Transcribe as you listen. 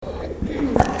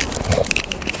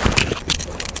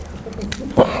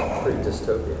Pretty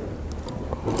dystopian.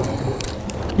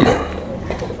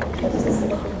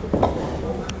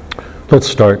 Let's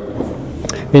start.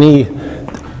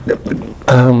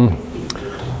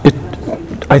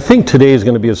 I think today is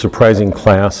going to be a surprising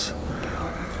class.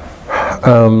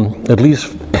 At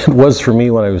least it was for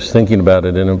me when I was thinking about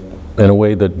it in a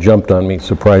way that jumped on me,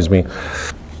 surprised me.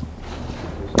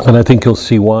 And I think you'll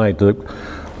see why.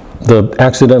 The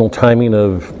accidental timing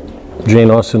of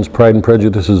Jane Austen's Pride and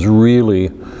Prejudice is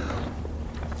really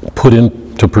put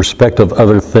into perspective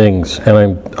other things,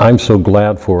 and I'm so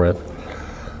glad for it.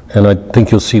 And I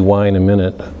think you'll see why in a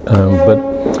minute.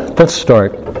 But let's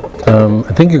start.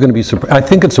 I think you're going to be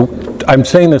surprised. I'm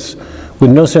saying this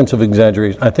with no sense of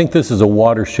exaggeration. I think this is a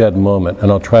watershed moment,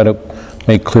 and I'll try to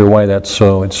make clear why that's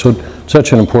so. It's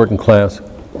such an important class.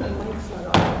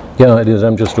 Yeah, it is.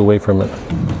 I'm just away from it.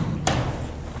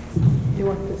 Do you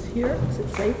want this here? Is it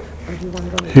safe? Or do you want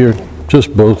it on the Here, table?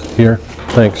 just both here.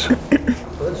 Thanks. Well,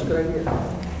 that's a good idea.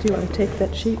 Do you want to take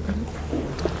that sheet?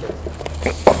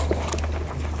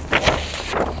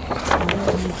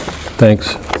 Thanks.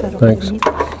 Is that all Thanks. you need?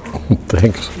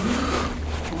 Thanks.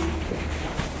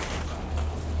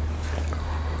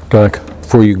 Doc,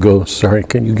 before you go, sorry,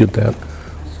 can you get that?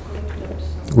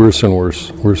 Worse and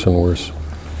worse, worse and worse.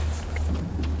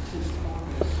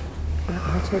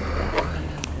 I'll take that.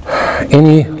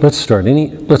 Let's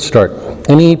start.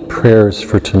 Any prayers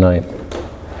for tonight?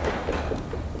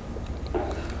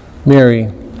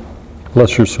 Mary,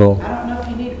 bless your soul. I don't know if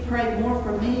you need to pray more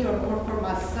for me or more for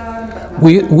my son. But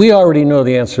We already know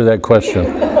the answer to that question.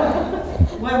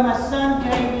 well, my son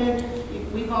David,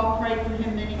 we've all prayed for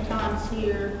him many times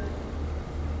here.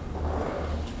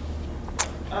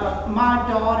 My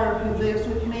daughter, who lives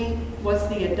with me, was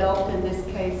the adult in this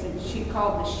case, and she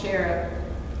called the sheriff.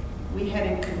 We had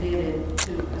him committed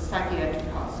to a psychiatric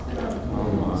hospital.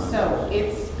 So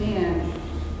it's been.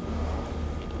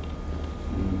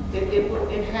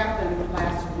 It happened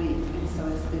last week, and so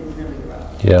it's been really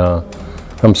rough. Yeah,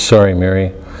 I'm sorry,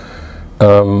 Mary.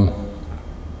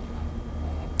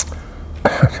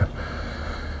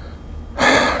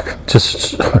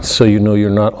 Just so you know, you're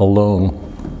not alone.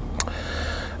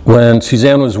 When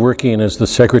Suzanne was working as the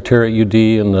secretary at UD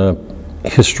in the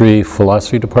history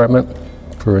philosophy department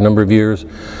for a number of years,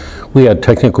 we had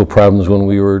technical problems when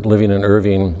we were living in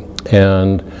Irving,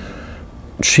 and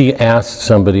she asked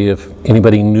somebody if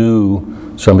anybody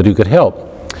knew somebody who could help.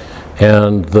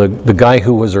 And the guy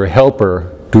who was her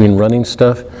helper doing running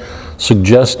stuff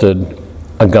suggested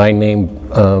a guy named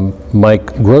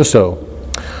Mike Grosso,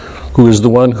 who is the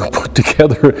one who put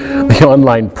together the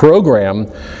online program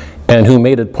and who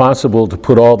made it possible to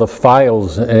put all the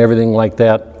files and everything like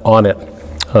that on it.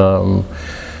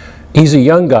 He's a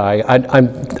young guy.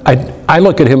 I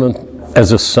look at him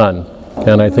as a son,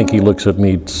 and I think he looks at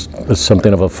me as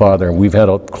something of a father. We've had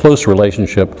a close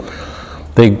relationship.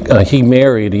 He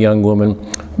married a young woman,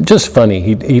 just funny.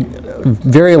 He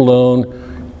very alone,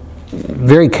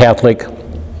 very Catholic.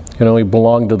 You know, he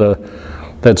belonged to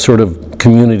that sort of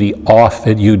community off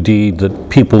at UD that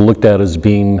people looked at as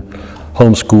being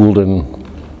homeschooled and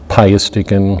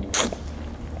pietistic, and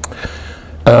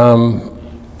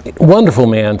wonderful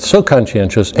man, so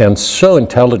conscientious and so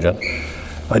intelligent.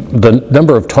 The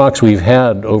number of talks we've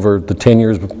had over the 10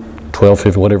 years, 12,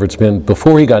 15, whatever it's been,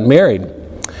 before he got married,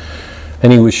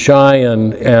 and he was shy,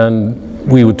 and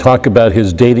we would talk about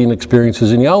his dating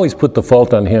experiences, and he always put the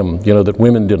fault on him, you know, that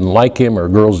women didn't like him or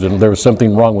girls didn't, there was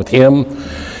something wrong with him.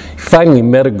 He finally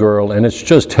met a girl, and it's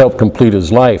just helped complete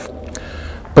his life.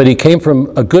 But he came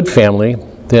from a good family.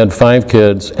 They had 5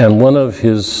 kids, and one of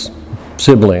his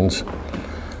siblings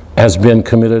has been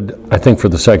committed, I think, for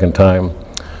the second time.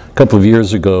 A couple of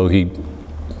years ago, he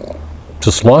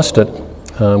just lost it,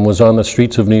 was on the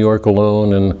streets of New York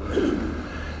alone, and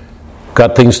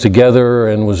got things together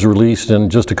and was released.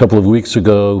 And just a couple of weeks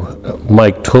ago,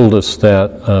 Mike told us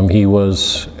that he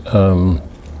was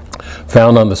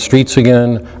found on the streets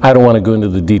again. I don't want to go into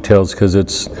the details because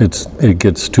it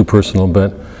gets too personal,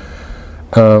 but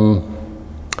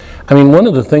I mean, one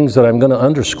of the things that I'm going to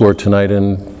underscore tonight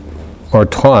in our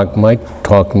talk,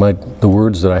 the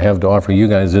words that I have to offer you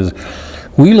guys is,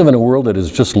 we live in a world that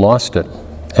has just lost it,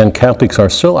 and Catholics are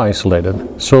so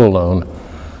isolated, so alone.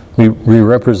 We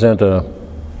represent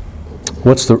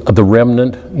what's the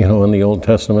remnant, you know, in the Old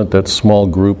Testament, that small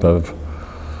group of.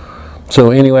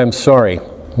 So anyway, I'm sorry,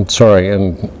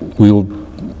 and we will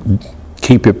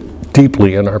keep it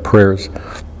deeply in our prayers.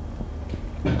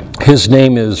 His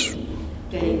name is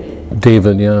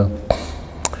David, yeah.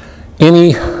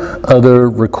 Any other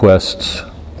requests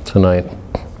tonight?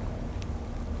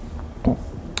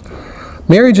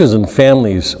 marriages and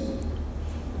families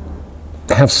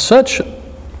have such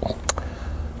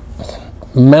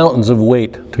mountains of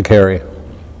weight to carry.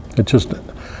 It just,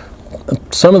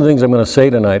 some of the things I'm going to say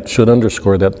tonight should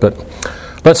underscore that, but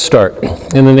let's start.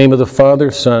 In the name of the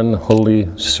Father, Son, Holy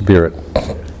Spirit.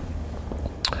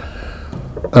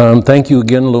 Thank you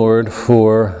again, Lord,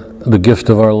 for the gift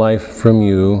of our life from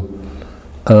you,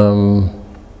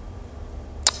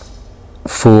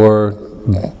 for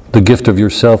the gift of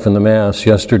yourself in the Mass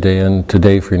yesterday and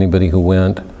today for anybody who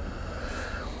went.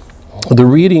 The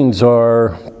readings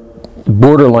are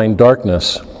borderline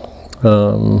darkness.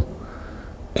 In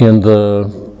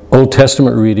the Old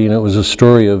Testament reading, it was a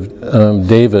story of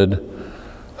David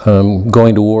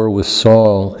going to war with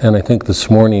Saul, and I think this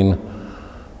morning,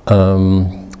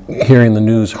 hearing the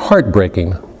news,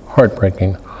 heartbreaking,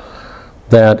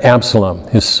 that Absalom,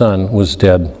 his son, was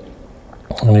dead.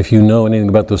 And if you know anything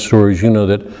about those stories, you know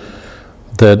that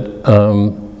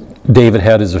David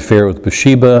had his affair with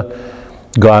Bathsheba.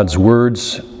 God's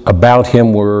words about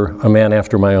him were a man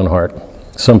after my own heart.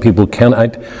 Some people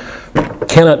cannot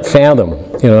fathom,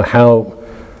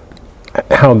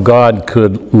 how God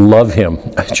could love him.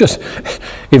 Just,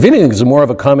 if anything, it's more of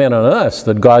a comment on us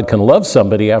that God can love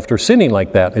somebody after sinning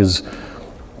like that is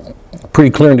a pretty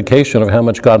clear indication of how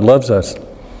much God loves us.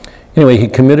 Anyway, he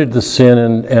committed the sin,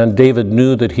 and David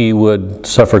knew that he would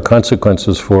suffer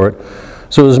consequences for it.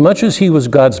 So as much as he was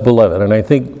God's beloved, and I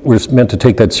think we're meant to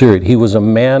take that seriously, he was a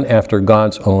man after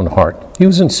God's own heart. He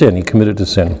was in sin. He committed a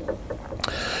sin.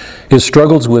 His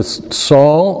struggles with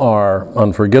Saul are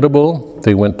unforgettable.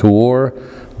 They went to war.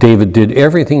 David did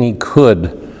everything he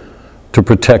could to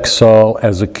protect Saul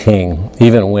as a king,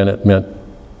 even when it meant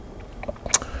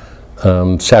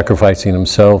sacrificing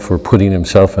himself or putting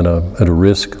himself at a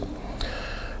risk.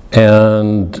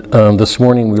 And this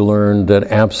morning we learned that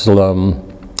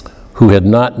Absalom, who had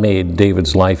not made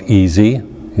David's life easy,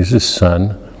 he's his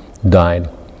son, died.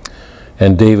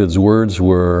 And David's words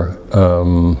were,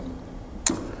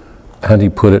 how did he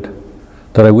put it?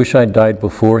 That I wish I'd died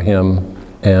before him,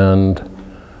 and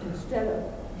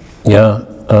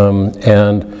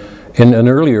and in an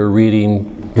earlier reading,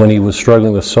 when he was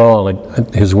struggling with Saul,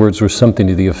 his words were something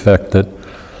to the effect that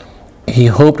he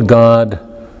hoped God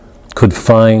could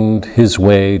find his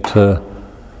way to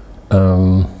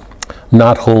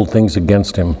not hold things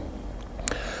against him.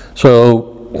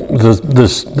 So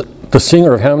the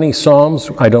singer of how many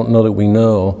psalms? I don't know that we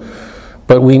know,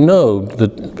 but we know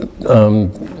that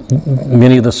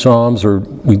many of the psalms, or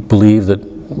we believe that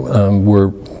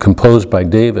were composed by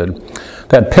David.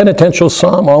 That penitential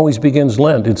psalm always begins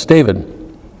Lent. It's David.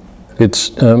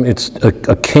 It's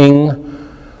a king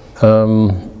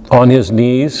on his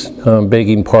knees,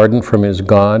 begging pardon from his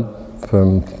God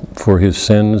for his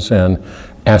sins and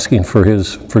asking for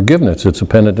his forgiveness. It's a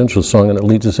penitential song, and it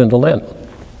leads us into Lent.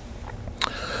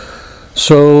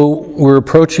 So we're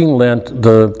approaching Lent.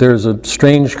 There's a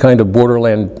strange kind of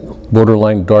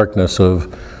borderline darkness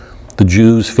of the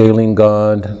Jews failing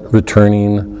God,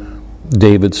 returning,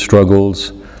 David's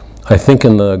struggles. I think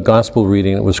in the gospel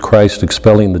reading it was Christ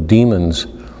expelling the demons,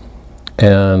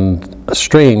 and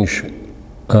strange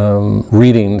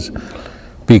readings,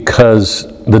 because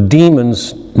the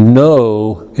demons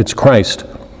know it's Christ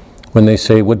when they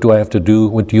say, what do I have to do?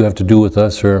 What do you have to do with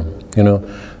us? Or,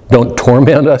 don't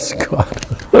torment us, God.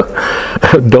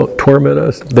 Don't torment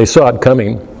us. They saw it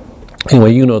coming.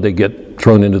 Anyway, they get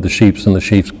thrown into the sheep, and the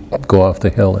sheep go off the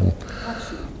hill,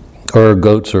 or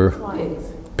goats, or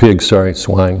pigs,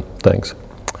 swine, thanks.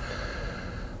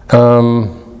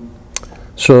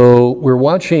 So we're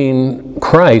watching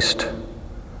Christ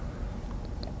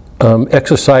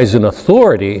exercise an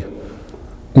authority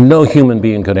no human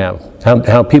being could have.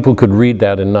 How people could read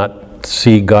that and not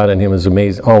see God in him is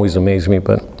always amazed me,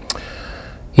 but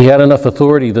he had enough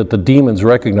authority that the demons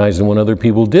recognized him when other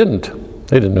people didn't.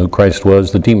 They didn't know who Christ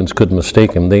was. The demons couldn't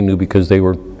mistake him. They knew because they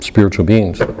were spiritual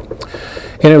beings.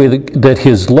 Anyway, that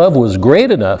his love was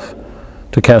great enough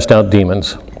to cast out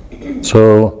demons.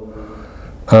 So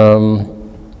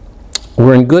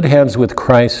we're in good hands with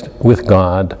Christ, with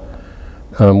God,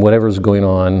 whatever's going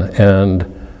on, and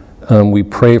we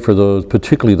pray for those,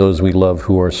 particularly those we love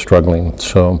who are struggling.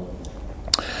 So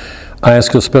I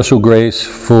ask a special grace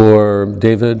for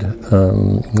David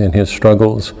in his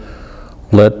struggles.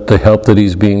 Let the help that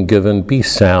he's being given be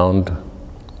sound.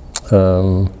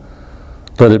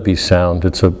 Let it be sound.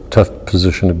 It's a tough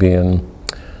position to be in.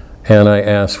 And I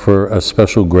ask for a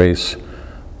special grace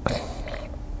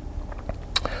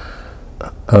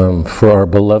for our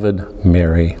beloved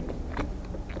Mary,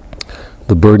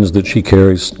 the burdens that she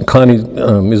carries. Connie isn't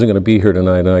going to be here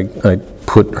tonight, and I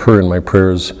put her in my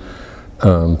prayers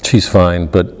She's fine,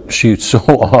 but she so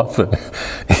often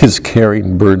is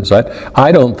carrying burdens.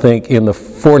 I don't think in the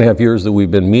 4.5 years that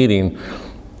we've been meeting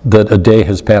that a day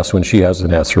has passed when she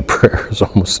hasn't asked for prayers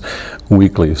almost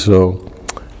weekly. So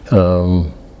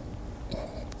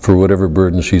for whatever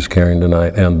burden she's carrying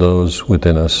tonight and those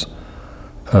within us,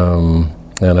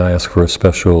 and I ask for a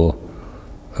special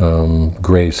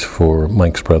grace for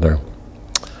Mike's brother.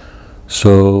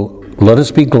 So let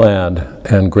us be glad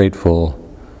and grateful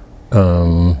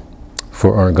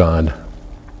for our God.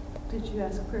 Did you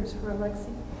ask prayers for Alexi?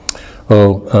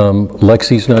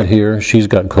 Lexi's not here. She's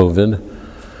got COVID.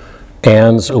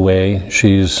 Anne's away.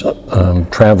 She's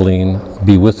traveling.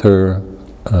 Be with her,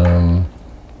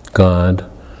 God.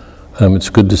 It's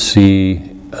good to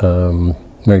see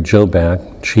Mary Jo back.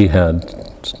 She had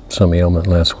some ailment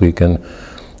last week, and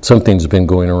something's been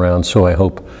going around, so I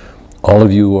hope all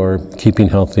of you are keeping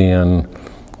healthy, and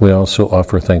we also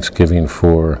offer thanksgiving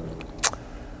for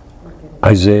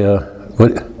Elijah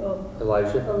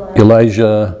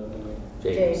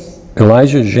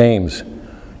James,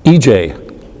 EJ.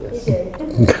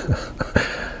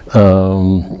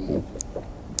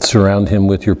 Surround him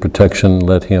with your protection.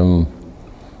 Let him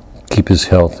keep his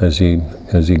health as he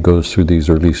goes through these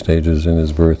early stages in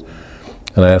his birth.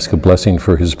 And I ask a blessing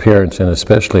for his parents, and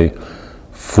especially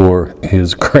for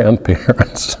his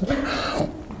grandparents.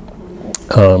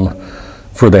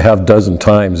 For the half dozen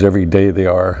times every day they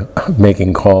are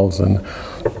making calls. And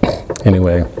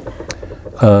anyway,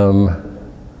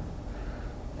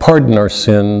 pardon our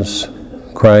sins,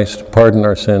 Christ, pardon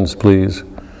our sins, please.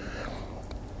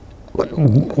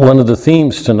 One of the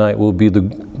themes tonight will be the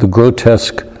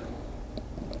grotesque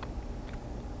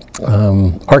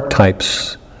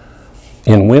archetypes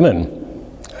in women.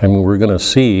 I mean, we're going to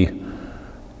see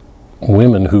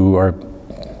women who are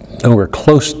nowhere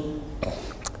close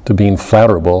to being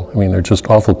flatterable. I mean, they're just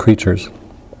awful creatures.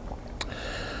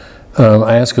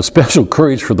 I ask a special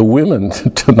courage for the women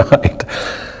tonight.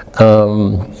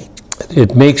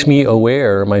 It makes me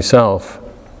aware myself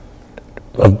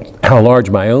of how large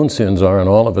my own sins are in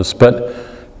all of us. But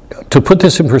to put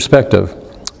this in perspective,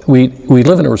 we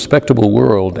live in a respectable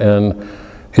world, and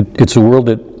it's a world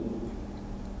that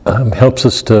helps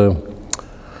us to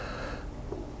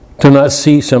not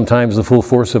see sometimes the full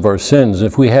force of our sins.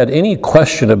 If we had any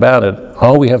question about it,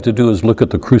 all we have to do is look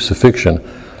at the crucifixion.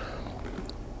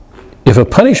 If a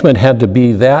punishment had to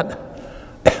be that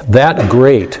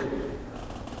great,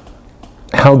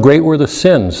 how great were the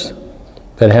sins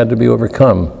that had to be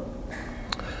overcome?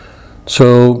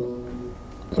 So,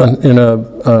 in a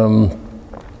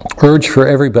urge for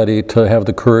everybody to have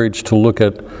the courage to look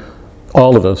at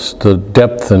all of us, the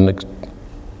depth and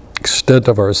extent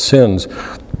of our sins,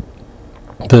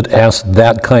 that ask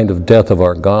that kind of death of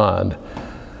our God.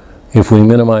 If we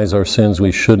minimize our sins,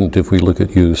 we shouldn't if we look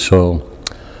at you. So,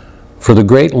 for the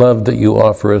great love that you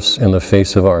offer us in the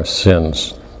face of our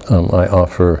sins, I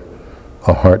offer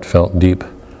a heartfelt, deep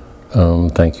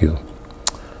thank you.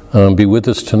 Be with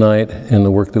us tonight in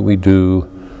the work that we do.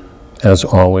 As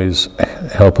always,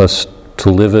 help us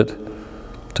to live it,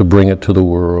 to bring it to the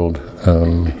world,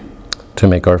 to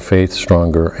make our faith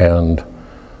stronger and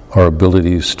our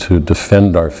abilities to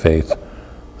defend our faith,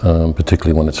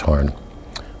 particularly when it's hard.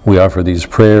 We offer these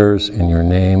prayers in your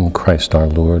name, Christ our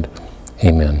Lord.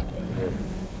 Amen.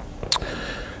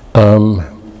 God,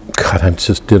 I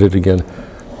just did it again.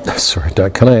 Sorry,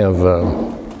 Doc. Can I have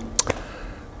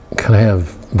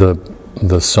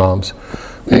the Psalms?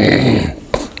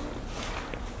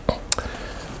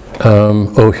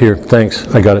 Here. Thanks.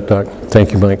 I got it, Doc.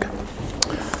 Thank you, Mike.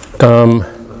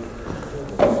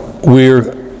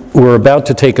 We're about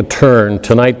to take a turn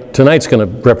tonight. Tonight's going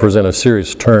to represent a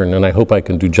serious turn, and I hope I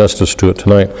can do justice to it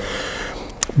tonight.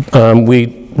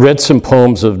 We read some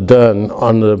poems of Donne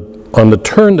on the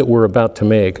turn that we're about to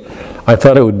make. I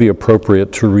thought it would be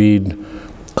appropriate to read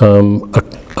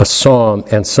a psalm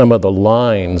and some of the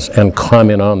lines and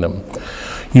comment on them.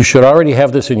 You should already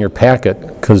have this in your packet,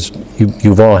 because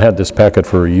you've all had this packet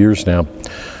for years now.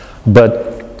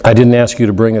 But I didn't ask you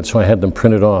to bring it, so I had them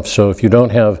printed off. So if you don't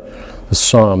have the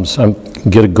Psalms,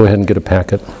 go ahead and get a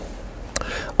packet.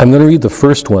 I'm going to read the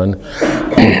first one.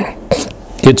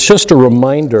 It's just a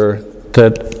reminder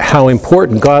that how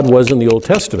important God was in the Old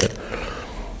Testament.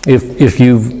 If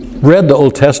you've read the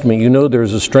Old Testament, you know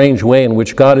there's a strange way in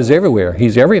which God is everywhere.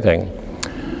 He's everything.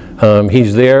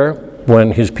 He's there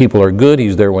when his people are good.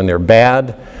 He's there when they're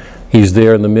bad. He's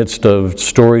there in the midst of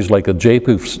stories like a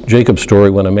Jacob story,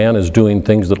 when a man is doing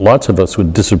things that lots of us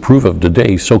would disapprove of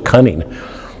today. He's so cunning.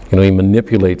 He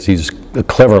manipulates. He's a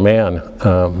clever man.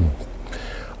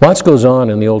 Lots goes on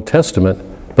in the Old Testament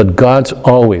But God's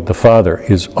always, the Father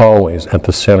is always at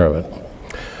the center of it.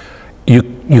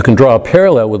 You can draw a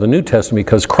parallel with the New Testament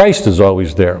because Christ is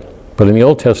always there. But in the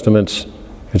Old Testament,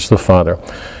 it's the Father.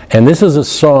 And this is a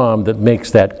psalm that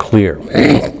makes that clear,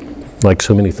 like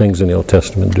so many things in the Old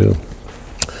Testament do.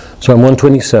 Psalm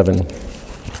 127.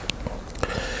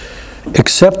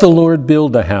 Except the Lord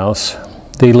build the house,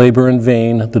 they labor in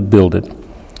vain that build it.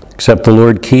 Except the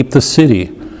Lord keep the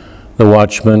city, the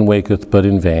watchman waketh but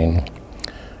in vain.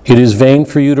 It is vain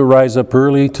for you to rise up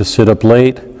early, to sit up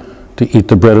late, to eat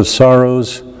the bread of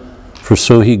sorrows, for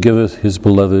so he giveth his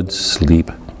beloved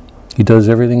sleep. He does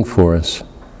everything for us.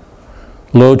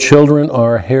 Lo, children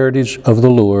are a heritage of the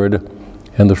Lord,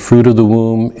 and the fruit of the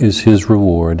womb is his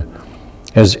reward.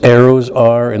 As arrows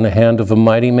are in the hand of a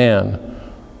mighty man,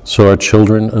 so are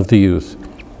children of the youth.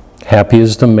 Happy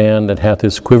is the man that hath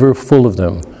his quiver full of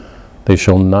them. They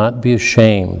shall not be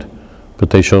ashamed,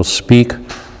 but they shall speak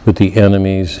with the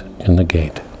enemies in the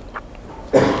gate.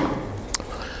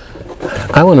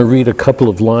 I want to read a couple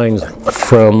of lines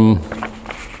from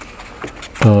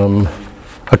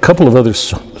a couple of other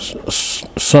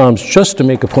psalms just to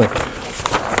make a point.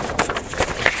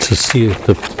 To see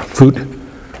the food,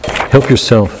 help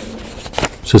yourself.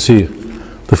 So see,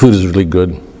 the food is really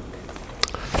good.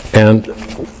 And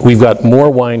we've got more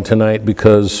wine tonight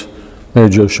because Mary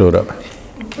Jo showed up.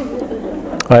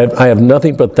 I have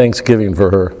nothing but thanksgiving for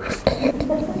her.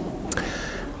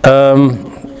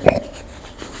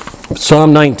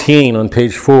 Psalm 19 on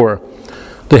page 4.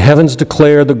 The heavens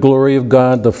declare the glory of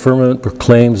God, the firmament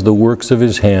proclaims the works of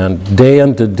his hand. Day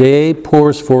unto day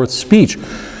pours forth speech.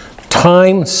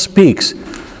 Time speaks.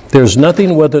 There's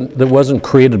nothing that wasn't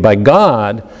created by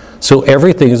God, so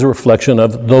everything is a reflection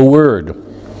of the Word.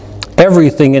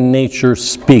 Everything in nature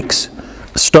speaks.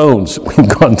 Stones, we've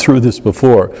gone through this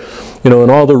before. In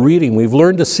all the reading, we've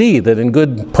learned to see that in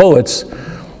good poets,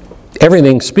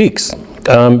 everything speaks.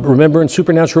 Remember in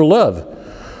Supernatural Love,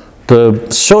 the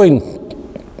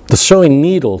sewing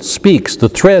needle speaks, the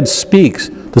thread speaks,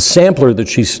 the sampler that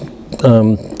she's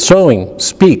sewing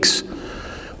speaks.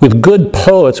 With good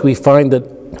poets, we find that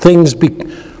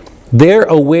they're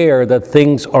aware that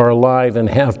things are alive and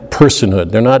have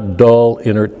personhood. They're not dull,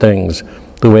 inert things,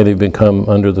 the way they've become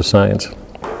under the science.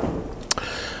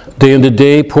 Day unto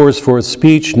day pours forth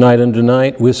speech, night unto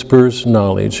night whispers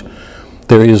knowledge.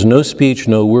 There is no speech,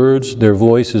 no words, their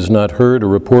voice is not heard, a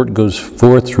report goes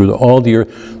forth through all the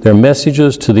earth, their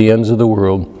messages to the ends of the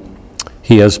world.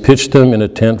 He has pitched them in a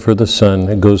tent for the sun,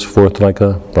 it goes forth like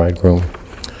a bridegroom.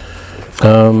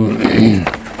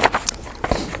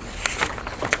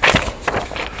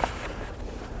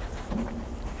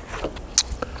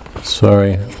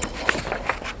 Sorry.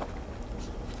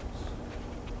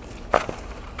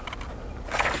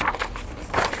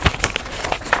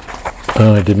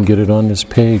 Oh, I didn't get it on this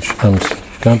page.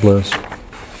 God bless.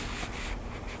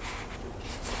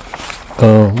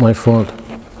 Oh, my fault.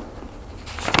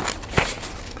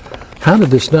 How did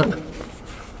this not?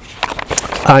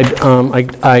 I don't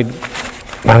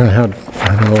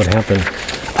know what happened.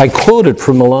 I quoted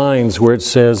from the lines where it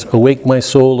says, "Awake, my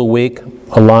soul, awake,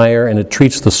 a lyre," and it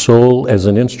treats the soul as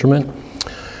an instrument.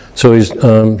 So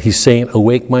he's saying,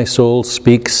 "Awake, my soul,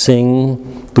 speak,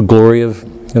 sing the glory of,"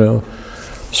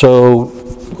 So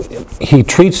he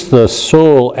treats the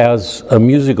soul as a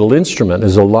musical instrument,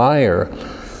 as a lyre,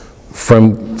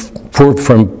 from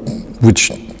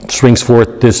which springs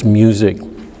forth this music.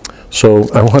 So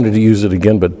I wanted to use it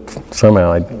again, but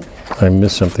somehow I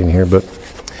missed something here. But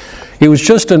it was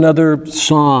just another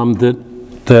psalm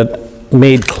that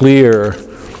made clear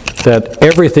that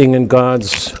everything in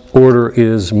God's order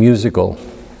is musical.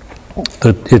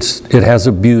 That it has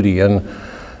a beauty, and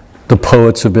the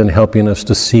poets have been helping us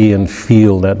to see and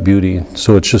feel that beauty.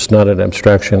 So it's just not an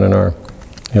abstraction in our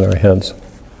heads.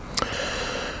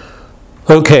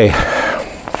 Okay.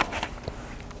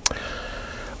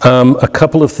 A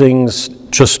couple of things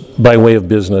just by way of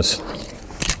business.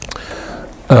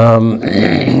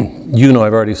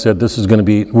 I've already said this is going to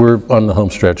be, we're on the home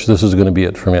stretch. This is going to be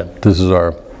it from it. This is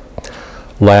our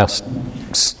last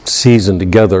season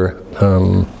together.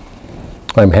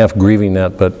 I'm half grieving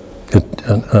that, but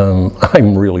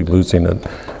I'm really losing it.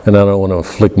 And I don't want to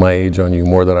inflict my age on you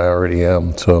more than I already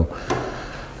am. So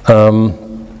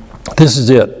this is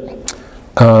it.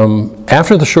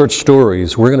 After the short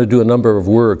stories, we're going to do a number of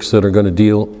works that are going to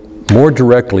deal more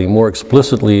directly, more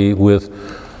explicitly with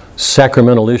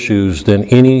sacramental issues than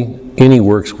any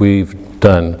works we've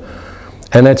done.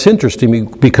 And that's interesting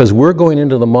because we're going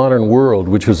into the modern world,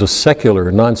 which is a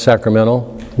secular,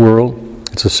 non-sacramental world.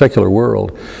 It's a secular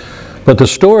world. But the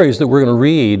stories that we're going to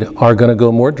read are going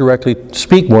to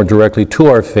speak more directly to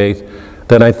our faith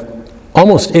than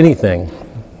almost anything,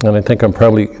 and I think I'm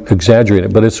probably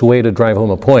exaggerating, but it's a way to drive home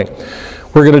a point.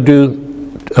 We're going to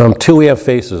do Till We Have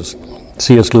Faces,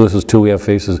 C.S. Lewis's Till We Have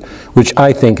Faces, which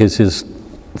I think is his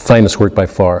finest work by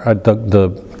far. The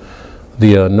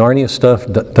Narnia stuff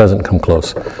doesn't come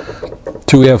close.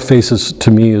 Till We Have Faces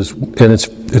to me is, and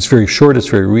it's very short, it's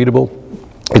very readable.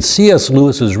 It's C.S.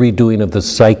 Lewis's redoing of the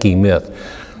Psyche myth.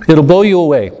 It'll blow you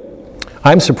away.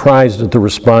 I'm surprised at the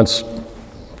response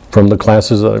from the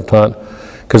classes that I've taught,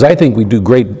 because I think we do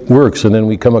great works and then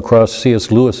we come across C.S.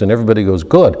 Lewis and everybody goes,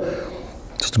 good.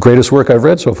 It's the greatest work I've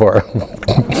read so far.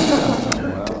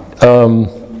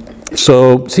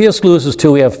 So C.S. Lewis's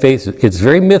Till We Have Faces, it's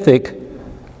very mythic,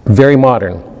 very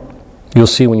modern. You'll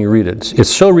see when you read it. It's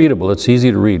so readable, it's easy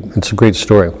to read. It's a great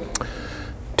story.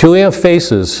 Till We Have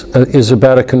Faces is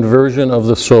about a conversion of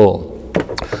the soul.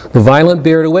 The Violent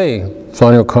Bear It Away,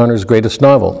 Flannery O'Connor's greatest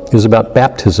novel, is about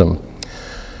baptism.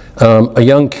 A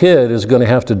young kid is going to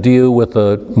have to deal with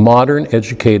a modern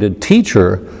educated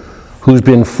teacher who's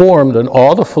been formed in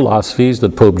all the philosophies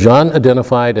that Pope John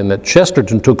identified and that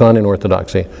Chesterton took on in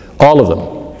Orthodoxy, all of them.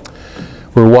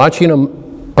 We're watching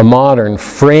a modern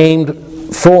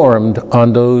formed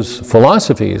on those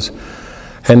philosophies,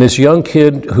 and this young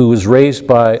kid who was raised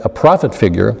by a prophet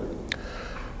figure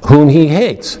whom he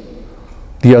hates.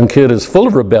 The young kid is full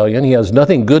of rebellion. He has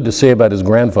nothing good to say about his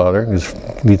grandfather.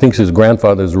 He thinks his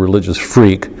grandfather is a religious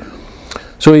freak.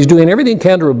 So he's doing everything he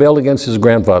can to rebel against his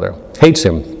grandfather. Hates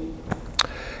him.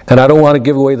 And I don't want to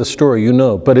give away the story, you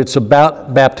know, but it's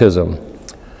about baptism.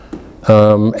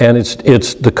 And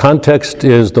it's the context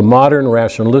is the modern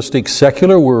rationalistic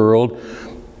secular world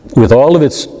with all of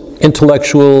its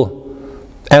intellectual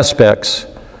aspects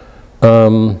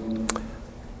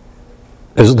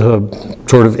is the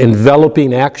sort of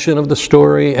enveloping action of the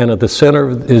story, and at the center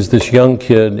is this young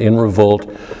kid in revolt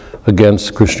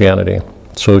against Christianity.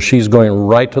 So she's going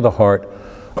right to the heart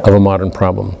of a modern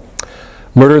problem.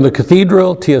 Murder in the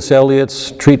Cathedral, T.S.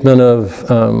 Eliot's treatment of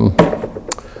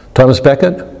Thomas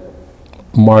Becket,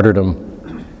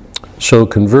 martyrdom. So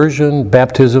conversion,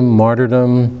 baptism,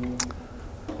 martyrdom,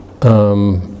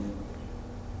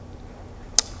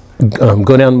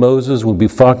 Go Down Moses will be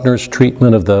Faulkner's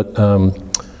treatment of the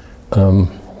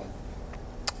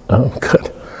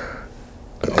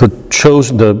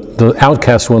chosen, the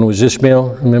outcast one was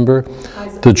Ishmael, remember?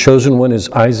 Isaac. The chosen one is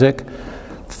Isaac.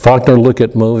 Faulkner looked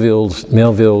at Melville's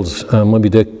Moby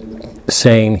Dick,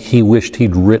 saying he wished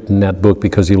he'd written that book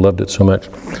because he loved it so much.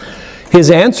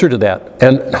 His answer to that,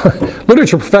 and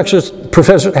literature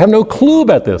professors have no clue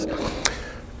about this.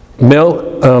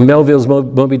 Melville's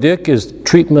Moby Dick is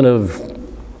treatment of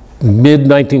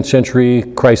mid-19th century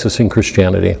crisis in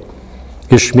Christianity.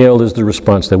 Ishmael is the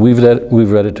response to that.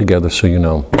 We've read it together, so you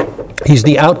know. He's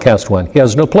the outcast one. He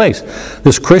has no place.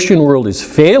 This Christian world is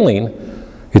failing.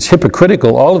 It's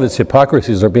hypocritical. All of its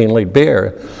hypocrisies are being laid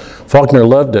bare. Faulkner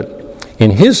loved it. In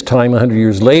his time, 100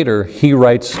 years later, he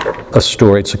writes a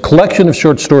story. It's a collection of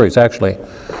short stories, actually,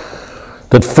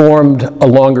 that formed a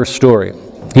longer story.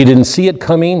 He didn't see it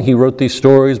coming. He wrote these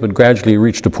stories, but gradually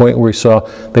reached a point where he saw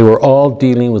they were all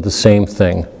dealing with the same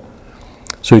thing.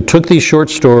 So he took these short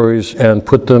stories and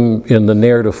put them in the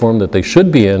narrative form that they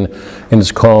should be in, and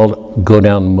it's called Go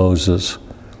Down Moses.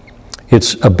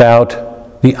 It's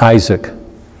about the Isaac,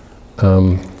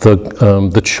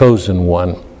 the chosen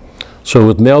one. So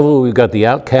with Melville, we've got the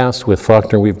outcast. With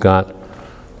Faulkner, we've got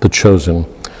the chosen.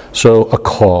 So a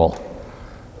call.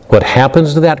 What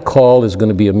happens to that call is going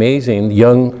to be amazing.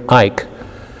 Young Ike,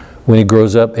 when he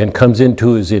grows up and comes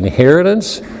into his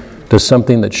inheritance, does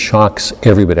something that shocks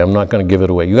everybody. I'm not going to give it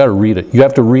away. You got to read it. You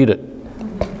have to read it.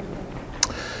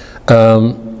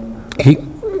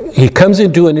 He comes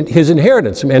into his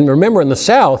inheritance. And remember, in the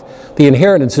South, the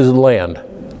inheritance is the land.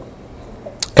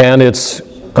 And it's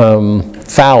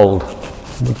fouled,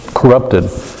 corrupted,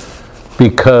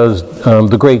 because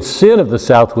the great sin of the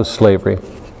South was slavery.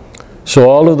 So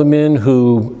all of the men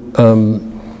who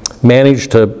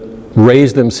managed to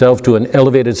raise themselves to an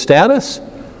elevated status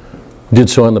did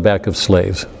so on the back of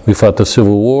slaves. We fought the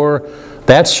Civil War.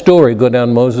 That story, Go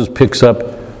Down Moses, picks up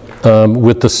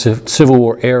with the Civil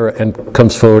War era and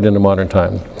comes forward into modern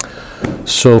time.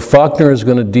 So Faulkner is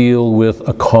going to deal with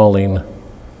a calling.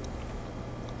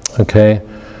 Okay?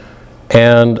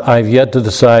 And I've yet to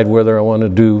decide whether I want to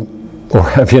do, or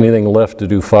have anything left to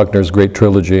do, Faulkner's great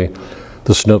trilogy,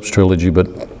 the Snopes trilogy,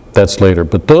 but that's later.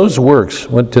 But those works,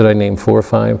 what did I name, 4 or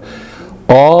 5,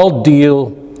 all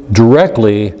deal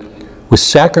directly with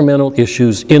sacramental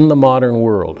issues in the modern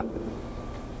world.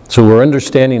 So we're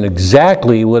understanding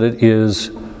exactly what it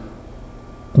is,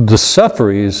 the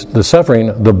suffering,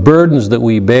 the burdens that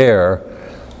we bear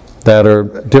that are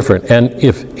different. And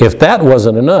if that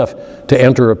wasn't enough to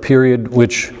enter a period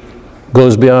which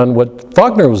goes beyond what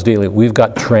Faulkner was dealing with, we've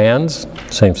got trans,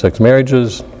 same-sex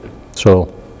marriages,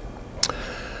 so,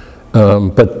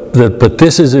 but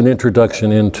this is an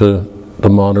introduction into the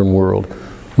modern world.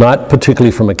 Not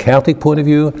particularly from a Catholic point of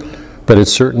view, but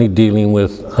it's certainly dealing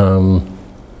with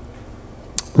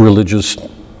religious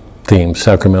themes,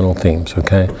 sacramental themes,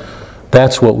 okay?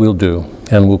 That's what we'll do,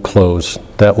 and we'll close.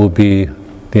 That will be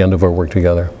the end of our work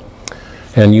together.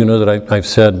 And you know that I've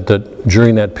said that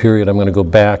during that period I'm going to go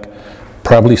back,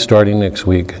 probably starting next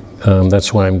week.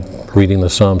 That's why I'm reading the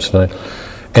Psalms tonight.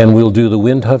 And we'll do the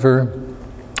Windhover,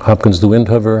 Hopkins' The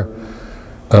Windhover,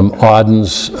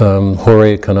 Auden's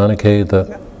Horae Canonicae,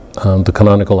 the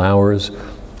Canonical Hours.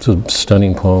 It's a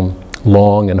stunning poem,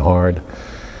 long and hard.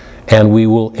 And we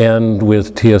will end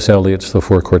with T.S. Eliot's The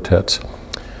Four Quartets.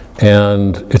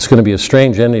 And it's going to be a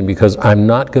strange ending because I'm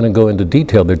not going to go into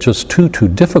detail. They're just too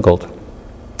difficult,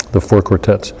 the four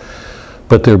quartets.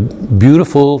 But they're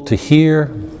beautiful to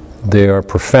hear, they are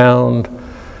profound,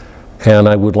 and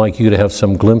I would like you to have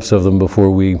some glimpse of them before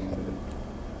we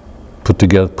put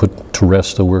to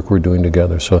rest the work we're doing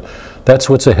together. So that's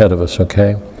what's ahead of us,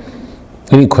 okay?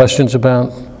 Any questions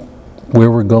about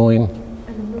where we're going? And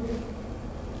the movie.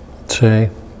 Say?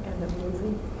 And the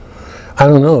movie. I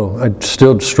don't know. I'm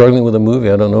still struggling with a movie.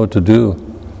 I don't know what to do.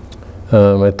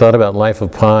 I thought about Life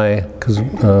of Pi,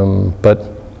 but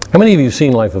how many of you have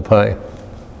seen Life of Pi?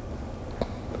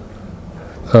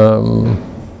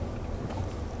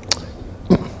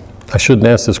 I shouldn't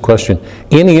ask this question.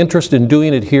 Any interest in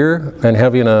doing it here and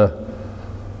having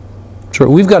sure,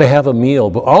 we've got to have a meal,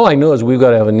 but all I know is we've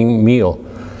got to have a meal.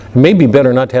 It may be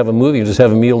better not to have a movie and just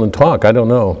have a meal and talk. I don't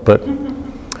know, but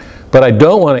I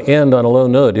don't want to end on a low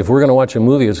note. If we're going to watch a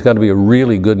movie, it's got to be a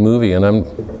really good movie, and I'm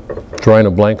drawing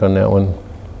a blank on that one.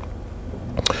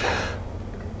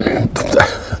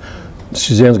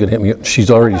 Suzanne's going to hit me.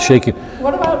 She's already shaking.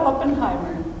 What about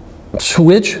Oppenheimer?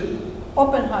 Which?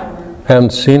 Oppenheimer.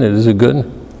 Haven't seen it. Is it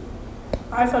good?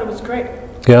 I thought it was great.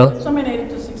 Yeah? It's nominated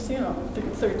to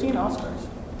 13 Oscars.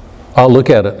 I'll look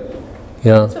at it.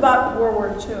 Yeah. It's about World War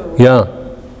II.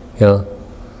 Yeah.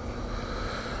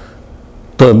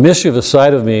 The mischievous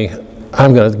side of me,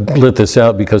 I'm going to let this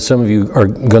out because some of you are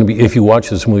going to be, if you watch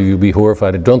this movie, you'll be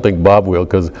horrified. I don't think Bob will,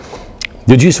 because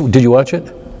did you watch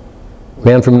it?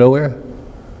 Man from Nowhere?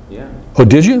 Yeah. Oh,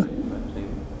 did you?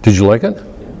 Did you like it? Yeah.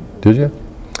 Did you?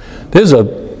 There's a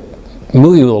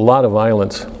movie with a lot of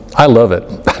violence. I love it.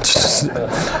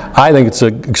 I think it's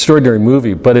an extraordinary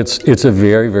movie, but it's a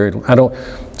very,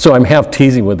 so I'm half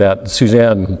teasing with that.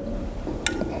 Suzanne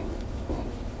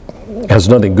has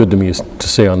nothing good to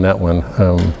say on that one.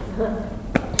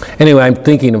 Anyway, I'm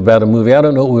thinking about a movie. I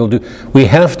don't know what we'll do. We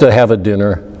have to have a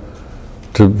dinner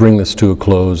to bring this to a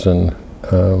close, and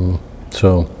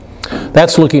so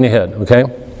that's looking ahead, okay?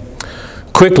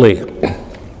 Quickly,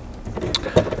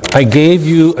 I gave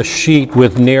you a sheet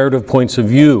with narrative points of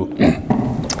view,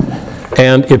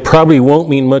 and it probably won't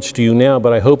mean much to you now,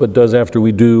 but I hope it does after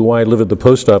we do Why I Live at the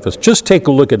Post Office. Just take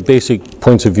a look at basic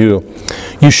points of view.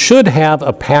 You should have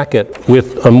a packet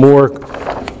with a more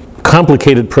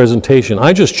complicated presentation.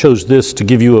 I just chose this to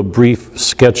give you a brief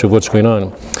sketch of what's going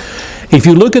on. If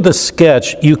you look at the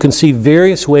sketch, you can see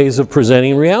various ways of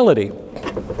presenting reality.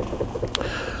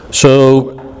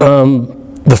 So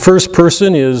the first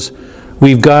person is,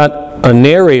 we've got a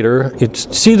narrator.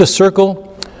 See the circle?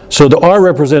 So the R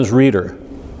represents reader.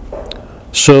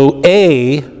 So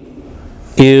A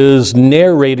is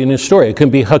narrating a story. It can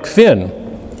be Huck Finn,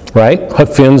 right? Huck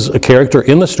Finn's a character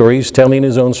in the story. He's telling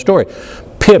his own story.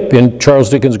 Pip in Charles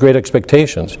Dickens' Great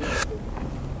Expectations.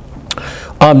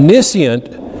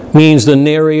 Omniscient means the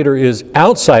narrator is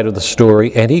outside of the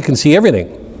story and he can see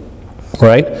everything,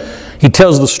 right? He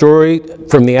tells the story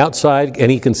from the outside and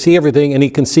he can see everything and he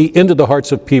can see into the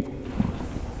hearts of people.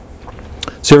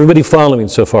 So everybody following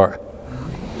so far?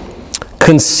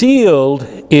 Concealed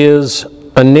is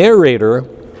a narrator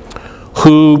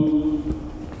who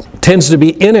tends to be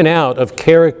in and out of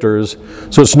characters,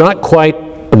 so it's not quite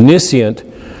omniscient,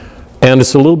 and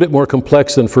it's a little bit more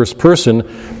complex than first person,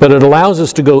 but it allows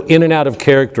us to go in and out of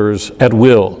characters at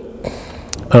will.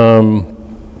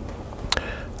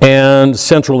 And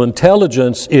central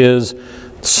intelligence is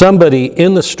somebody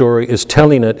in the story is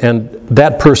telling it, and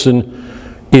that person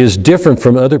is different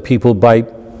from other people by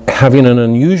having an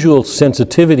unusual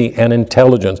sensitivity and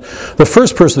intelligence. The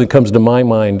first person that comes to my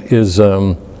mind is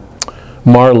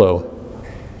Marlowe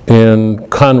in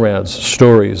Conrad's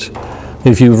stories.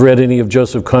 If you've read any of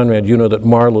Joseph Conrad, you know that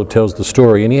Marlowe tells the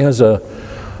story. And he has a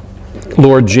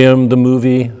Lord Jim, the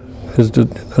movie, is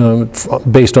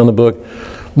based on the book.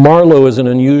 Marlowe is an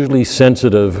unusually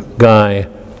sensitive guy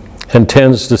and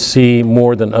tends to see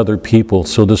more than other people,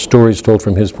 so the story is told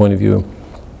from his point of view.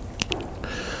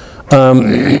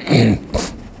 And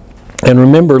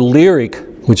remember, lyric,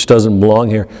 which doesn't belong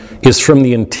here, is from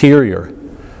the interior.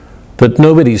 That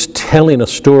nobody's telling a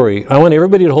story. I want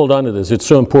everybody to hold on to this. It's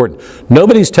so important.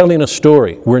 Nobody's telling a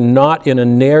story. We're not in a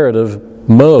narrative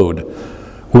mode.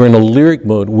 We're in a lyric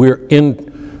mode.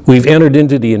 We've entered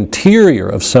into the interior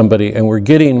of somebody, and we're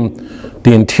getting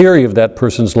the interior of that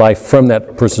person's life from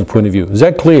that person's point of view. Is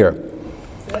that clear?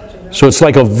 So it's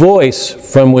like a voice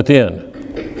from within.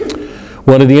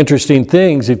 One of the interesting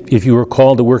things, if you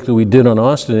recall the work that we did on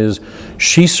Austen, is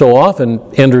she so often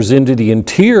enters into the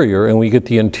interior, and we get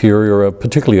the interior of,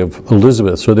 particularly of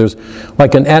Elizabeth. So there's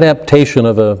like an adaptation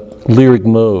of a lyric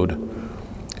mode.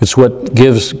 It's what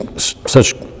gives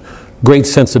such great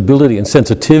sensibility and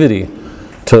sensitivity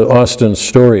to Austen's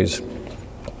stories.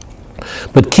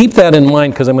 But keep that in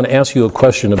mind, because I'm going to ask you a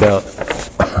question about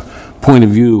point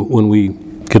of view when we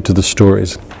get to the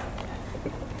stories.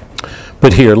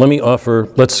 But here,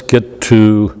 let's get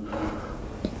to,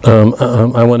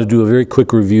 I want to do a very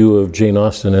quick review of Jane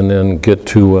Austen and then get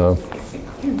to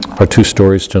our two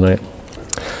stories tonight.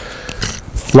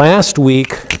 Last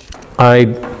week, I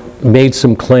made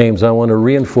some claims. I want to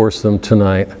reinforce them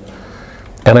tonight.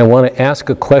 And I want to ask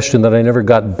a question that I never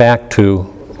got back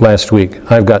to last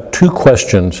week. I've got two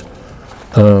questions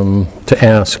to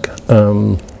ask.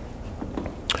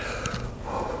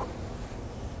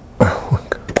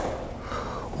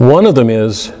 One of them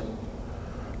is,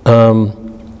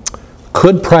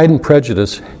 could Pride and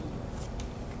Prejudice,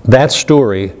 that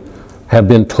story, have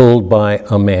been told by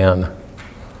a man?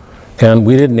 And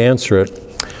we didn't answer it.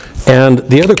 And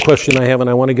the other question I have, and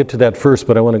I want to get to that first,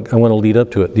 but I want to lead up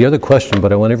to it. The other question,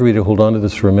 but I want everybody to hold on to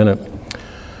this for a minute.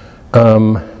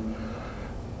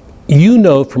 You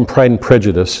know from Pride and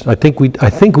Prejudice, I think we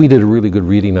did a really good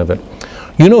reading of it.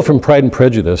 You know from Pride and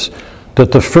Prejudice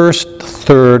that the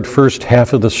first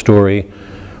half of the story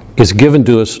is given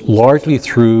to us largely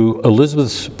through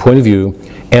Elizabeth's point of view,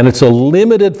 and it's a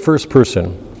limited first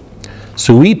person.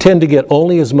 So we tend to get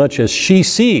only as much as she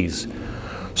sees.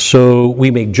 So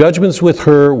we make judgments with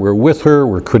her,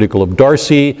 we're critical of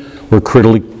Darcy, we're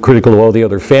critical of all the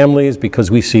other families because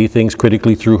we see things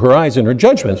critically through her eyes and her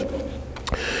judgments.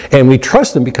 And we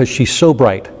trust them because she's so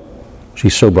bright.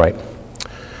 She's so bright.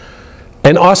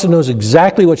 And Austen knows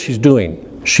exactly what she's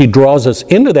doing. She draws us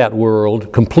into that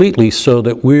world completely so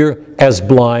that we're as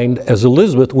blind as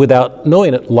Elizabeth without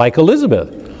knowing it, like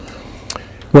Elizabeth.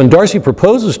 When Darcy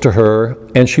proposes to her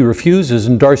and she refuses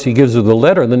and Darcy gives her the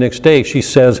letter, and the next day she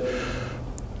says,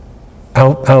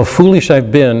 how foolish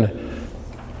I've been,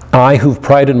 I who've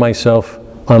prided myself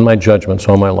on my judgments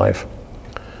all my life,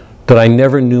 that I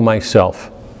never knew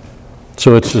myself.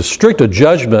 So it's as strict a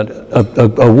judgment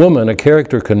a woman, a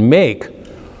character can make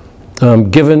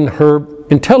given her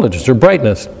intelligence, her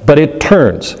brightness, but it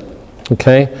turns,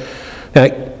 okay? Now,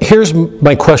 here's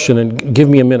my question, and give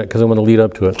me a minute because I want to lead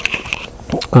up to it.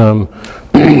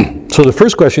 So the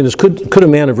first question is, could a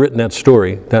man have written that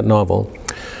story, that novel?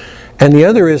 And the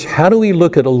other is, how do we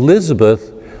look at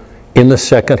Elizabeth in the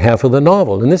second half of the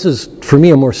novel? And this is, for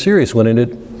me, a more serious one, and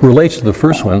it relates to the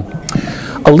first one.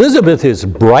 Elizabeth is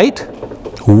bright,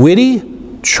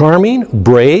 witty, charming,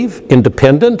 brave,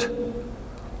 independent.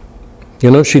 You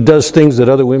know, she does things that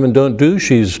other women don't do.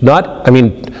 She's not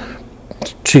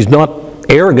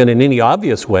arrogant in any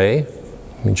obvious way.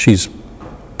 I mean, she's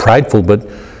prideful, but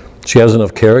she has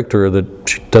enough character that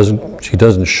she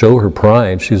doesn't show her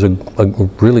pride. She's a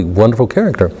really wonderful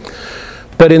character.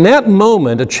 But in that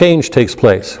moment, a change takes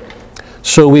place.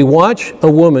 So we watch a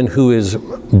woman who is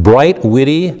bright,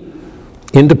 witty,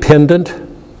 independent.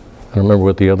 I don't remember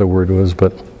what the other word was,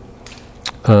 but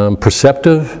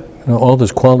perceptive, all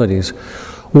those qualities.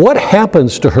 What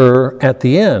happens to her at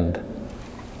the end?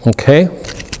 Okay?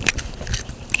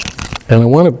 And I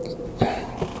want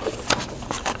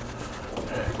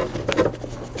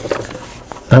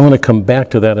to come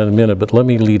back to that in a minute, but let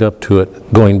me lead up to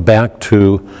it, going back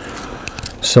to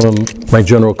some of my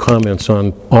general comments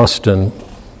on Austen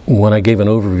when I gave an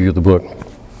overview of the book.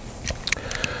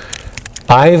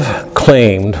 I've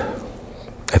claimed,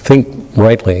 I think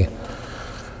rightly,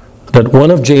 that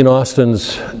one of Jane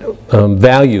Austen's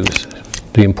values,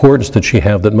 the importance that she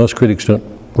has that most critics don't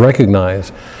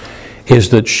recognize, is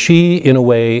that she, in a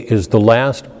way, is the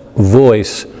last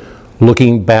voice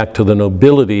looking back to the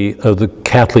nobility of the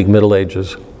Catholic Middle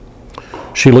Ages.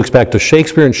 She looks back to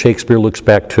Shakespeare, and Shakespeare looks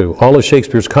back too. All of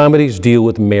Shakespeare's comedies deal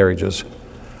with marriages.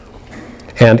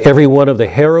 And every one of the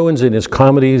heroines in his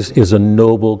comedies is a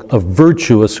noble, a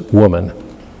virtuous woman.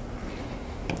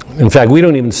 In fact, we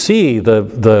don't even see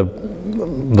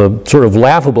the sort of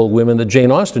laughable women that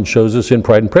Jane Austen shows us in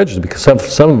Pride and Prejudice, because some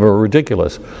of them are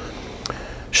ridiculous.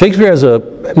 Shakespeare has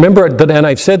remember that, and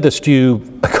I've said this to you,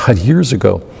 God, years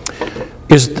ago,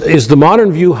 is the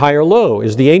modern view high or low?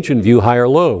 Is the ancient view high or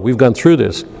low? We've gone through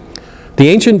this. The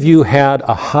ancient view had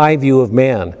a high view of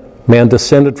man. Man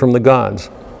descended from the gods.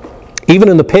 Even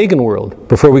in the pagan world,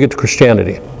 before we get to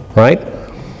Christianity, right?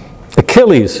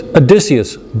 Achilles,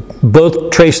 Odysseus,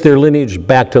 both trace their lineage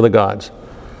back to the gods.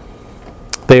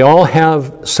 They all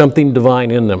have something divine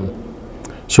in them.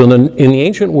 So in the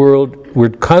ancient world, we're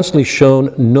constantly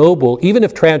shown noble, even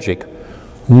if tragic,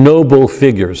 noble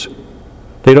figures.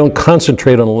 They don't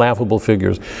concentrate on laughable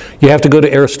figures. You have to go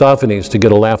to Aristophanes to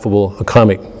get a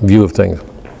comic view of things.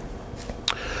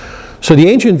 So the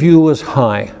ancient view was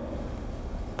high.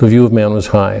 The view of man was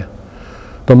high.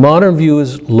 The modern view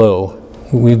is low.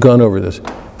 We've gone over this.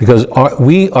 Because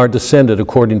we are descended,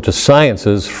 according to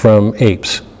sciences, from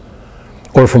apes.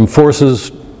 Or from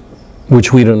forces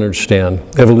which we don't understand.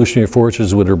 Evolutionary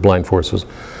forces which are blind forces.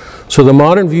 So the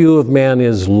modern view of man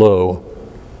is low.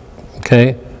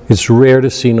 Okay? It's rare to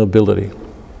see nobility.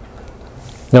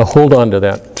 Now hold on to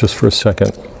that just for a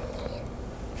second.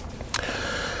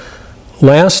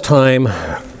 Last time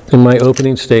in my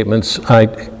opening statements,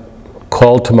 I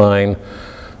called to mind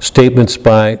statements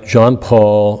by John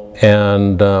Paul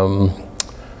and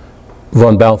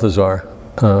von Balthasar,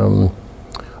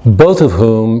 both of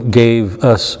whom gave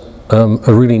us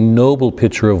a really noble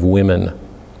picture of women,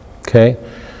 okay?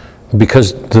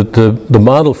 Because the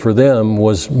model for them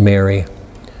was Mary.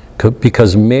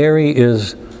 Because Mary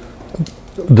is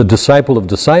the disciple of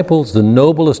disciples, the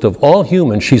noblest of all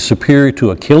humans. She's superior to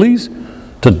Achilles,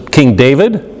 to King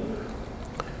David,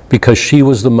 because she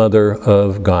was the mother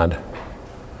of God.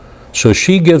 So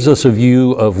she gives us a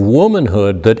view of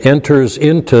womanhood that enters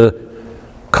into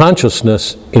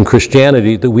consciousness in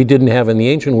Christianity that we didn't have in the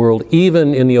ancient world,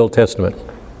 even in the Old Testament.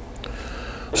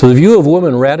 So the view of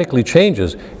woman radically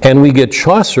changes, and we get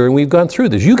Chaucer, and we've gone through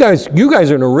this. You guys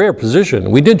are in a rare position.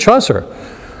 We did Chaucer.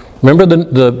 Remember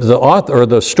the author, or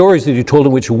the stories that he told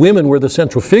in which women were the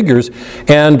central figures,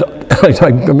 and I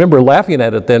remember laughing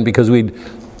at it then because we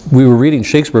were reading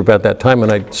Shakespeare about that time,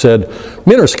 and I said,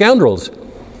 men are scoundrels.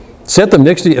 Set them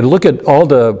next to you and look at all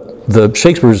the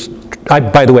Shakespeare's.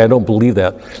 By the way, I don't believe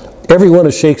that. Every one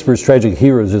of Shakespeare's tragic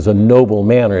heroes is a noble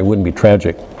man, or he wouldn't be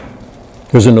tragic.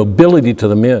 There's a nobility to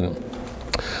the men.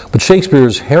 But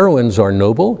Shakespeare's heroines are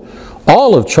noble.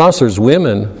 All of Chaucer's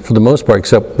women, for the most part,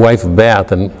 except Wife of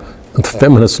Bath, and the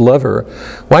feminists love her.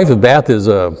 Wife of Bath is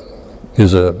a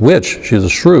witch. She's a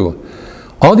shrew.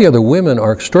 All the other women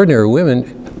are extraordinary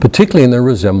women, particularly in their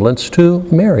resemblance to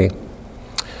Mary.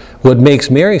 What makes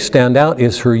Mary stand out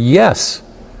is her yes.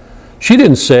 She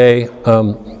didn't say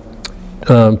to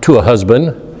a husband,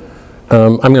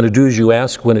 I'm going to do as you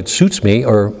ask when it suits me,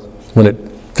 or when it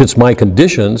fits my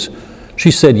conditions. She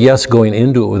said yes going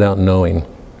into it without knowing.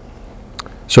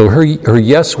 So her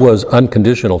yes was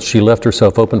unconditional. She left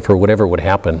herself open for whatever would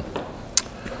happen.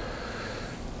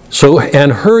 So,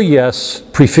 and her yes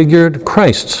prefigured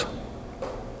Christ's.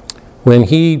 When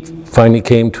he finally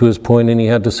came to his point and he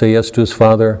had to say yes to his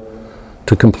Father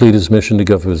to complete his mission to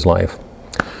give his life.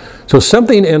 So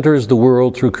something enters the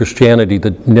world through Christianity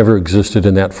that never existed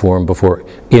in that form before,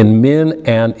 in men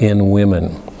and in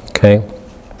women, okay?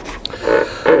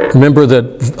 Remember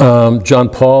that John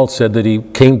Paul said that he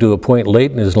came to a point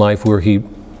late in his life where he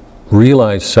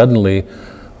realized suddenly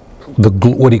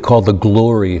what he called the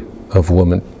glory of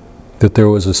woman, that there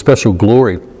was a special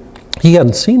glory he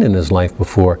hadn't seen in his life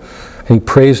before, and he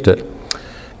praised it.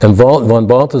 And von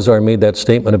Balthasar made that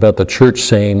statement about the church,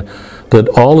 saying that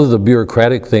all of the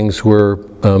bureaucratic things were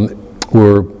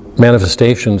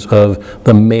manifestations of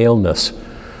the maleness.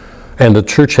 And the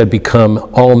church had become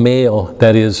all male,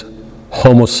 that is,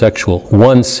 homosexual,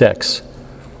 one sex.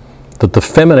 That the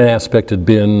feminine aspect had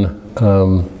been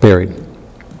buried.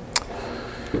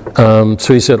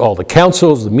 So he said all the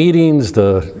councils, the meetings,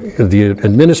 the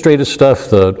administrative stuff,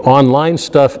 the online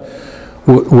stuff,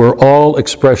 were all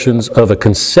expressions of a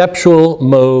conceptual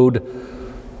mode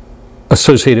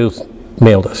associated with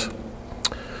maleness.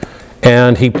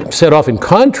 And he set off in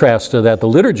contrast to that the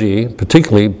liturgy,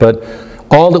 particularly, but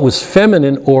all that was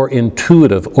feminine or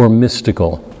intuitive or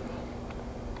mystical,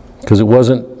 because it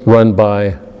wasn't run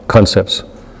by concepts.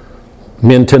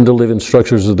 Men tend to live in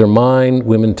structures of their mind,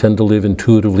 women tend to live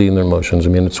intuitively in their emotions. I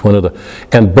mean, it's one of the,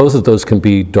 and both of those can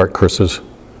be dark curses.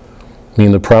 I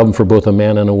mean, the problem for both a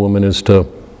man and a woman is to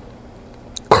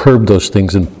curb those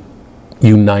things and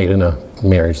unite in a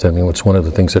marriage. I mean, it's one of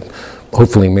the things that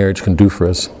hopefully marriage can do for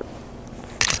us.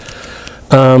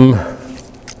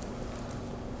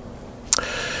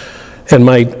 And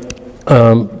my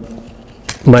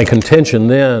contention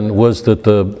then was that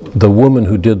the woman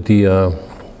who did the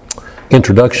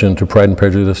introduction to Pride and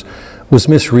Prejudice was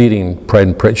misreading Pride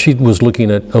and Prejudice. She was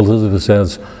looking at Elizabeth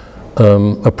as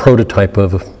a prototype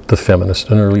of the feminist,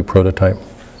 an early prototype.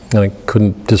 And I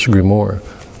couldn't disagree more.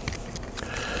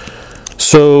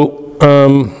 So,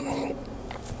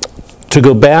 to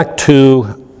go back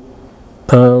to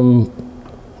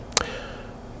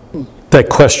that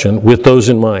question with those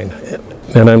in mind,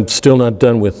 and I'm still not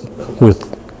done with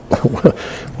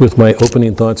my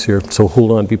opening thoughts here, so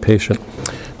hold on, be patient.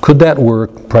 Could that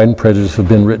work, Pride and Prejudice, have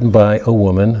been written by a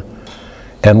woman?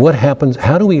 And what happens,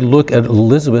 how do we look at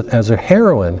Elizabeth as a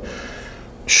heroine?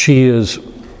 She is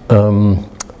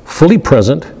fully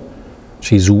present,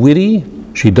 she's witty,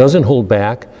 she doesn't hold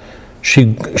back,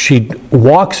 she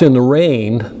walks in the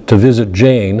rain to visit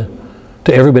Jane,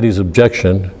 to everybody's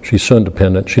objection. She's so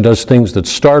independent. She does things that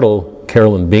startle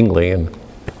Carolyn Bingley, and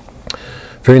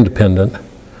very independent.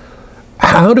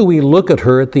 How do we look at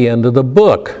her at the end of the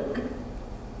book?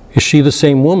 Is she the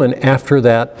same woman after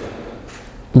that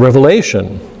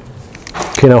revelation?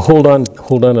 Okay, now hold on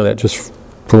to that just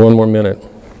for one more minute.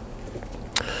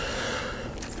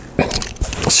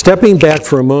 Stepping back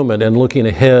for a moment and looking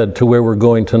ahead to where we're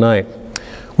going tonight,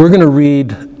 we're going to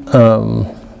read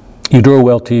Eudora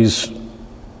Welty's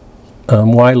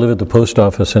Why I Live at the Post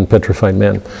Office and Petrified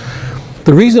Men.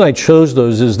 The reason I chose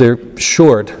those is they're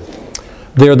short.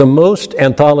 They're the most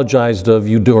anthologized of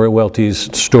Eudora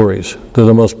Welty's stories. They're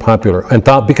the most popular,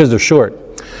 because they're short.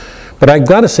 But I've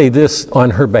got to say this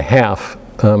on her behalf,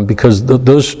 because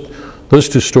those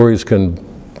two stories can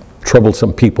trouble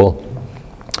some people.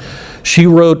 She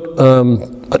wrote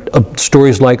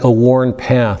stories like A Worn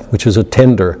Path, which is a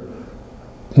tender.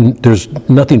 There's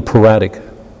nothing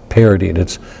parodied.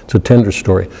 It's a tender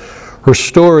story. Her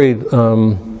story,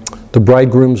 The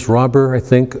Bridegroom's Robber, I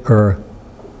think,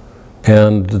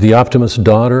 and The Optimist's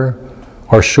Daughter,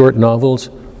 are short novels,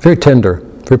 very tender,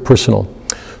 very personal.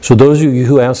 So those of you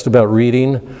who asked about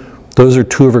reading, those are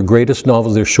two of her greatest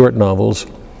novels. They're short novels.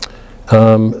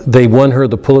 They won her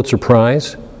the Pulitzer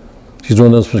Prize. She's one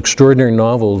of those extraordinary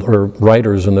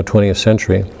writers in the 20th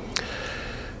century.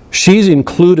 She's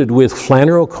included with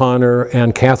Flannery O'Connor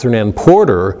and Catherine Ann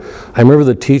Porter. I remember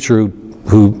the teacher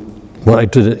when I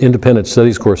did an independent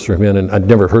studies course for him, and I'd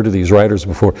never heard of these writers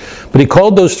before, but he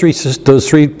called those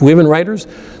three women writers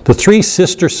the Three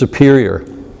Sisters Superior.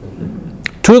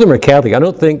 Two of them are Catholic. I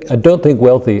don't think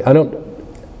Welty. I don't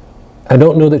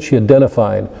know that she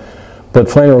identified, but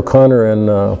Flannery O'Connor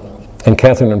and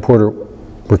Catherine Ann Porter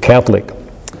were Catholic.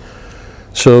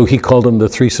 So he called them the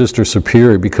Three Sisters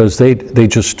Superior because they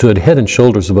just stood head and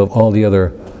shoulders above all the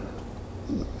other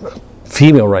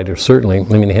female writers, certainly. I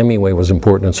mean, Hemingway was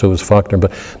important, and so was Faulkner.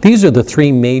 But these are the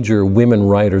three major women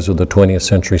writers of the 20th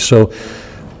century. So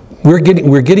we're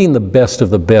getting the best of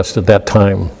the best at that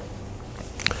time.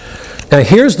 Now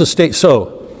here's the state.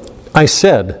 So I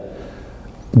said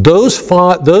those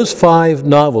five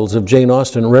novels of Jane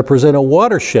Austen represent a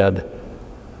watershed.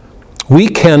 We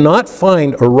cannot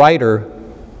find a writer,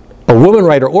 a woman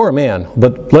writer or a man,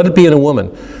 but let it be in a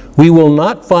woman. We will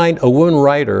not find a woman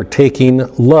writer taking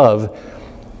love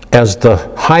as the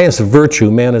highest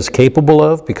virtue man is capable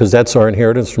of, because that's our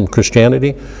inheritance from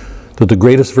Christianity, that the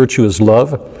greatest virtue is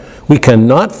love. We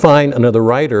cannot find another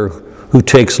writer who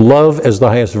takes love as the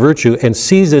highest virtue and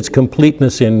sees its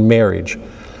completeness in marriage.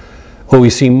 What we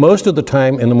see most of the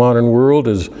time in the modern world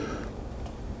is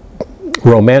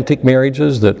romantic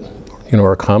marriages that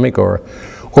are comic, or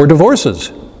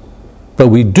divorces. But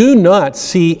we do not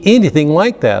see anything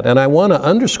like that. And I want to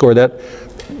underscore that,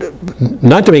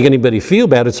 not to make anybody feel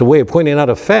bad, it's a way of pointing out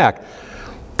a fact,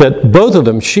 that both of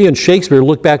them, she and Shakespeare,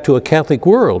 look back to a Catholic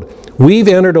world. We've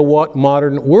entered a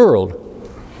modern world,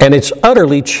 and it's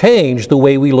utterly changed the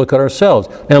way we look at ourselves.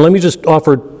 Now let me just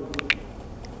offer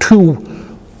two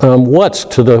whats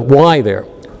to the why there.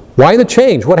 Why the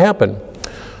change? What happened?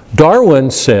 Darwin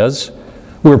says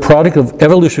we're a product of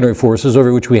evolutionary forces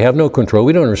over which we have no control.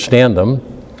 We don't understand them.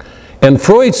 And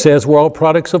Freud says we're all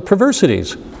products of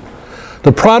perversities.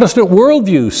 The Protestant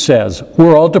worldview says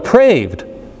we're all depraved.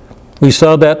 We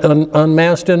saw that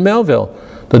unmasked in Melville.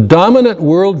 The dominant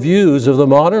worldviews of the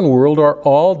modern world are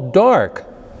all dark.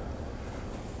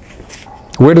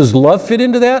 Where does love fit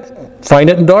into that?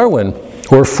 Find it in Darwin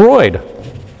or Freud.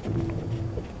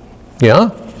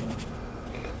 Yeah?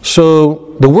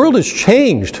 So the world has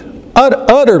changed.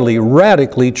 Utterly,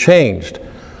 radically changed.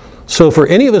 So for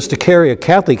any of us to carry a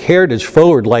Catholic heritage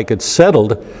forward like it's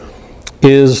settled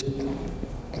is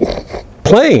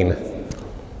plain,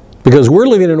 because we're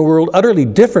living in a world utterly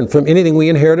different from anything we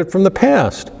inherited from the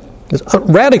past. It's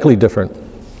radically different.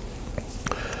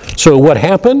 So what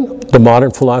happened? The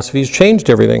modern philosophies changed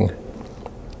everything.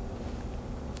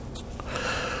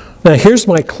 Now here's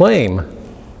my claim.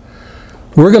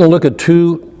 We're going to look at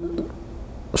two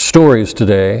stories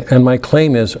today, and my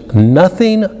claim is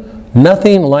nothing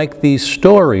like these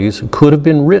stories could have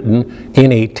been written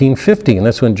in 1850, and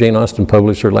that's when Jane Austen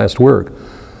published her last work.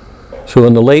 So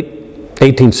in the late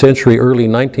 18th century, early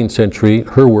 19th century,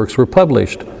 her works were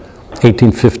published.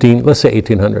 1815, let's say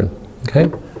 1800, okay?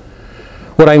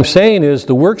 What I'm saying is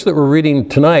the works that we're reading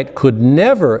tonight could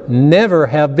never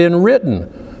have been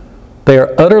written. They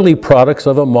are utterly products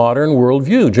of a modern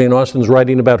worldview. Jane Austen's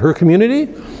writing about her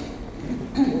community.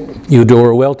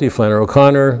 Eudora Welty, Flannery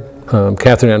O'Connor,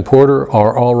 Catherine Ann Porter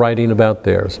are all writing about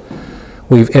theirs.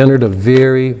 We've entered a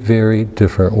very, very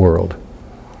different world.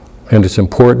 And it's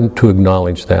important to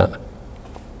acknowledge that.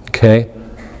 Okay?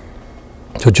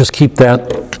 So just keep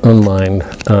that in mind.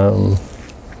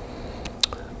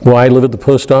 Why Live at the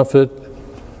Post Office?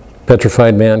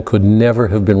 Petrified Man could never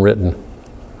have been written.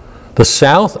 The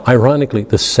South, ironically,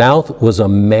 the South was a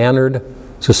mannered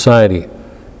society.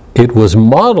 It was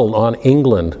modeled on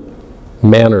England,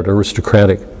 mannered,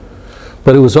 aristocratic.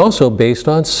 But it was also based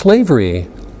on slavery.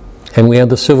 And we had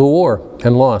the Civil War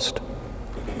and lost.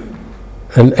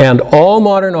 And all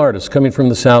modern artists coming from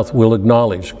the South will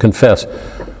acknowledge, confess,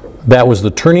 that was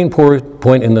the turning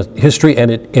point in the history,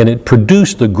 and it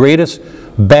produced the greatest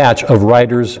batch of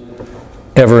writers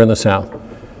ever in the South.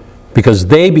 Because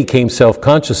they became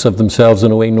self-conscious of themselves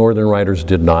in a way Northern writers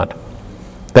did not.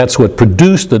 That's what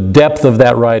produced the depth of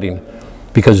that writing.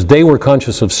 Because they were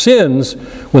conscious of sins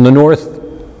when the North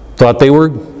thought they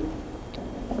were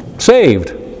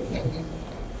saved.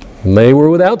 And they were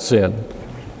without sin.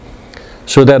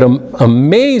 So that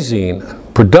amazing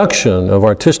production of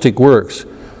artistic works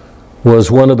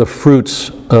was one of the fruits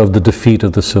of the defeat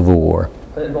of the Civil War.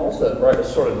 And also, right, a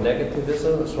sort of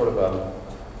negativism, a sort of a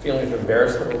feeling of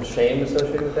embarrassment and shame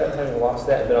associated with that, having lost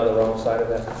that and been on the wrong side of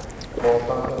that moral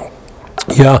conflict.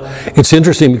 Yeah, it's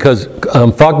interesting because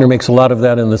Faulkner makes a lot of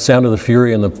that in The Sound of the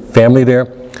Fury and the family there.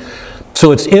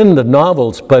 So it's in the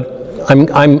novels, but I'm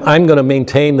going to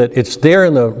maintain that it's there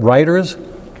in the writers,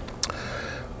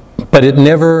 but it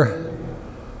never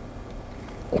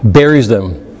buries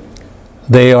them.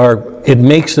 It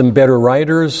makes them better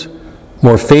writers,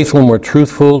 more faithful, more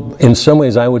truthful, in some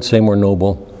ways I would say more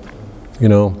noble. You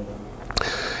know,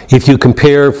 if you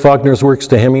compare Faulkner's works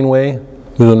to Hemingway,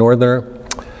 who's a Northerner,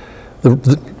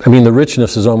 the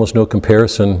richness is almost no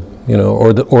comparison, you know,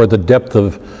 or the depth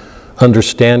of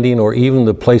understanding, or even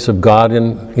the place of God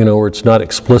in, you know, where it's not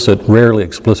explicit, rarely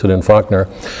explicit in Faulkner.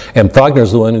 And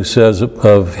Faulkner's the one who says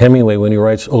of Hemingway when he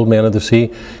writes Old Man of the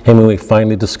Sea, Hemingway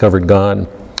finally discovered God.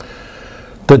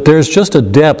 But there's just a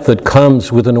depth that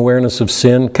comes with an awareness of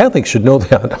sin. Catholics should know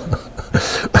that.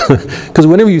 Because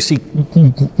whenever you see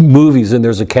movies and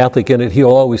there's a Catholic in it, he'll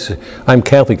always say, I'm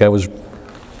Catholic,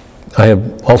 I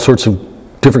have all sorts of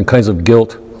different kinds of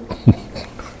guilt.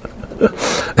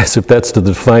 As if that's the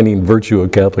defining virtue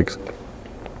of Catholics.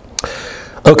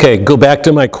 Okay, go back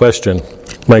to my question.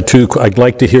 I'd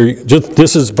like to hear,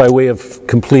 this is by way of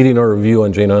completing our review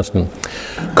on Jane Austen.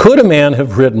 Could a man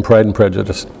have written Pride and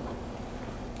Prejudice?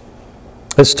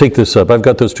 Let's take this up. I've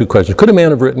got those two questions. Could a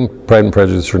man have written Pride and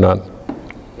Prejudice or not?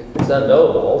 It's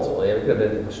unknowable, ultimately. It could have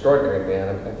been an extraordinary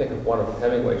man. I think of one of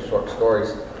Hemingway's short stories.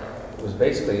 It was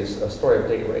basically a story of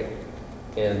date rape.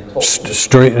 And told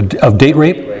story of date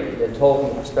rape? And told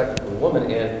from the perspective of a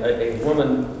woman. And a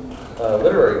woman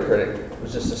literary critic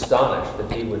was just astonished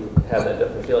that he would have that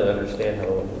different feeling and understand how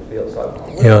a woman would feel. So I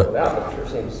wouldn't know that, but it sure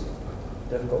seems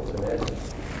difficult to imagine.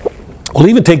 We'll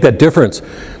even take that difference,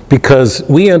 because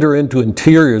we enter into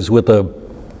interiors with a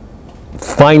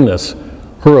fineness,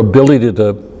 her ability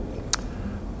to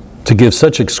give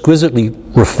such exquisitely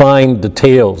refined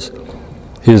details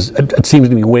it seems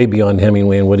to be way beyond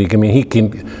Hemingway and what he can. I mean, he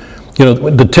can, you know,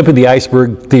 the tip of the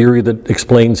iceberg theory that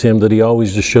explains him, that he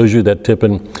always just shows you that tip,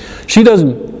 and she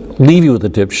doesn't leave you with the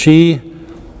tip. She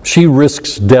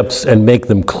risks depths and make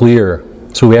them clear,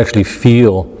 so we actually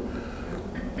feel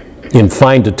in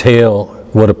fine detail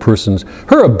what a person's,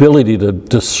 her ability to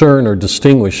discern or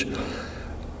distinguish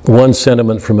one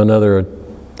sentiment from another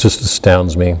just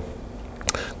astounds me.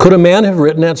 Could a man have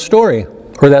written that story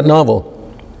or that novel?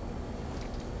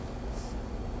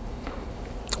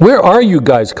 Where are you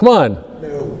guys? Come on.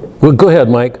 No. Well, go ahead,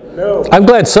 Mike. No. I'm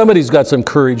glad somebody's got some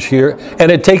courage here,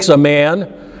 and it takes a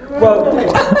man. Well,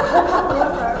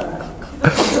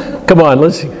 Come on,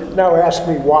 let's. now ask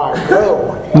me why.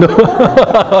 No.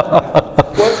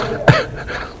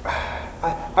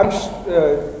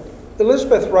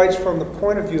 Elizabeth writes from the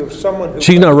point of view of someone who...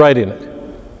 She's not writing it.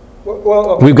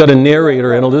 Well, okay. We've got a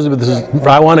narrator, and Elizabeth is,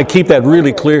 I want to keep that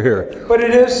really clear here. But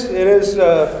it is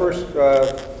first...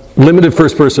 Limited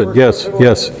first person, yes,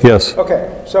 yes, yes.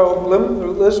 Okay, so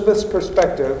Elizabeth's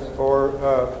perspective, or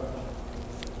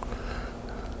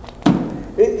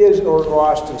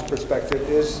Austin's perspective,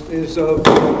 is of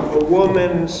a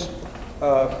woman's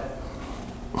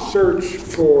search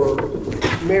for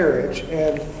marriage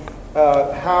and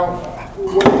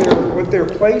what their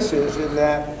place is in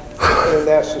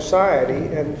that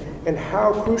society, and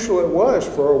how crucial it was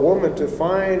for a woman to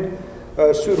find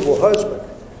a suitable husband.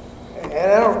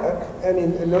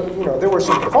 And there were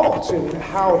some faults in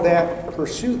how that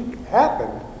pursuit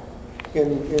happened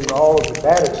in all of the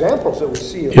bad examples that we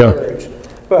see of marriage.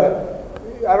 But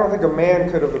I don't think a man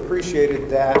could have appreciated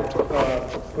that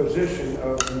position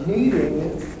of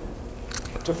needing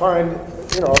to find,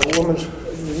 a woman's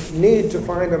need to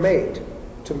find a mate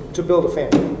to build a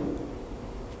family.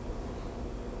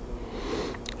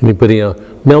 Anybody else?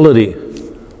 Melody,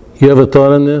 you have a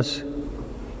thought on this?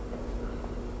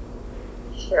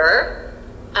 Sure.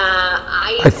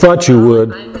 I thought you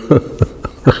would. I'm going to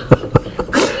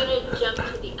jump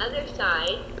to the other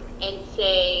side and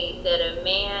say that a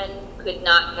man could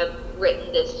not have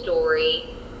written this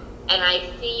story, and I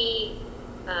see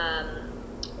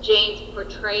Jane's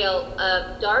portrayal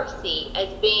of Darcy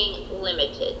as being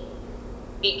limited,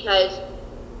 because,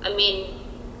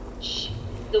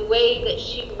 the way that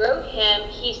she wrote him,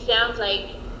 he sounds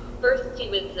like, first he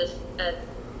was a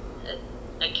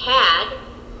cad,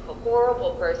 a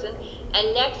horrible person,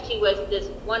 and next he was this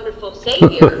wonderful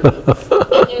savior.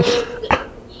 And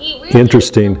he really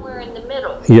Interesting. is somewhere in the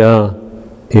middle. Yeah,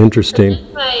 interesting.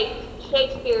 Just like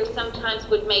Shakespeare sometimes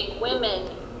would make women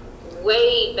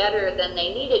way better than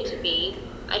they needed to be,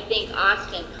 I think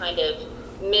Austen kind of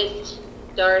missed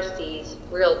Darcy's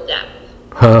real depth.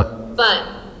 Huh. But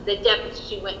the depth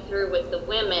she went through with the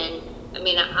women,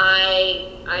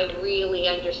 I really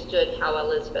understood how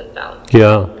Elizabeth felt.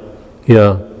 Yeah.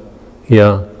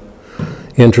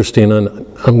 Interesting. And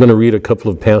I'm going to read a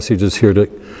couple of passages here to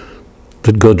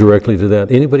go directly to that.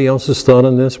 Anybody else's thought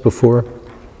on this before?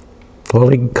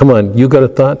 Polly, come on, you got a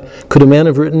thought? Could a man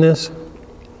have written this?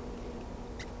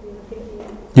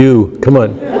 You, come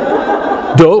on.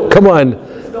 Come on.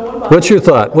 What's your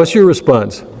thought? What's your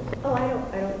response? Oh, I don't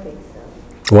think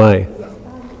so. Why?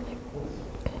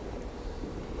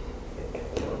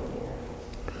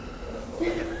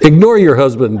 Ignore your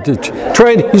husband. He's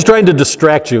trying to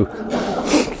distract you. I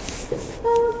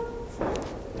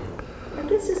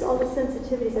guess just all the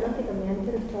sensitivities. I don't think a man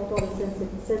could have felt all the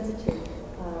sensitive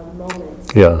moments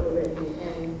that Yeah. were written,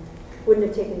 and wouldn't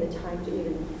have taken the time to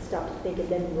even stop to think and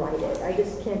then write it. I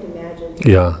just can't imagine.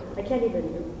 Yeah. I can't even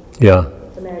Yeah.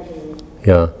 imagine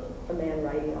Yeah. a man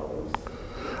writing all those.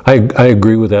 I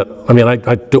agree with that. I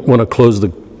don't want to close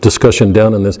the discussion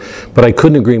down on this, but I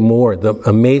couldn't agree more. The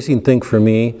amazing thing for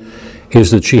me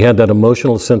is that she had that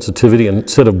emotional sensitivity, and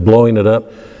instead of blowing it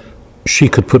up, she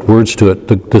could put words to it.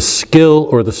 The skill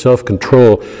or the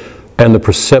self-control and the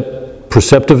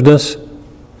perceptiveness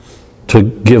to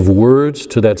give words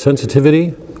to that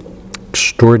sensitivity,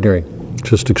 extraordinary,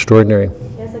 just extraordinary.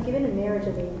 Yeah, it's like even in marriage,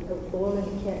 a woman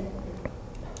can't,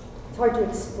 it's hard to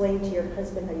explain to your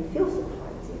husband how you feel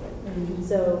sometimes even.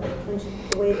 So, when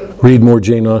the way it was... Read more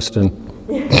Jane Austen.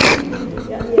 I agree.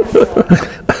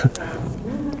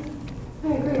 I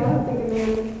don't think a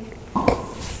man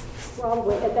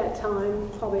probably at that time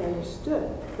probably understood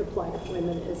the plight of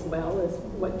women as well as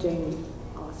what Jane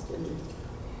Austen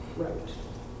wrote.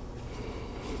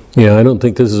 Yeah, I don't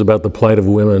think this is about the plight of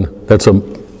women. It's a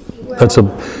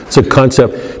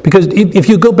concept. Because if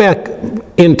you go back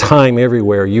in time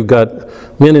everywhere, you've got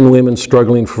men and women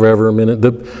struggling forever.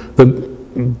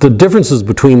 The differences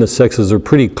between the sexes are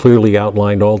pretty clearly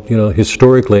outlined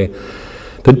historically.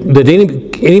 That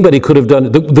anybody could have done.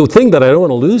 The thing that I don't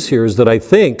want to lose here is that I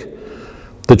think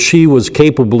that she was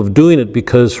capable of doing it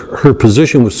because her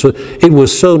position was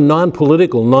so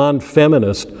non-political,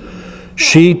 non-feminist.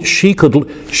 She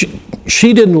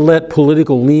didn't let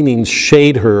political leanings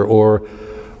shade her or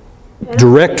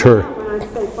direct her. When I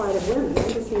say plight of women, I'm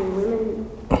just saying women,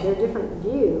 their different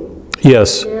view,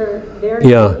 Yes. their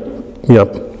Yeah. need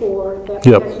Yep. for that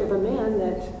Yep. protection of a man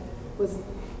that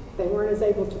they weren't as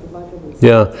able to provide for themselves.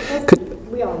 Yeah. As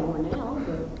we are more now,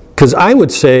 but Because I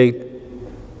would say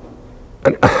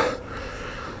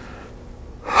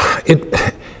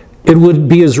it would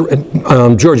be as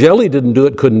George Eliot didn't do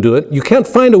it, couldn't do it. You can't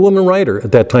find a woman writer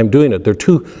at that time doing it. They're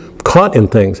too caught in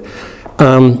things.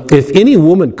 If any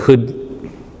woman could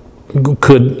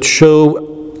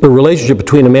show a relationship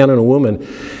between a man and a woman,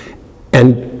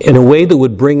 and in a way that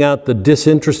would bring out the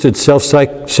disinterested,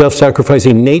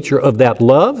 self-sacrificing nature of that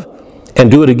love, and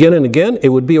do it again and again, it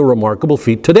would be a remarkable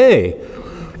feat today.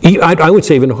 I would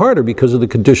say even harder because of the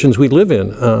conditions we live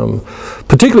in,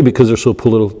 particularly because they're so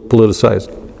politicized.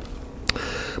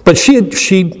 But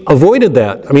she avoided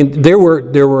that. I mean, there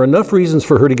were enough reasons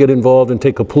for her to get involved and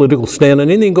take a political stand on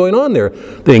anything going on there.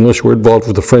 The English were involved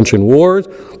with the French in wars.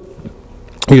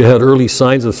 You had early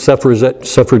signs of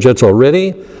suffragettes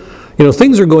already. You know,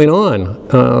 things are going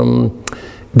on.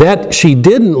 That she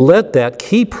didn't let that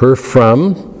keep her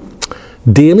from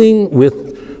dealing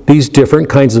with these different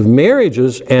kinds of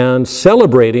marriages and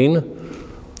celebrating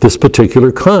this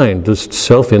particular kind, this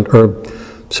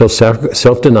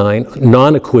self-denying,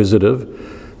 non-acquisitive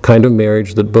kind of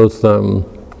marriage that both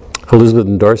Elizabeth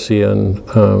and Darcy and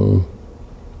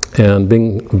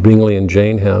Bingley and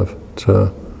Jane have.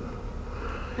 And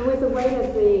with the weight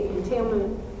of the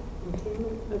entailment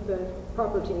of the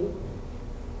property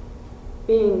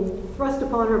being thrust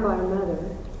upon her by her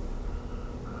mother,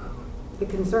 the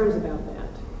concerns about that,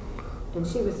 and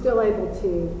she was still able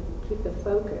to keep the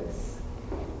focus.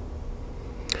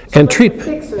 And treat,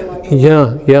 fix her like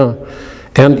yeah.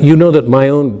 And you know that my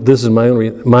own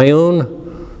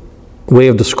way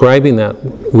of describing that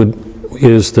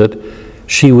is that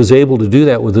she was able to do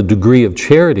that with a degree of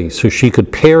charity, so she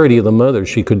could parody the mother,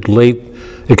 she could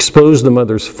expose the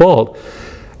mother's fault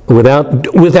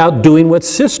without doing what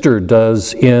Sister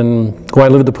does in Why I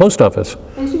Live at the Post Office.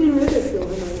 And she didn't ridicule her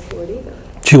mother for it either.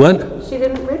 She what? She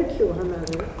didn't ridicule her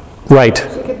mother. Right.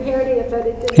 She could parody it, but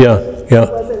it didn't. Yeah.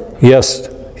 It wasn't. Yes.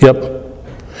 Yep.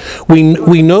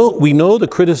 We know the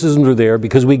criticisms are there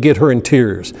because we get her in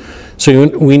tears. So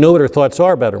we know what her thoughts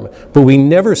are about her, but we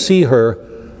never see her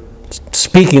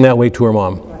speaking that way to her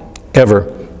mom,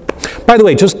 ever. By the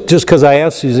way, just because I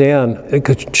asked Suzanne,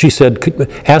 she said,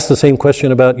 ask the same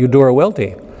question about Eudora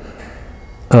Welty.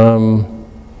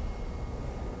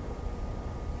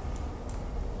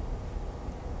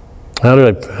 How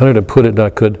did I put it?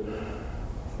 Not good.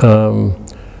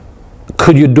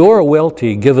 Could Eudora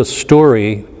Welty give a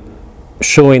story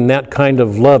showing that kind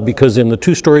of love? Because in the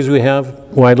two stories we have,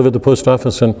 Why I Live at the Post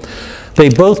Office, and they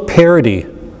both parody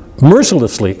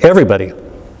mercilessly everybody.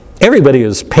 Everybody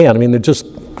is Pan. I mean,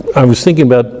 I was thinking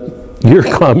about your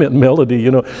comment, Melody, you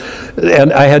know,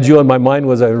 and I had you on my mind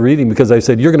as I was reading because I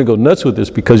said, you're going to go nuts with this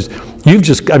because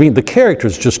the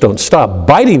characters just don't stop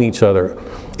biting each other.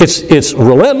 It's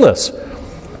relentless.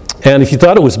 And if you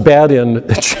thought it was bad in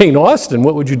Jane Austen,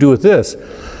 what would you do with this?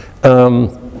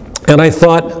 And I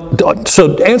thought,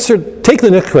 take the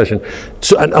next question.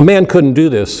 So a man couldn't do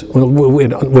this.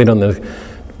 Wait on this.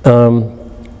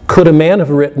 Could a man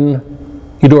have written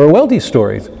Eudora Welty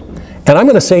stories? And I'm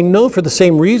going to say no for the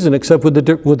same reason, except with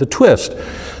the twist.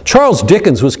 Charles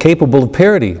Dickens was capable of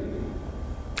parody.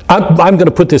 I'm going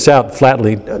to put this out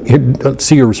flatly. Let's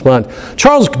see your response.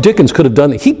 Charles Dickens could have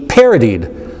done it. He parodied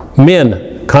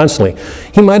men constantly.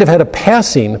 He might have had a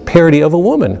passing parody of a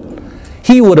woman.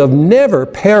 He would have never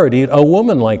parodied a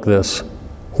woman like this.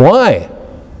 Why?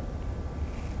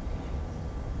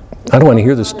 I don't want to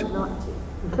hear this.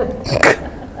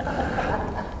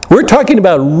 We're talking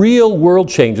about real world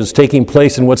changes taking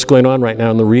place in what's going on right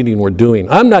now in the reading we're doing.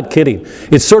 I'm not kidding.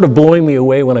 It's sort of blowing me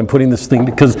away when I'm putting this thing,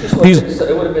 because it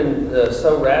would have been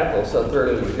so radical, so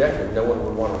thoroughly rejected, no one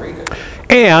would want to read it.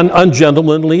 And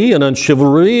ungentlemanly and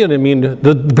unchivalry, and I mean,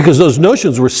 because those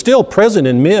notions were still present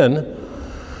in men.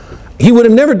 He would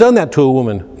have never done that to a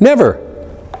woman. Never.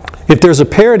 If there's a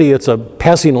parody, it's a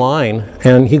passing line,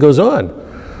 and he goes on.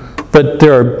 But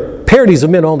there are parodies of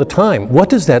men all the time. What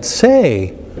does that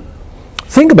say?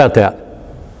 Think about that.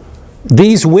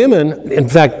 These women, in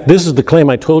fact, this is the claim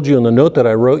I told you in the note that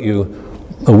I wrote you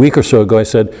a week or so ago. I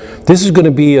said, this is going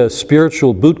to be a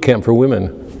spiritual boot camp for women.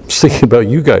 I'm just thinking about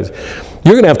you guys.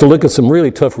 You're going to have to look at some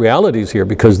really tough realities here,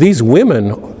 because these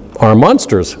women are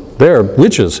monsters. They're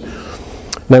witches.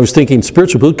 And I was thinking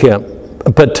spiritual boot camp.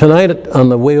 But tonight on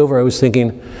the way over, I was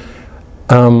thinking,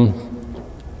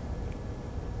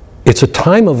 it's a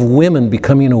time of women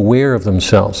becoming aware of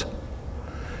themselves.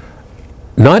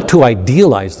 Not to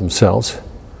idealize themselves,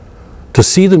 to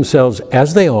see themselves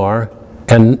as they are,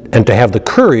 and to have the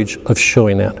courage of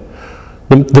showing that.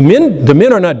 The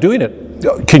men are not doing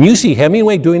it. Can you see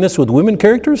Hemingway doing this with women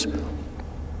characters?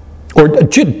 Or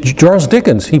Charles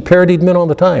Dickens, he parodied men all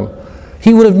the time.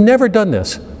 He would have never done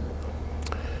this.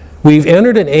 We've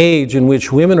entered an age in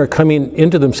which women are coming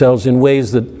into themselves in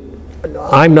ways that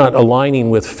I'm not aligning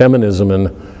with feminism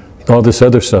and all this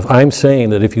other stuff. I'm saying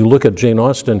that if you look at Jane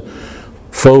Austen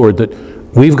forward, that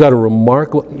we've got a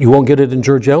remarkable, you won't get it in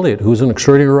George Eliot, who's an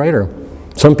extraordinary writer.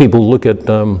 Some people look at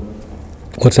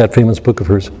What's that famous book of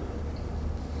hers?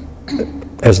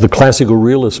 As the classical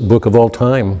realist book of all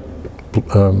time.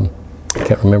 I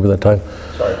can't remember that time.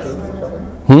 Sorry,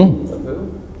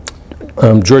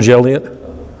 who? George Eliot.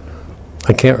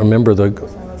 I can't remember the...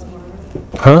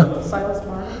 Huh? Silas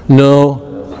Martin.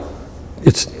 No.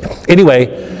 It's... Anyway,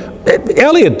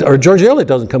 Eliot, or George Eliot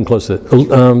doesn't come close to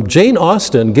it. Jane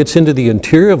Austen gets into the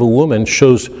interior of a woman,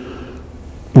 shows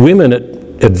women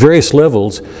at various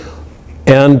levels,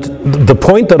 and the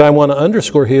point that I want to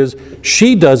underscore here is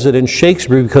she does it in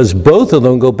Shakespeare because both of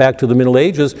them go back to the Middle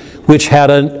Ages, which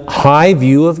had a high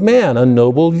view of man, a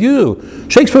noble view.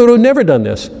 Shakespeare would have never done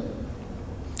this.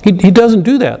 He doesn't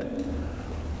do that.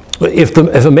 If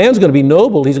a man's going to be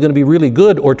noble, he's going to be really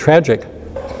good or tragic.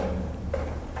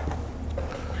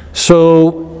 So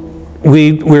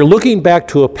we're looking back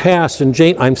to a past, and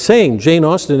I'm saying Jane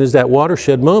Austen is that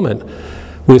watershed moment.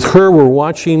 With her, we're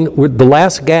watching the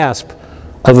last gasp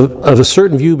of a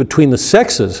certain view between the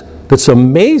sexes that's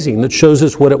amazing, that shows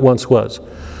us what it once was.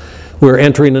 We're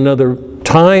entering another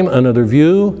time, another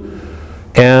view,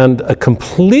 and a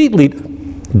completely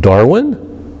Darwin,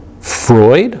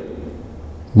 Freud,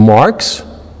 Marx.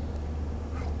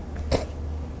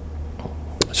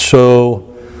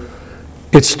 So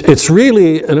it's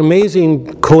really an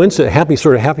amazing coincidence,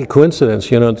 happy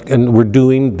coincidence, and we're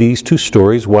doing these two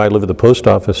stories, Why I Live at the Post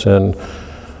Office and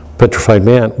Petrified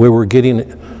Man, where we're getting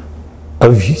a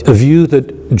view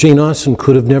that Jane Austen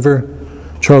could have never,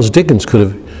 Charles Dickens could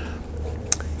have.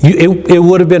 It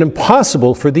would have been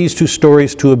impossible for these two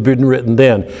stories to have been written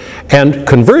then. And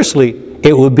conversely,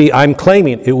 I'm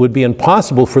claiming it would be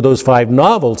impossible for those 5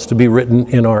 novels to be written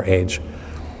in our age.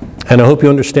 And I hope you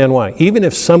understand why. Even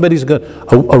if somebody's a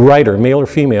writer, male or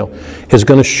female, is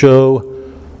going to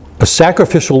show a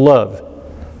sacrificial love,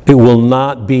 it will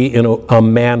not be in a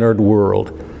mannered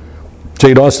world.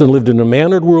 Jane Austen lived in a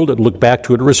mannered world. It looked back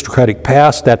to an aristocratic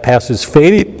past. That past is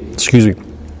fading.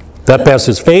 That past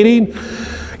is fading.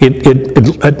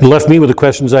 It left me with the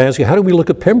questions I asked you. How do we look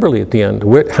at Pemberley at the end?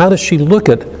 How does she look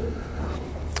at...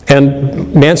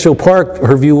 And Mansfield Park,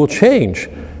 her view will change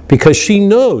because she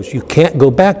knows you can't go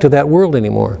back to that world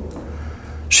anymore.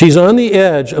 She's on the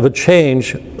edge of a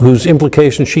change whose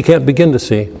implications she can't begin to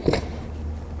see.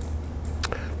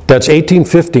 That's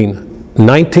 1815.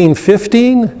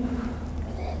 1915,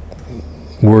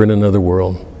 we're in another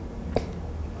world.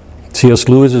 C.S.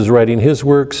 Lewis is writing his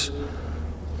works.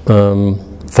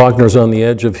 Faulkner's on the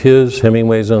edge of his.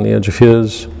 Hemingway's on the edge of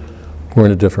his. We're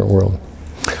in a different world.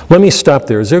 Let me stop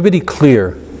there. Is everybody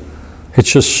clear? It's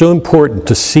just so important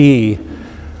to see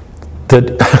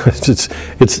that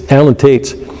it's Alan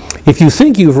Tate's. If you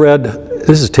think you've read,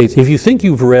 this is Tate's, if you think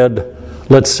you've read,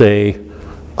 let's say,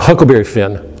 Huckleberry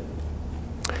Finn,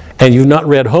 and you've not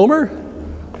read Homer,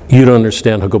 you don't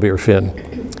understand Huckleberry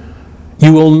Finn.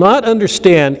 You will not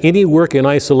understand any work in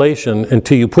isolation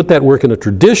until you put that work in a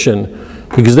tradition,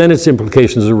 because then its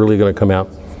implications are really going to come out.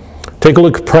 Take a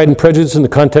look at Pride and Prejudice in the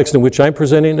context in which I'm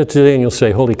presenting it today, and you'll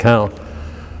say, holy cow,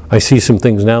 I see some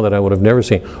things now that I would have never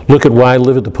seen. Look at Why I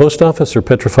Live at the Post Office or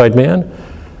Petrified Man.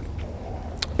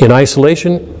 In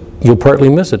isolation, you'll partly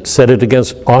miss it. Set it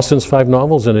against Austen's 5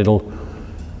 novels, and it'll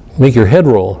make your head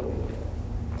roll.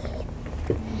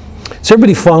 Is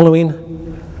everybody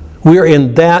following? We're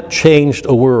in that changed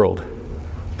a world,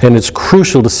 and it's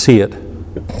crucial to see it,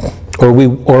 or we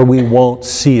won't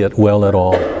see it well at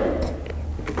all.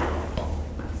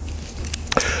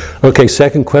 Okay,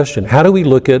 second question. How do we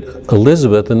look at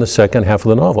Elizabeth in the second half of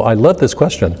the novel? I love this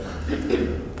question.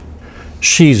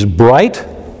 She's bright,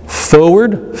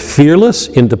 forward, fearless,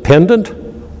 independent,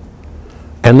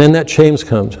 and then that change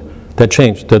comes.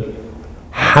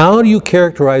 How do you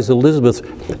characterize Elizabeth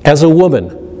as a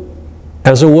woman?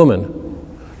 As a woman,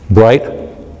 bright,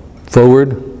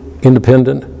 forward,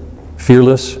 independent,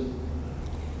 fearless.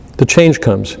 The change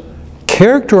comes.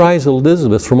 Characterize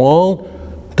Elizabeth from all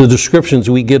the descriptions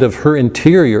we get of her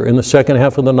interior in the second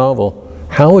half of the novel.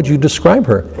 How would you describe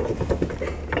her?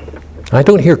 I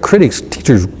don't hear critics,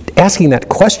 teachers asking that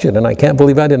question, and I can't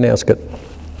believe I didn't ask it.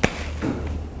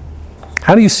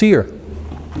 How do you see her?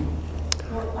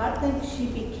 Well, I think she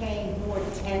became more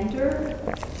tender,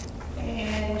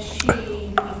 and she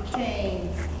became,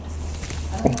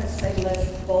 I don't want to say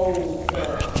less bold,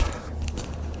 but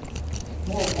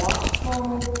more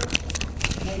watchful,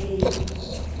 maybe.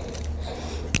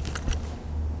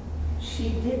 She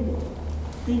didn't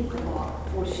think a lot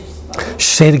before she spoke.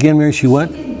 Say it again, Mary, she what?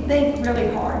 She didn't think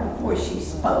really hard before she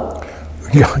spoke.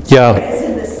 Yeah. As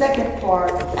in the second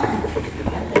part,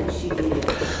 I think she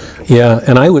did. Yeah,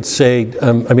 and I would say,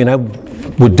 I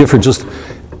would differ just,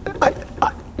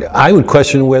 I would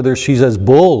question whether she's as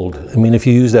bold. I mean, if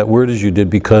you use that word as you did,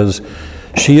 because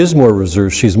she is more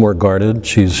reserved, she's more guarded,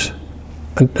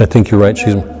 I think you're right,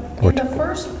 she's more... In the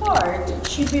first part,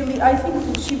 I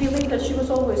think she believed that she was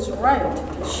always right.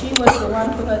 She was the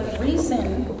one who had reason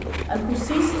and who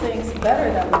sees things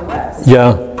better than the rest.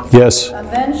 Yeah, yes, And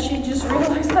then she just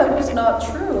realized that was not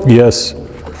true. yes,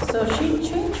 So she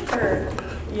changed her,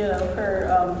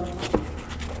 her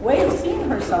way of seeing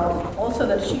herself, also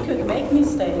that she could make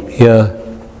mistakes. yeah,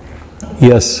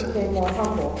 yes, Became more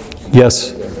humble.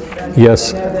 yes,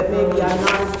 yes. You know, that maybe I'm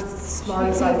not as smart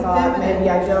as I thought, maybe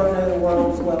I don't know the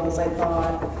world as well as I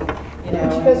thought, you know,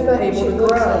 She goes back and and she able to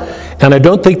looks grow. at it. And I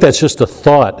don't think that's just a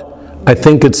thought. I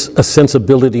think it's a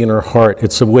sensibility in her heart.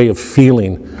 It's a way of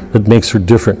feeling that makes her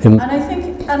different. And I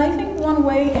think one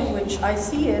way in which I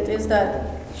see it is that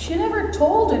she never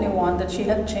told anyone that she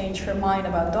had changed her mind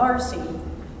about Darcy.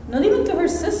 Not even to her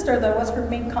sister, that was her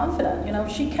main confidant.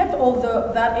 She kept all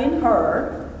that in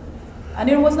her, and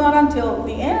it was not until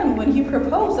the end when he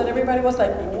proposed that everybody was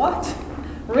like, "What?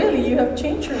 Really? You have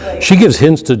changed your ways?" She gives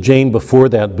hints to Jane before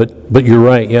that, but you're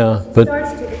right, yeah. But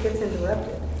Starts to, but gets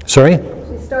interrupted. sorry,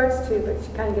 She starts to, but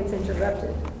she kind of gets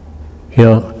interrupted.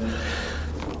 yeah.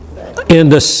 In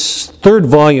the third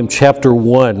volume, chapter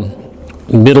 1,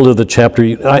 middle of the chapter,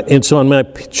 it's on my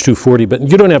page 240, but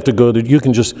you don't have to go there. You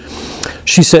can just.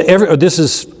 She said, this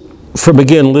is from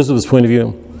again Elizabeth's point of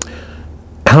view.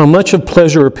 How much of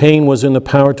pleasure or pain was in the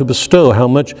power to bestow? How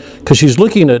much? Because she's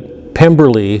looking at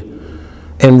Pemberley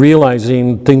and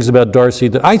realizing things about Darcy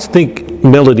that I think,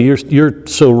 Melody, you're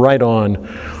so right on.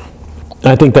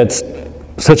 I think that's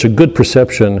such a good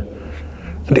perception.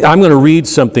 I'm going to read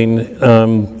something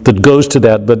that goes to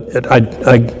that, but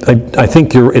I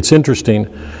think it's interesting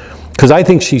because I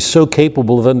think she's so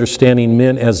capable of understanding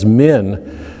men as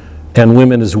men and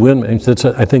women as women.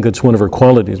 I think that's one of her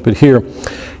qualities. But here,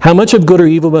 how much of good or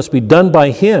evil must be done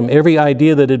by him? Every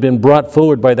idea that had been brought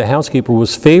forward by the housekeeper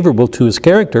was favorable to his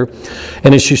character,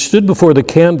 and as she stood before the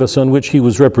canvas on which he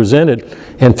was represented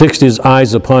and fixed his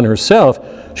eyes upon herself,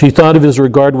 she thought of his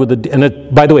regard with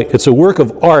by the way, it's a work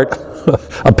of art,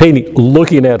 a painting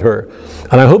looking at her.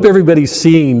 And I hope everybody's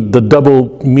seeing the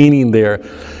double meaning there,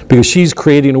 because she's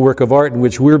creating a work of art in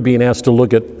which we're being asked to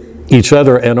look at each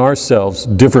other and ourselves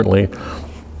differently.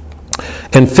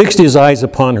 And fixed his eyes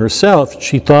upon herself,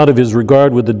 she thought of his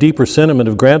regard with a deeper sentiment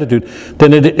of gratitude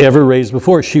than it had ever raised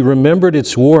before. She remembered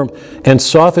its warmth and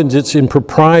softened its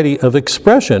impropriety of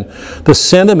expression. The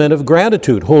sentiment of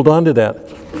gratitude, hold on to that.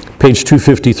 Page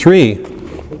 253.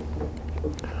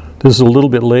 This is a little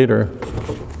bit later.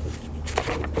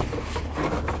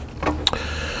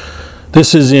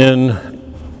 This is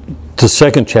in the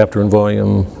second chapter in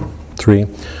volume 3.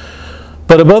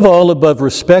 But above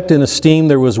respect and esteem,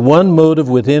 there was one motive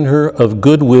within her of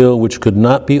goodwill which could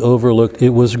not be overlooked. It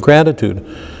was gratitude.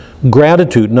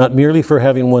 Gratitude, not merely for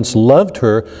having once loved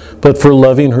her, but for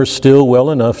loving her still well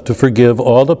enough to forgive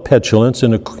all the petulance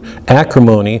and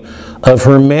acrimony of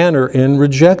her manner in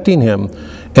rejecting him,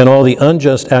 and all the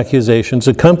unjust accusations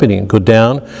accompanying. Go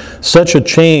down. Such a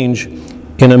change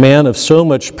in a man of so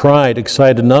much pride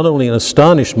excited not only an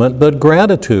astonishment, but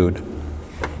gratitude.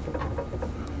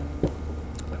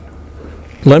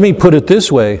 Let me put it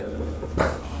this way.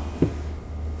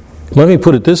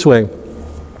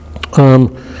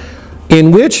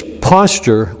 In which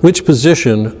posture, which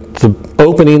position, the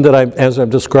opening as I've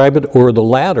described it, or the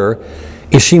latter,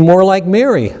 is she more like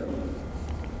Mary?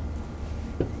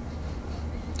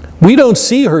 We don't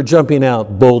see her jumping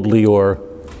out boldly or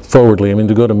forwardly. I mean,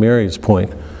 to go to Mary's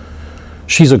point.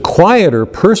 She's a quieter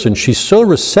person. She's so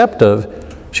receptive.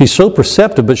 She's so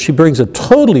perceptive, but she brings a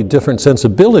totally different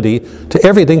sensibility to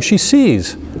everything she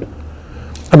sees.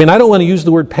 I mean, I don't want to use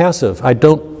the word passive. I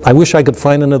wish I could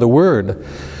find another word.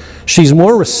 She's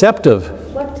more receptive.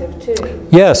 Reflective, too.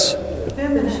 Yes.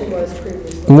 Feminine she was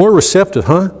previously. More receptive,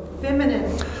 huh?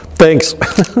 Feminine. Thanks.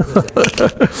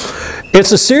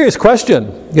 It's a serious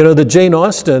question, that Jane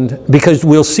Austen, because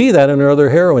we'll see that in her other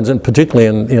heroines, and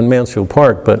particularly in Mansfield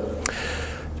Park, but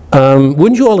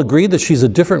wouldn't you all agree that she's a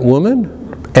different woman?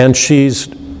 And she's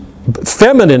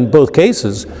feminine in both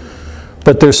cases,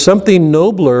 but there's something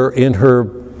nobler in her,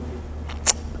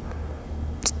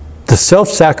 the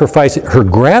self-sacrifice, her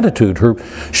gratitude.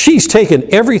 She's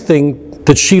taken everything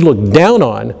that she looked down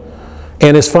on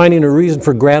and is finding a reason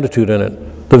for gratitude in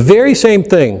it. The very same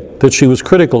thing that she was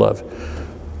critical of.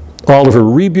 All of her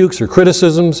rebukes, her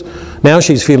criticisms, now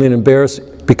she's feeling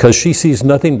embarrassed because she sees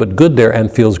nothing but good there and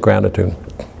feels gratitude.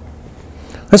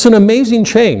 That's an amazing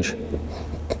change.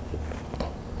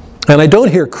 And I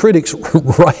don't hear critics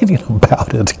writing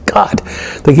about it. God,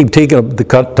 they keep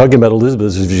talking about Elizabeth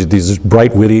as she's this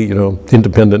bright, witty,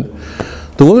 independent.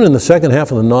 The woman in the second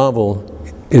half of the novel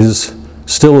is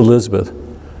still Elizabeth.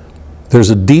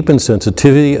 There's a deepened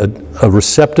sensitivity, a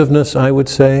receptiveness, I would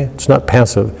say. It's not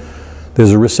passive.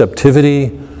 There's a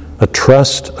receptivity, a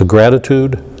trust, a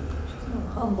gratitude.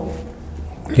 Humble,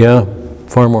 Yeah,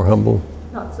 far more humble.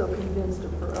 not so convinced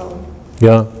of her own.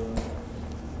 Yeah.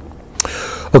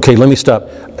 Okay, let me stop.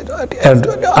 And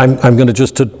I'm going to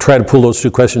just to try to pull those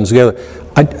two questions together.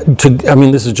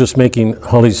 This is just making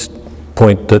Holly's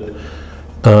point that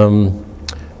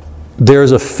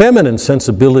there's a feminine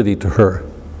sensibility to her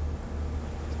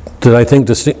that I think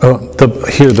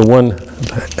the one,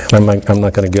 I'm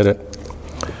not going to get it.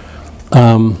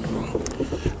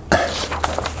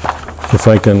 If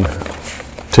I can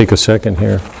take a second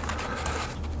here.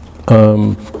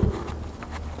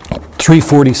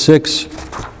 346,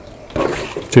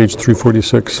 page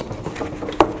 346.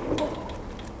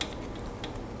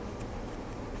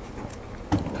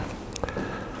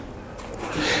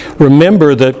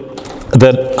 Remember that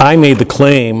I made the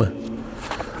claim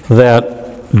that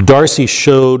Darcy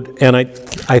showed, and I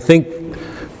think,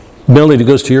 Melody,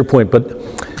 goes to your point, but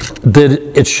that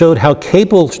it showed how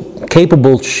capable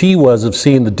she was of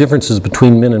seeing the differences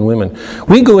between men and women.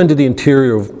 We go into the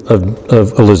interior of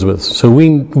Elizabeth, so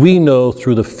we know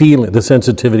through the feeling, the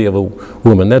sensitivity of a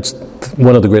woman. That's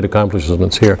one of the great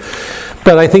accomplishments here.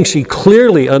 But I think she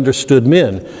clearly understood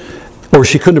men, or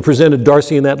she couldn't have presented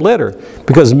Darcy in that letter,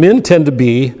 because men tend to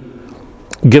be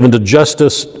given to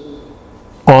justice,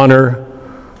 honor,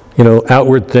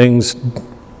 outward things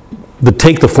that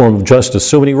take the form of justice.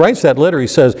 So when he writes that letter, he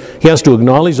says he has to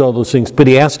acknowledge all those things, but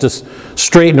he has to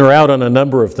straighten her out on a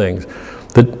number of things.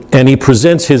 And he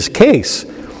presents his case,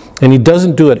 and he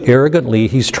doesn't do it arrogantly.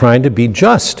 He's trying to be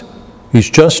just. He's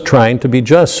just trying to be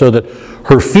just so that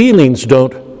her feelings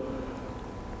don't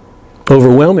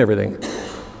overwhelm everything.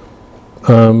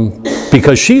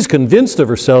 Because she's convinced of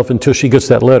herself until she gets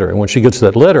that letter. And when she gets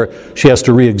that letter, she has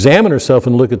to re-examine herself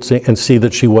and look at and see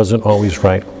that she wasn't always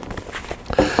right.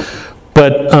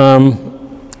 But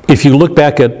if you look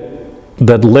back at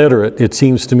that letter, it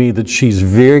seems to me that she's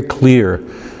very clear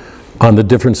on the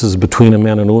differences between a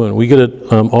man and a woman. We get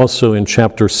it also in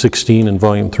chapter 16 in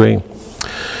volume 3.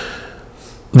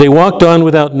 They walked on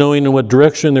without knowing in what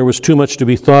direction. There was too much to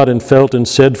be thought and felt and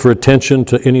said for attention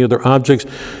to any other objects.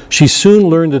 She soon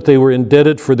learned that they were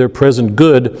indebted for their present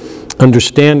good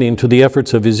understanding to the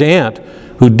efforts of his aunt,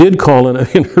 who did call in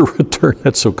her return.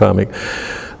 That's so comic.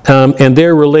 And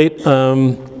there relate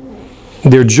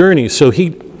their journey. So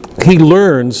he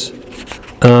learns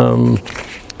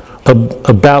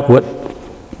about what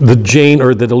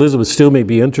that Elizabeth still may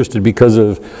be interested because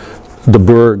of the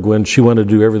Burg, when she wanted to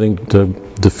do everything to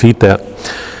defeat that.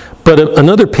 But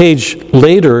another page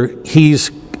later,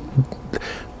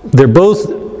 they're both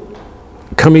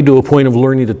coming to a point of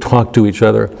learning to talk to each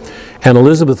other. And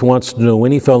Elizabeth wants to know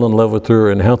when he fell in love with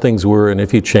her and how things were and if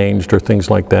he changed or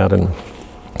things like that. And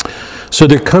so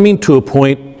they're coming to a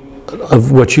point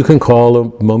of what you can call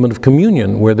a moment of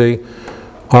communion, where they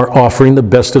are offering the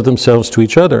best of themselves to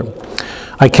each other.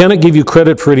 I cannot give you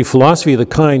credit for any philosophy of the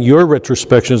kind. Your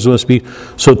retrospections must be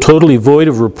so totally void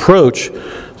of reproach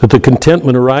that the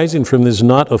contentment arising from this is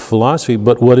not of philosophy,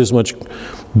 but what is much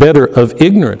better, of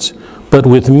ignorance. But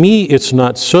with me it's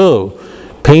not so.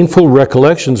 Painful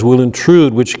recollections will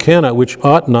intrude which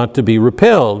ought not to be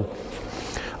repelled.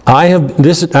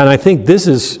 And I think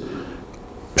this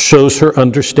shows her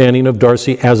understanding of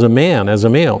Darcy as a man, as a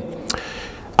male.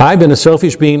 I've been a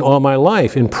selfish being all my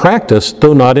life, in practice,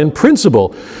 though not in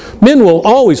principle. Men will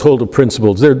always hold to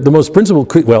principles. They're the most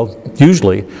principled,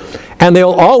 usually. And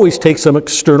they'll always take some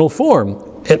external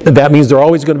form. That means they're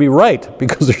always going to be right,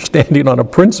 because they're standing on a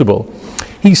principle.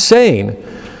 He's saying,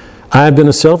 I've been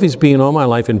a selfish being all my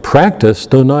life, in practice,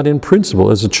 though not in principle.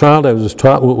 As a child, I was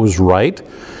taught what was right,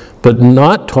 but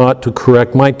not taught to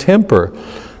correct my temper.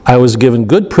 I was given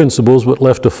good principles, but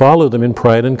left to follow them in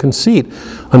pride and conceit.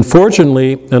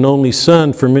 Unfortunately, an only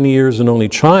son, for many years an only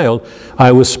child,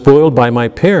 I was spoiled by my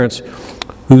parents,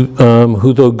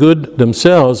 who though good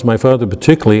themselves, my father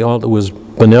particularly, all that was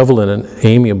benevolent and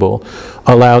amiable,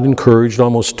 allowed, encouraged,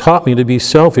 almost taught me to be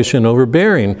selfish and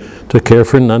overbearing, to care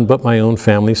for none but my own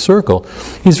family circle.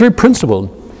 He's very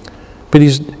principled, but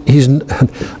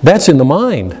that's in the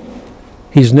mind.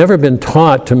 He's never been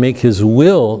taught to make his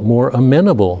will more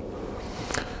amenable.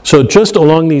 So just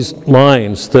along these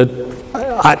lines, that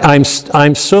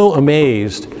I'm so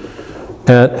amazed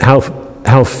at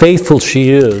how faithful she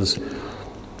is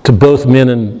to both men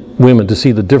and women, to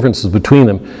see the differences between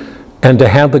them. and to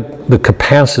have the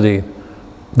capacity,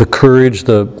 the courage,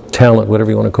 the talent, whatever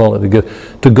you want to call it,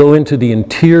 to go into the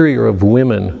interior of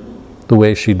women the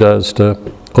way she does, to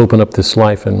open up this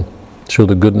life and show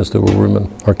the goodness that women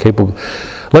are capable.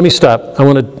 Let me stop. I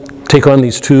want to take on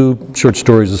these 2 short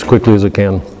stories as quickly as I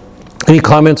can. Any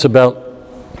comments about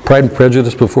Pride and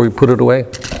Prejudice before we put it away?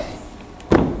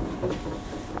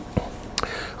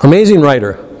 Amazing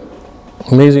writer.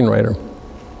 Amazing writer.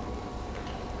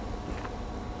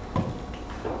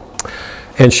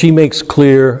 And she makes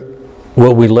clear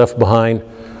what we left behind.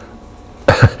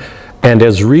 And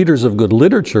as readers of good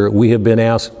literature, we have been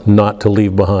asked not to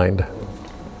leave behind.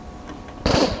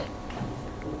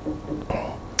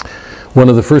 One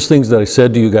of the first things that I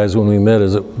said to you guys when we met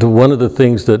is that one of the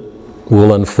things that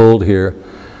will unfold here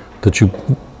that you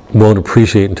won't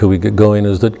appreciate until we get going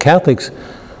is that Catholics,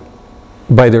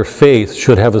 by their faith,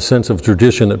 should have a sense of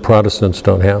tradition that Protestants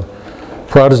don't have.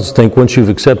 Protestants think once you've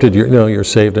accepted, you're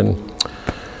saved.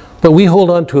 But we hold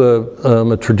on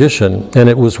to a tradition, and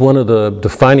it was one of the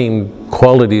defining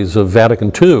qualities of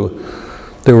Vatican II.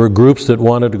 There were groups that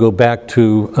wanted to go back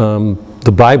to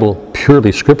the Bible,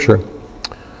 purely Scripture,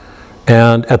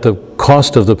 and at the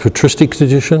cost of the patristic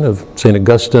tradition of St.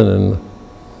 Augustine and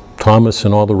Thomas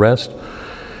and all the rest,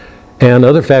 and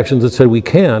other factions that said we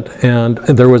can't. And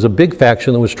there was a big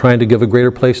faction that was trying to give a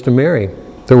greater place to Mary.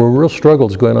 There were real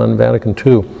struggles going on in Vatican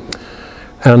II.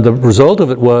 And the result of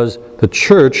it was the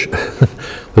church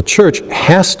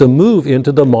has to move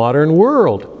into the modern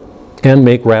world and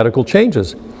make radical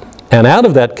changes. And out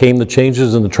of that came the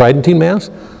changes in the Tridentine Mass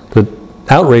that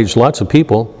outraged lots of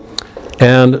people,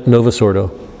 and Novus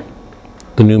Ordo,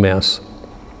 the new Mass.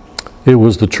 It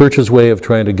was the church's way of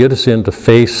trying to get us in to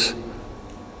face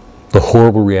the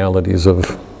horrible realities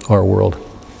of our world.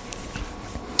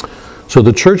 So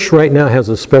the church right now has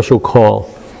a special call.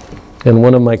 And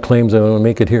one of my claims, I want to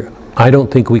make it here, I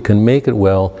don't think we can make it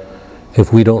well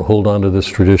if we don't hold on to this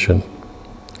tradition.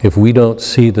 If we don't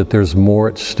see that there's more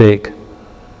at stake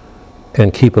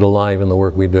and keep it alive in the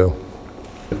work we do.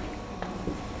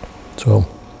 So,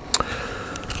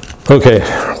 okay.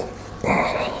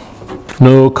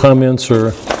 No comments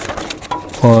or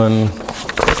on...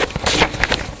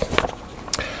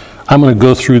 I'm going to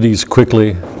go through these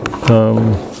quickly.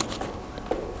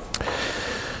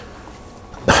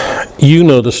 You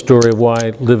know the story of why I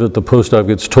live at the post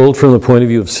office. It's told from the point of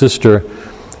view of Sister,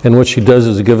 and what she does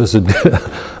is give us a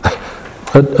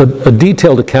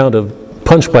detailed account of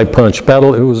punch by punch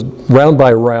battle. It was round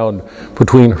by round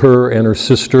between her and her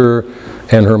sister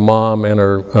and her mom and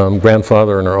her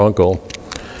grandfather and her uncle.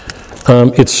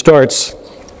 It starts,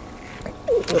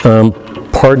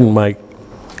 pardon my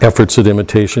efforts at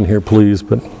imitation here, please,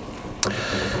 but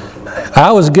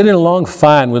I was getting along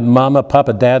fine with Mama,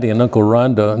 Papa, Daddy, and Uncle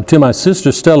Rondo until my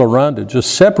sister Stella Rondo,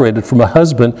 just separated from her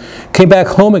husband, came back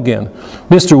home again.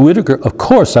 Mr. Whitaker, of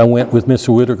course I went with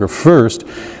Mr. Whitaker first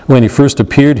when he first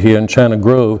appeared here in China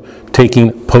Grove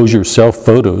taking pose yourself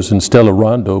photos, and Stella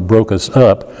Rondo broke us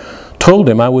up. Told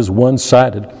him I was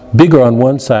one-sided, bigger on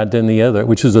one side than the other,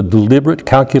 which is a deliberate,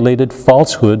 calculated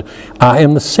falsehood. I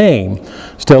am the same.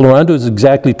 Stella Rondo is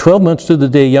exactly 12 months to the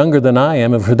day younger than I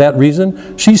am, and for that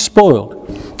reason, she's spoiled.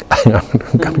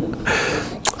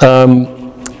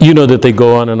 You know that they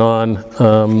go on and on.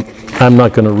 I'm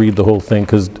not going to read the whole thing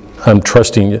because I'm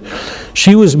trusting you.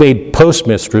 She was made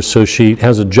postmistress, so she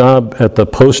has a job at the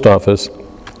post office.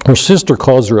 Her sister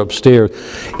calls her upstairs.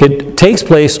 It takes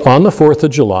place on the 4th of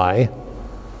July,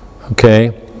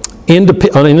 okay,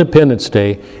 on Independence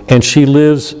Day, and she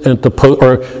lives at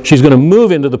the she's going to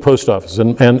move into the post office.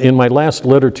 And in my last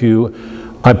letter to you,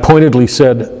 I pointedly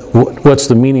said, what's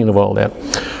the meaning of all that?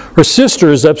 Her sister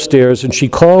is upstairs, and she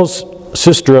calls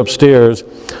Sister upstairs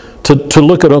to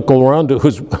look at Uncle Rondo,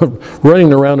 who's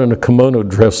running around in a kimono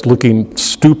dress, looking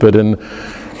stupid,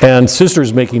 and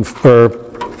Sister's making, or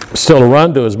Stella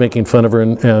Rondo is making fun of her,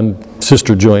 and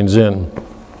Sister joins in.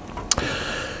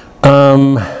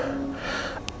 On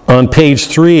page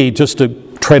 3, just to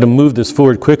try to move this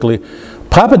forward quickly,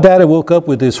 Papa Daddy woke up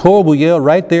with this horrible yell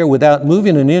right there. Without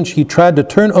moving an inch, he tried to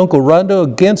turn Uncle Rondo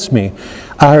against me.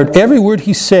 I heard every word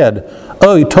he said.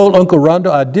 Oh, he told Uncle Rondo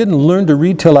I didn't learn to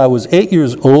read till I was 8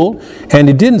 years old, and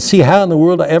he didn't see how in the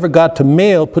world I ever got to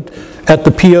mail put at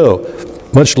the P.O.,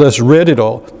 much less read it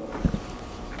all.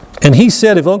 And he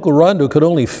said if Uncle Rondo could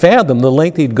only fathom the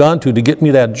length he'd gone to get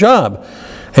me that job.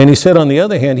 And he said, on the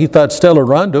other hand, he thought Stella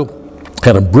Rondo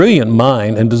had a brilliant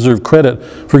mind and deserved credit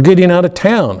for getting out of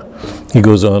town. He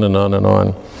goes on and on and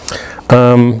on.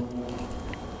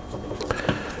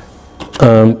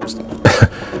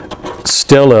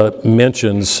 Stella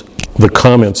mentions the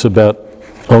comments about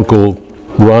Uncle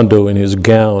Rondo in his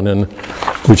gown, and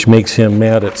which makes him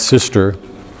mad at Sister.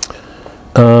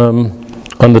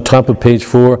 On the top of page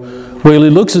 4, well,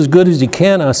 he looks as good as he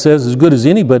can, I says, as good as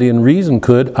anybody in reason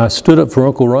could. I stood up for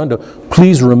Uncle Rondo.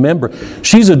 Please remember.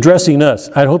 She's addressing us.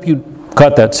 I hope you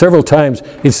caught that several times.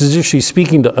 It's as if she's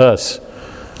speaking to us.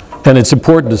 And it's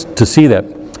important to see that.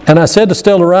 And I said to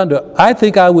Stella Rondo, I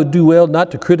think I would do well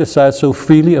not to criticize so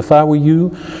freely if I were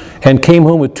you, and came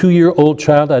home with a 2-year-old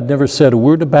child I'd never said a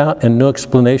word about and no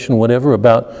explanation whatever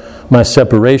about my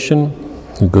separation.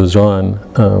 It goes on.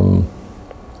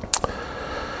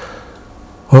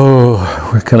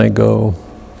 Where can I go?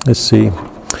 Let's see.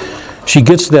 She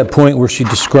gets to that point where she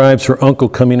describes her uncle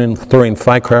coming in throwing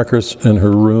firecrackers in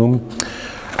her room,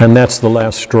 and that's the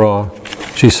last straw.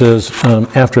 She says,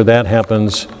 after that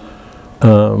happens,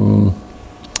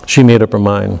 she made up her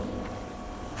mind.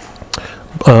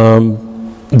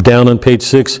 Down on page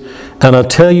 6, and I'll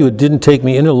tell you, it didn't take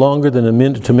me any longer than a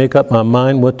minute to make up my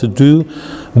mind what to do.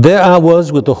 There I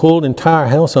was with the whole entire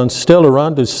house on Stella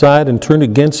Rondo's side and turned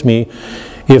against me.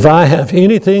 If I have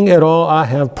anything at all, I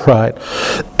have pride.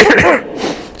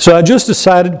 So I just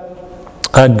decided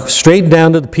I'd go straight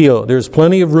down to the PO. There's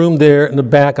plenty of room there in the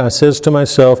back. I says to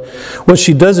myself, what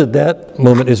she does at that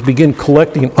moment is begin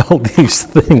collecting all these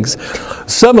things,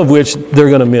 some of which they're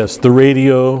going to miss, the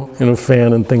radio,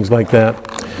 fan and things like that.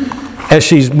 As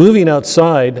she's moving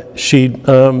outside,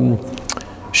 somebody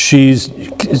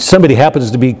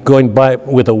happens to be going by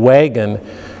with a wagon,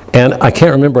 and I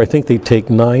can't remember, I think they take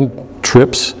 9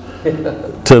 trips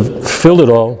to fill it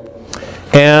all.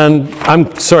 And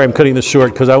I'm sorry I'm cutting this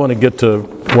short because I want to get to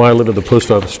why I live at the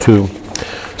post office too.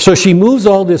 So she moves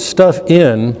all this stuff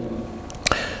in,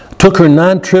 took her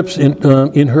 9 trips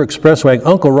in her express wagon.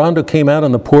 Uncle Rondo came out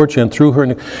on the porch and threw her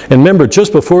in. And remember,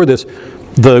 just before this,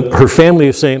 her family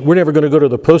is saying, we're never going to go to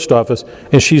the post office.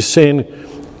 And she's saying,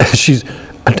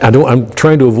 I'm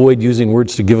trying to avoid using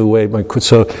words to give away my,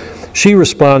 so she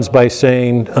responds by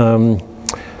saying,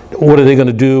 what are they going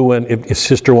to do when if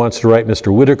Sister wants to write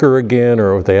Mr. Whitaker again,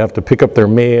 or if they have to pick up their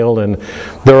mail? And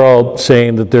they're all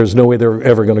saying that there's no way they're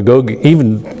ever going to go,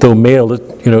 even though mail,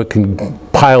 it can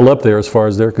pile up there as far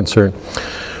as they're concerned.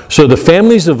 So the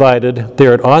family's divided.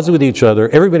 They're at odds with each other.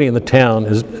 Everybody in the town,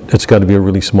 it's got to be a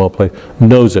really small place,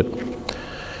 knows it.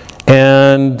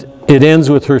 And it ends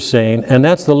with her saying, and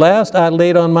that's the last I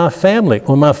laid on my family.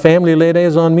 When my family laid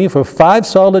eyes on me for 5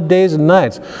 solid days and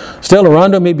nights. Stella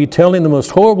Rondo may be telling the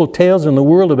most horrible tales in the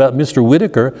world about Mr.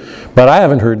 Whitaker, but I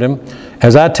haven't heard them.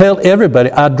 As I tell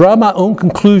everybody, I draw my own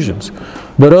conclusions.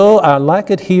 But I like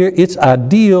it here. It's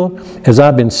ideal, as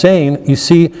I've been saying. You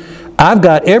see, I've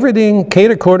got everything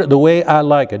catered the way I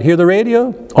like it. Hear the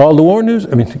radio? All the war news?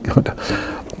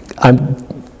 I'm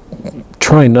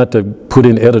trying not to put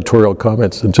in editorial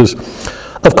comments and just,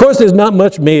 of course there's not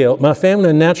much mail. My family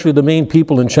are naturally the main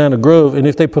people in China Grove, and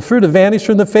if they prefer to vanish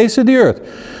from the face of the earth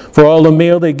for all the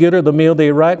mail they get or the mail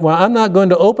they write, well, I'm not going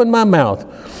to open my mouth.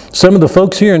 Some of the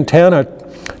folks here in town are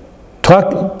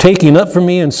taking up for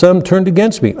me, and some turned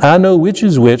against me. I know which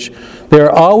is which.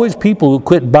 There are always people who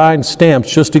quit buying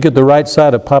stamps just to get the right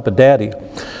side of Papa Daddy.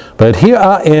 But here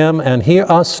I am, and here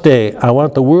I'll stay. I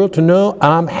want the world to know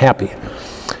I'm happy.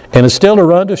 And if Stella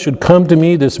Rondo should come to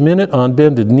me this minute on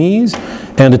bended knees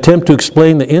and attempt to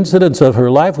explain the incidents of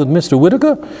her life with Mr.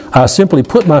 Whitaker, I'll simply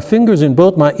put my fingers in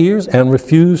both my ears and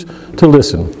refuse to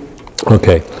listen.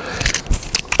 Okay.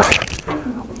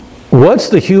 What's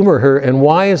the humor here, and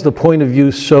why is the point of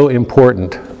view so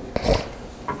important?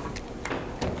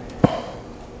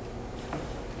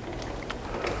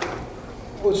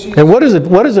 And what does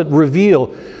it reveal?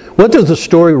 What does the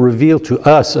story reveal to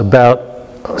us about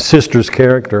Sister's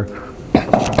character?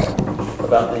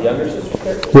 About the younger sister's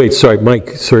character? Wait, sorry, Mike,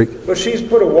 sorry. Well, she's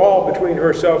put a wall between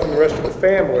herself and the rest of the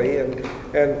family,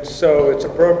 and so it's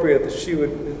appropriate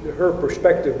that her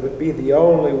perspective would be the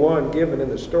only one given in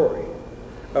the story.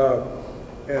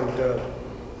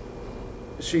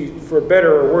 She, for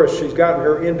better or worse, she's gotten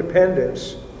her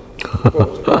independence.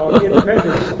 On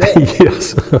Independence Day.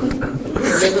 Yes.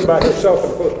 Living by herself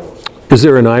in footnotes. Is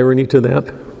there an irony to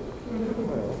that?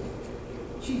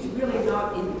 She's really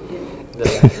not independent.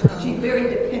 She's very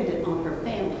dependent on her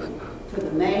family for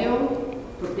the mail,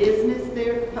 for business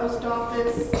there at the post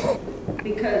office,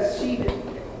 because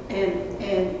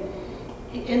and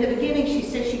in the beginning she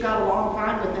said she got along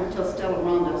fine with them until Stella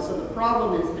Rondo. So the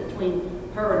problem is between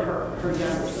her and her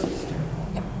younger sister.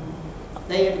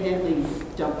 They evidently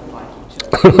don't like each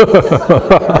other.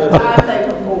 The time they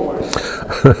were born.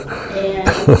 And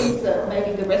it seems that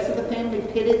maybe the rest of the family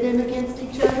pitted them against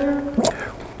each other.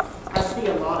 I see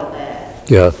a lot of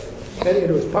that. Yeah. And it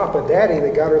was Papa Daddy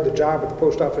that got her the job at the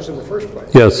post office in the first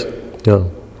place. Yes. Yeah.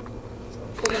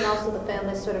 But then also the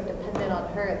family's sort of dependent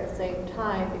on her at the same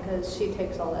time because she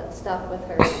takes all that stuff with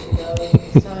her. She goes,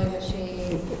 sewing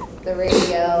machine, the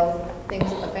radio, things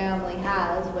that the family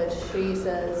has, which she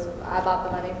says, I bought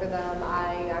the money for them,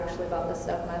 I actually bought this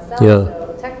stuff myself, Yeah.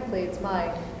 so technically it's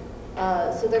mine.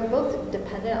 So they're both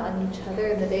dependent on each other,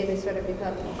 and the day they sort of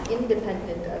become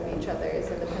independent of each other is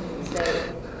Independence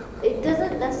Day. It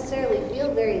doesn't necessarily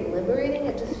feel very liberating,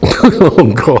 it just feels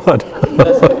Oh, God.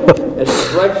 And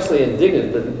she's righteously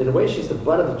indignant, but in a way she's the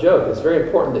butt of the joke. It's very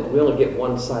important that we only get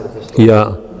one side of the story.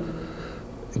 Yeah.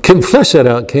 Can flesh that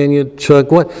out, can you,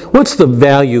 Chuck? What's the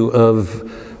value of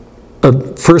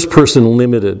first person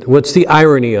limited? What's the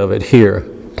irony of it here?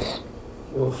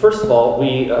 Well, first of all, if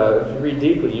you read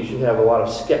deeply, you should have a lot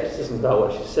of skepticism about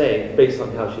what she's saying based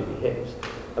on how she behaves.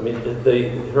 I mean,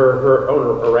 her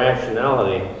own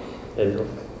irrationality and I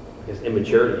guess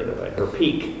immaturity in a way, her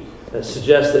peak,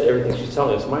 suggests that everything she's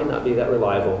telling us might not be that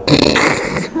reliable.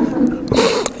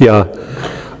 Yeah.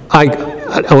 I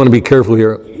want to be careful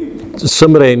here.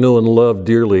 Somebody I know and love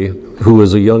dearly, who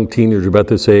was a young teenager about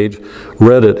this age,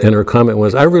 read it, and her comment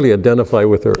was, I really identify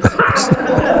with her.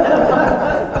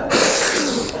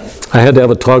 I had to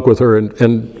have a talk with her,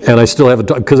 and I still have a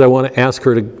talk, because I want to ask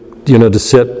her to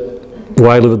sit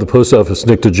while I live at the post office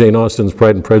next to Jane Austen's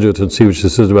Pride and Prejudice and see what she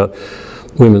says about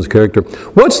women's character.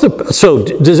 So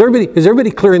is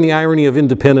everybody clear in the irony of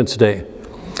Independence Day?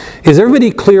 Is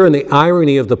everybody clear in the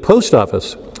irony of the post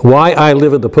office? Why I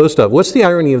live at the post office? What's the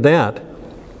irony of that?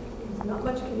 Not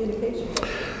much communication.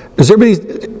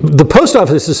 The post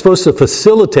office is supposed to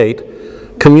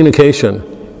facilitate communication,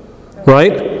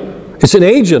 right? It's an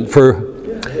agent for,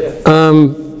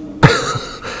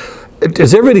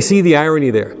 does everybody see the irony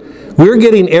there? We're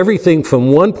getting everything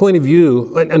from one point of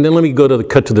view, and then let me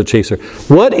cut to the chaser.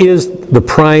 What is the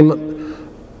prime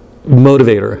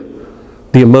motivator,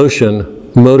 the emotion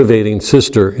motivating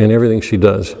sister in everything she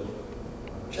does?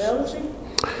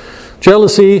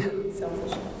 Jealousy.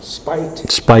 Spite.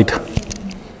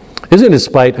 Isn't it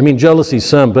spite? I mean, jealousy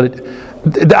some, but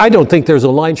I don't think there's a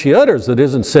line she utters that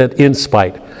isn't said in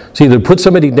spite. It's either put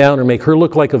somebody down or make her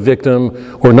look like a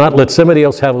victim or not let somebody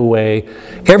else have a way.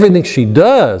 Everything she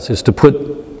does is to put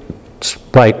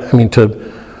spite, But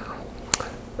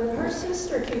her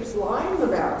sister keeps lying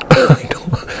about it. I know.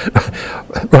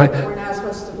 Right. We're not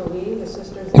supposed to believe the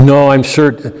sister's... No, I'm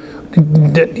sure.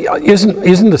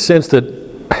 Isn't the sense that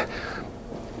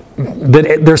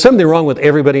there's something wrong with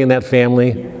everybody in that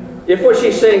family? If what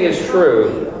she's saying is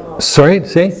true. Sorry,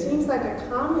 say? It seems like a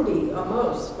comedy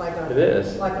almost, It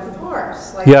is. like a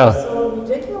farce, Yeah. It's so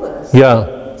ridiculous.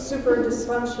 Yeah. Super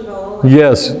dysfunctional.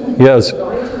 Yes. Going to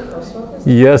the post office.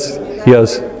 Yes. In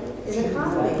a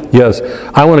comedy. Yes.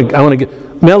 I want to get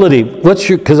Melody. What's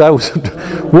your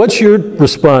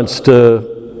response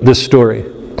to this story?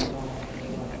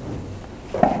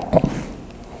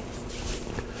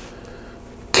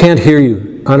 Can't hear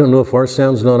you. I don't know if our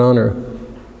sound's not on her.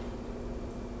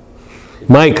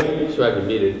 Mike. So I've been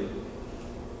muted.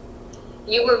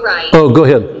 You were right. Oh, go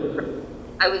ahead.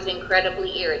 I was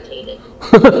incredibly irritated.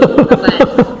 But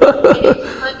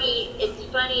it's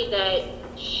funny that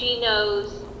she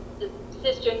knows, the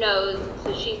sister knows,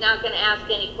 so she's not going to ask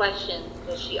any questions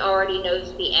because she already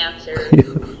knows the answer.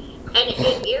 And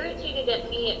it irritated at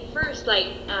me at first, like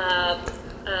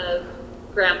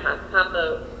Grandpa,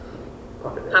 Papa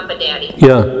Daddy.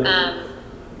 Yeah.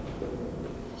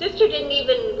 Sister didn't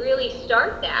even really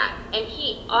start that, and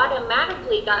he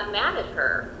automatically got mad at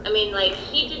her. I mean, like,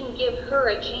 he didn't give her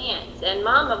a chance, and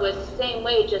Mama was the same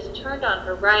way, just turned on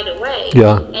her right away.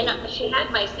 Yeah. And she had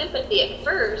my sympathy at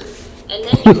first, and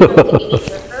then you start to get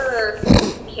into her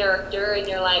character, and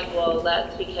you're like, well,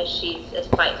 that's because she's a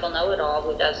spiteful know-it-all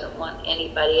who doesn't want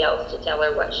anybody else to tell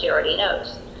her what she already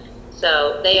knows.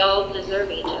 So they all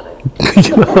deserve each other.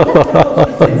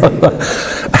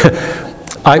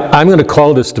 I'm going to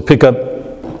call this to pick up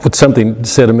what something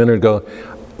said a minute ago.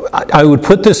 I would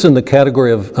put this in the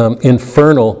category of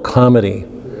infernal comedy.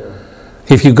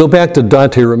 If you go back to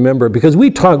Dante, remember, because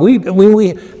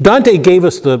Dante gave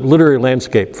us the literary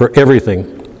landscape for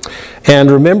everything.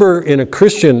 And remember, in a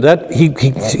Christian, that he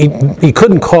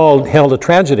couldn't call hell a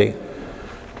tragedy.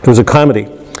 It was a comedy.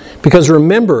 Because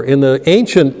remember, in the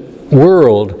ancient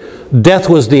world, death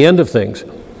was the end of things.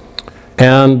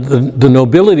 And the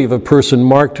nobility of a person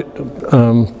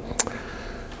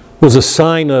was a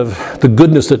sign of the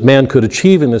goodness that man could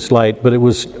achieve in this light. But it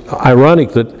was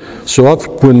ironic that so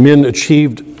often when men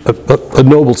achieved a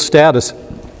noble status,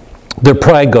 their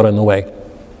pride got in the way.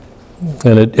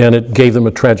 And it gave them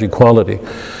a tragic quality.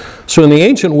 So in the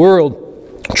ancient world,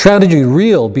 tragedy is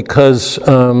real because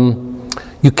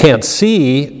you can't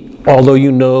see although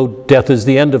you know death is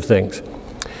the end of things.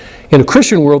 In a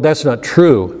Christian world, that's not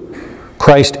true.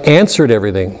 Christ answered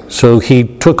everything, so he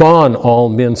took on all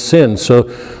men's sins. So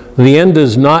the end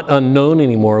is not unknown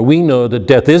anymore. We know that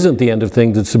death isn't the end of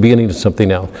things, it's the beginning of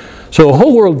something else. So a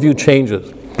whole worldview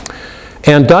changes.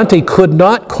 And Dante could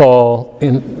not call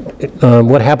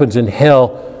what happens in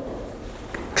hell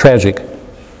tragic.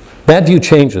 That view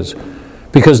changes.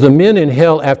 Because the men in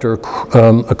hell, after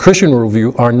a Christian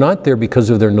worldview, are not there because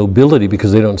of their nobility,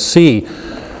 because they don't see.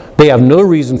 They have no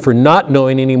reason for not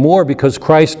knowing anymore because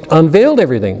Christ unveiled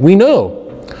everything. We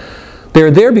know.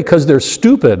 They're there because they're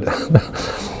stupid.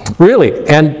 Really.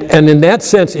 And in that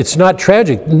sense, it's not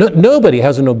tragic. Nobody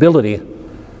has a nobility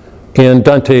in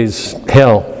Dante's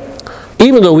hell.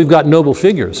 Even though we've got noble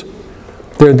figures.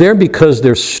 They're there because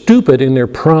they're stupid in their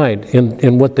pride,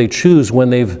 in what they choose when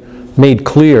they've made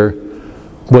clear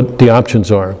what the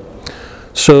options are.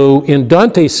 So in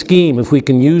Dante's scheme, if we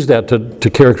can use that to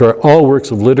characterize all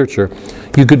works of literature,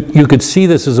 you could see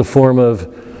this as a form of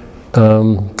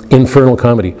infernal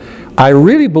comedy. I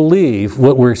really believe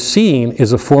what we're seeing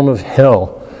is a form of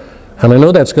hell. And I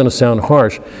know that's going to sound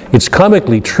harsh. It's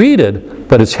comically treated,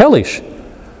 but it's hellish.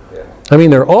 I mean,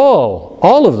 they're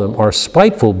all of them are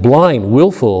spiteful, blind,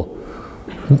 willful.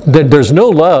 There's no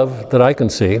love that I can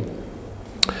see.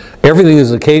 Everything is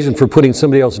an occasion for putting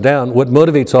somebody else down. What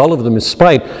motivates all of them is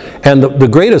spite. And the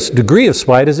greatest degree of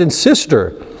spite is in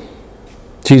Sister.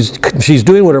 She's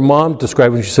doing what her mom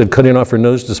described when she said cutting off her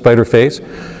nose to spite her face.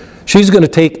 She's going to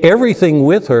take everything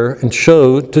with her and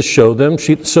show them.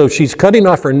 So she's cutting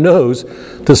off her nose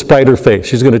to spite her face.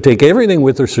 She's going to take everything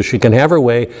with her so she can have her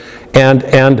way and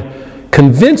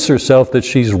convince herself that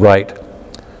she's right.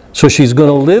 So she's going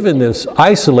to live in this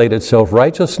isolated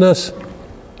self-righteousness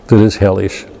that is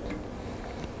hellish.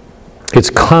 It's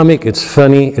comic, it's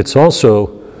funny, it's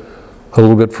also a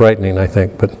little bit frightening, I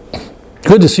think. But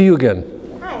good to see you again.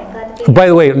 Hi, glad to be here. By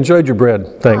the way, enjoyed your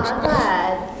bread. Thanks. Oh, I'm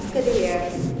glad. It's good to hear.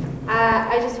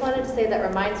 I just wanted to say that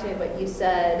reminds me of what you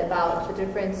said about the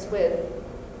difference with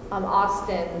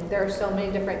Austin. There are so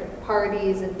many different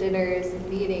parties and dinners and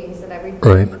meetings and everything.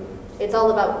 Right. It's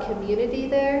all about community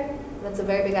there. That's a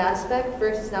very big aspect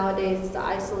versus nowadays it's the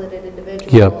isolated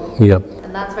individual. Yep.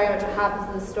 And that's very much what happens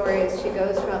in the story is she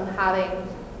goes from having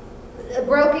a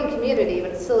broken community, but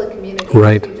it's still a community,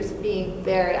 Right. to just being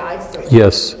very isolated.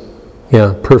 Yes.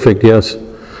 Yeah, perfect, yes.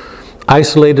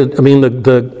 Isolated, I mean,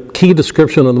 the key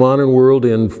description of the modern world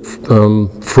in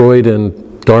Freud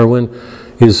and Darwin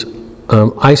is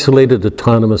isolated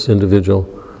autonomous individual.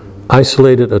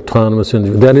 Isolated autonomous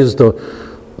individual. That is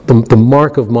the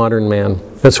mark of modern man.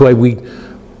 That's why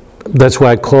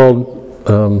I called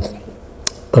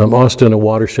Austin a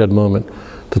watershed moment.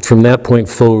 That from that point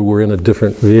forward, we're in a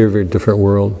very, very different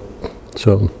world.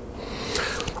 So,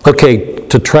 okay,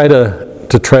 to try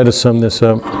to sum this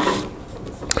up.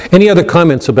 Any other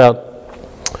comments about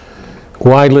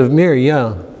why live Mary?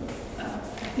 Yeah.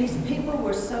 These people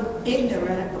were so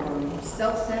ignorant or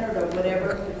self-centered or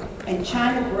whatever, and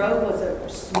China Grove was a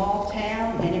small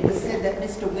town, and it was said that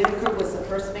Mr. Whitaker was the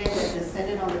first man that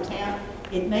descended on the town.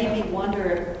 It made me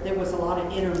wonder if there was a lot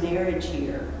of intermarriage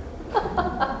here.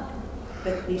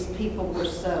 That these people were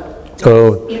so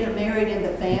intermarried in the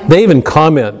family. They even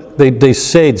comment. They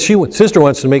say, Sister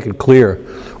wants to make it clear,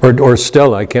 or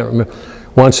Stella, I can't remember,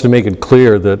 wants to make it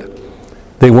clear that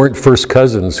they weren't first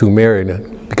cousins who married.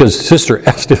 Because Sister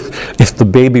asked if the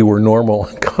baby were normal.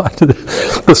 God,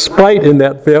 the spite in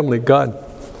that family, God.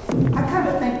 I kind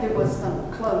of think there was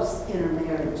some close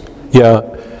intermarriage. Yeah,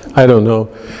 I don't know.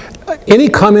 Any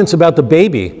comments about the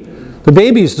baby? The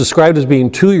baby is described as being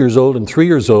 2 years old and 3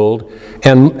 years old,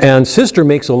 and Sister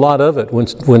makes a lot of it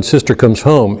when Sister comes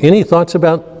home. Any thoughts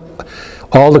about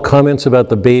all the comments about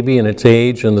the baby and its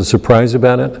age and the surprise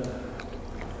about it?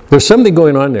 There's something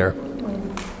going on there. I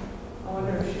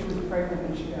wonder if she was pregnant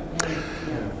when she got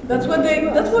married. That's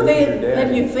what they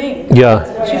let you think. Yeah.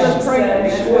 She was pregnant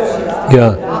before she died.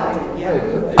 Yeah.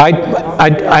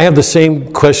 I have the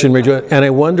same question, Rachel, and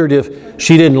I wondered if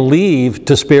she didn't leave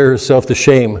to spare herself the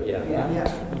shame.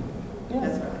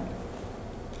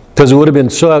 Because it would have been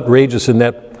so outrageous in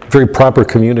that very proper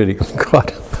community.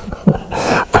 God.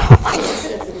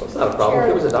 It's not a problem.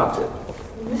 It was adopted.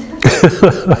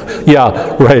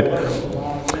 Yeah,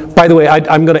 right. By the way,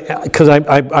 I'm going to, because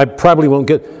I probably won't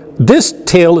get, this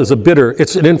tale is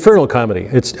it's an infernal comedy.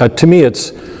 It's to me,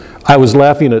 I was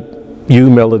laughing at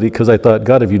you, Melody, because I thought,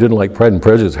 God, if you didn't like Pride and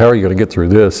Prejudice, how are you going to get through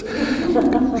this?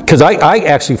 Because I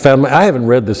actually found, I haven't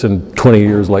read this in 20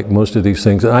 years like most of these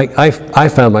things, and I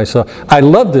found myself, I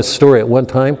loved this story at one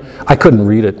time. I couldn't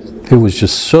read it. It was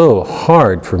just so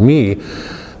hard for me.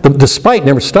 The spite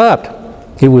never stopped.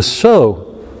 It was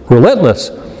so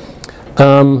relentless.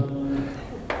 I'm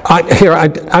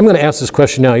going to ask this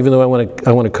question now, even though I want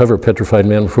to cover Petrified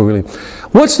Man before we leave.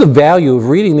 What's the value of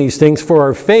reading these things for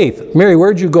our faith? Mary,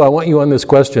 where'd you go? I want you on this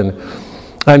question.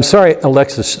 I'm sorry,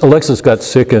 Alexis. Alexis got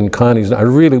sick and Connie's.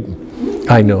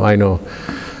 I know.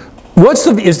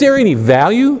 Is there any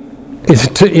value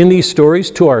in these stories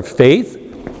to our faith?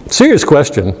 Serious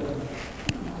question.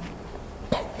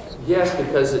 Yes,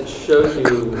 because it shows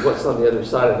you what's on the other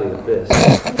side of the abyss.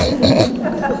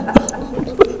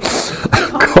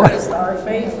 Contrast our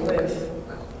faith with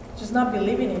just not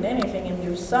believing in anything in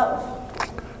yourself.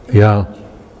 Yeah.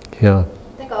 I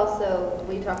think also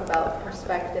we talk about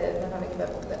perspective and having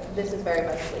this is very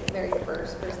much like very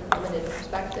first person limited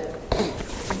perspective.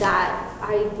 That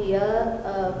idea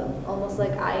of almost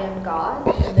like I am God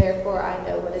and therefore I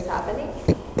know what is happening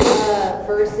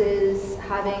versus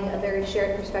having a very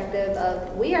shared perspective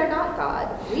of we are not God.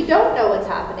 We don't know what's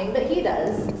happening, but He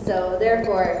does. So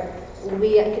therefore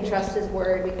we can trust His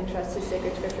word, we can trust His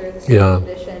sacred scripture, the sacred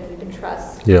tradition, we can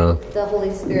trust the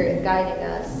Holy Spirit guiding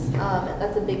us. And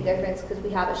that's a big difference because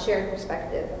we have a shared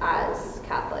perspective as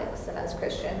Catholics and as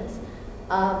Christians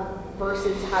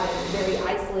versus having very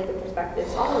isolated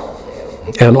perspectives, all of us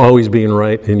do. And always being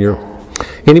right in your...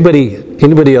 Anybody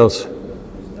else?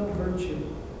 There's no virtue.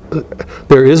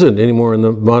 There isn't anymore in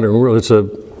the modern world.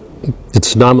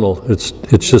 It's nominal. It's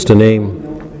just a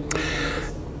name.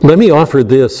 Let me offer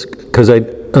this, because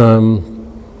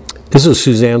this is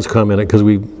Suzanne's comment, because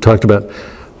we talked about,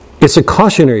 it's a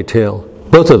cautionary tale,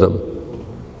 both of them.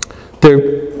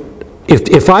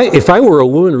 If I were a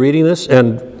woman reading this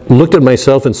and looked at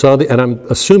myself and saw and I'm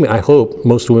assuming, I hope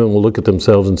most women will look at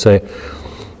themselves and say,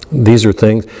 these are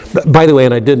things. By the way,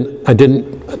 and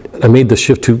I made the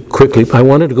shift too quickly. I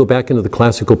wanted to go back into the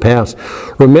classical past.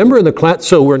 Remember in the class,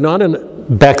 so we're not in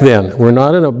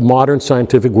a modern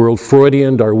scientific world,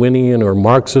 Freudian, Darwinian, or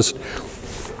Marxist.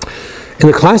 In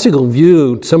the classical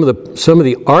view, some of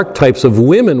the archetypes of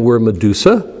women were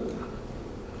Medusa.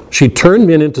 She turned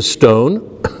men into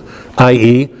stone,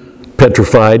 i.e.,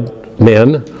 petrified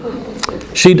men.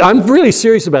 I'm really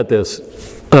serious about this.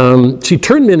 She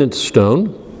turned men into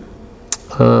stone.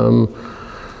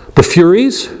 The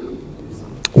Furies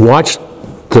watched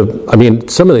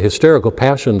some of the hysterical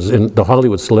passions in the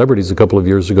Hollywood celebrities a couple of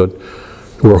years ago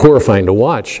were horrifying to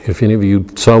watch. If any of you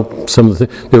saw some of they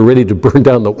were ready to burn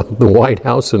down the White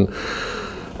House. And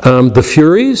the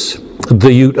Furies, not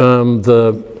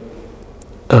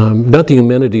the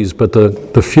Eumenides, but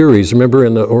the Furies. Remember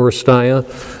in the Oresteia,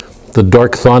 the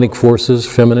dark chthonic forces,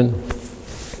 feminine?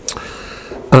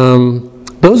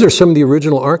 Those are some of the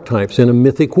original archetypes in a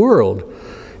mythic world.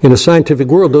 In a scientific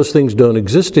world, those things don't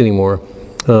exist anymore.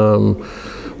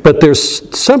 But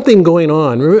there's something going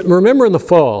on. Remember in the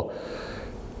fall,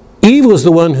 Eve was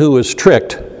the one who was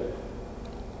tricked.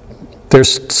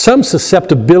 There's some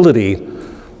susceptibility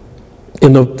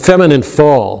in the feminine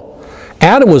fall.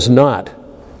 Adam was not.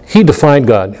 He defied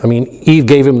God. Eve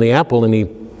gave him the apple and he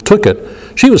took it.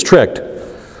 She was tricked,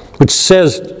 which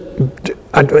says,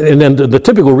 and then the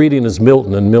typical reading is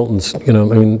Milton, and Milton's,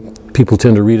 people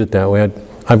tend to read it that way.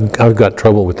 I've got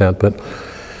trouble with that, but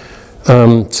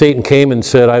Satan came and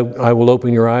said, I will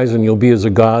open your eyes and you'll be as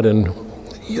a god. And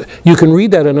you can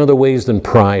read that in other ways than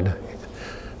pride,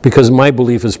 because my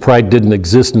belief is pride didn't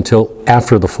exist until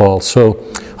after the fall. So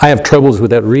I have troubles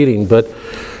with that reading, but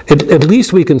at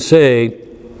least we can say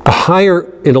a higher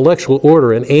intellectual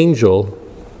order, an angel.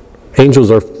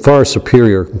 Angels are far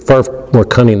superior, far more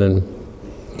cunning than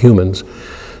humans.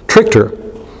 Tricked her.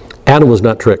 Adam was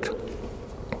not tricked.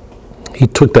 He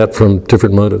took that from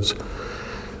different motives.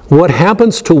 What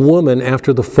happens to woman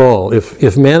after the fall?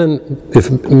 If men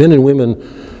and women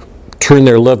turn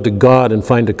their love to God and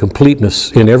find a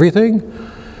completeness in everything,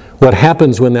 what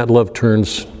happens when that love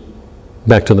turns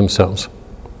back to themselves?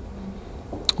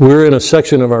 We're in a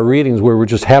section of our readings where we're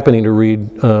just happening to read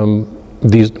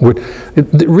these.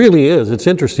 It really is. It's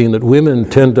interesting that women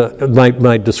tend to.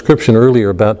 My description earlier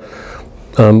about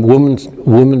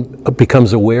woman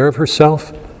becomes aware of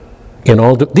herself.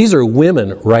 These are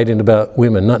women writing about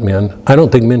women, not men. I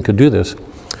don't think men could do this.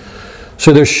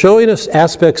 So they're showing us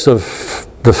aspects of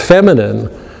the feminine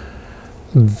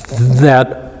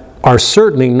that are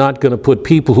certainly not going to put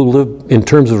people who live in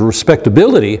terms of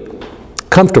respectability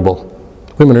comfortable.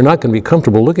 Women are not going to be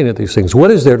comfortable looking at these things.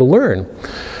 What is there to learn?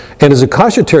 And as a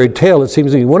cautionary tale, it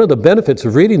seems to me one of the benefits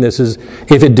of reading this is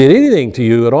if it did anything to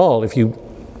you at all, if you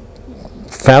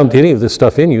found any of this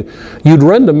stuff in you, you'd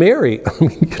run to Mary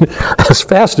as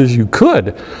fast as you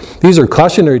could. These are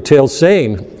cautionary tales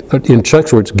saying, in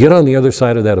Chuck's words, get on the other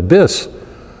side of that abyss.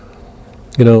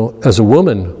 As a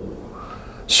woman,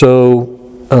 So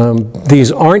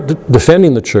these aren't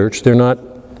defending the church. They're not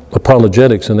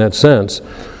apologetics in that sense.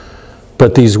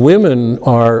 But these women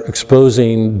are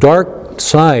exposing dark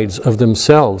sides of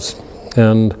themselves.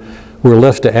 And we're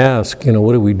left to ask,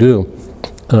 what do we do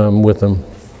with them?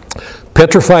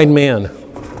 Petrified man.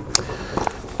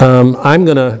 I'm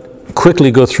going to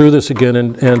quickly go through this again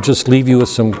and just leave you with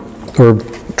some, or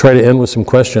try to end with some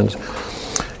questions.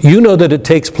 You know that it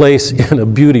takes place in a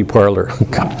beauty parlor.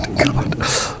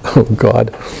 Oh,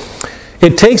 God.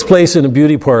 It takes place in a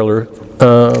beauty parlor.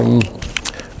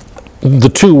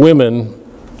 The two women,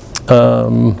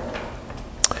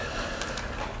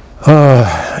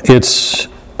 it's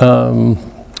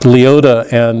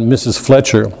Leota and Mrs.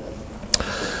 Fletcher.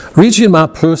 Reach in my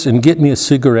purse and get me a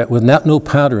cigarette without no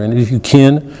powder in it, if you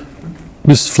can.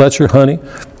 Mrs. Fletcher, honey,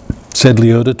 said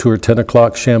Leota to her 10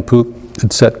 o'clock shampoo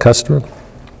and set customer.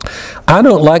 I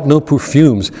don't like no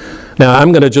perfumes. Now,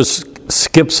 I'm going to just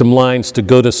skip some lines to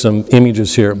go to some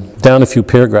images here, down a few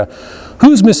paragraphs.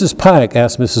 Who's Mrs. Pike?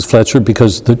 Asked Mrs. Fletcher,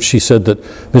 because she said that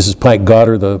Mrs. Pike got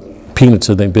her the peanuts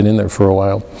and they'd been in there for a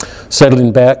while.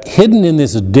 Settling back, hidden in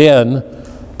this den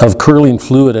of curling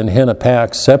fluid and henna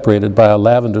packs, separated by a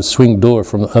lavender swing door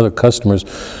from the other customers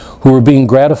who were being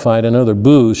gratified in other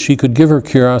booths, she could give her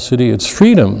curiosity its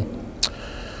freedom.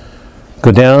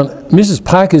 Go down. Mrs.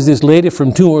 Pike is this lady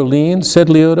from New Orleans, said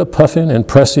Leota, puffing and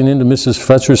pressing into Mrs.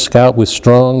 Fletcher's scalp with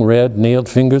strong, red, nailed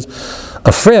fingers.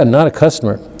 A friend, not a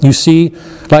customer. You see,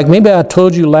 like maybe I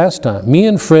told you last time, me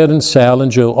and Fred and Sal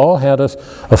and Joe all had a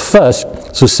fuss,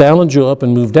 so Sal and Joe up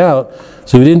and moved out,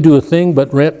 so we didn't do a thing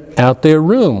but rent out their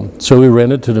room. So we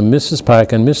rented to the Mrs.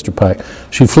 Pike and Mr. Pike.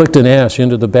 She flicked an ash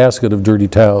into the basket of dirty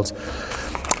towels.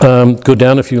 Go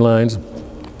down a few lines.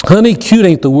 Honey, cute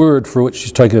ain't the word for what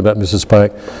she's talking about, Mrs.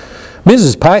 Pike.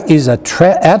 Mrs. Pike is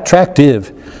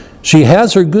attractive. She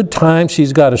has her good time.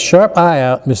 She's got a sharp eye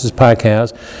out, Mrs. Pike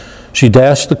has. She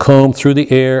dashed the comb through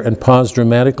the air and paused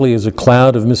dramatically as a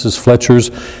cloud of Mrs.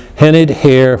 Fletcher's henna'd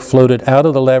hair floated out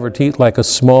of the lavatory like a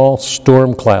small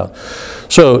storm cloud.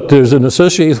 So there's an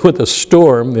association with a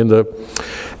storm and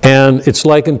it's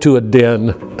likened to a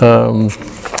den.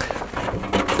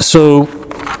 So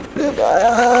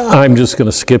I'm just going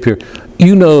to skip here.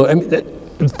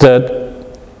 That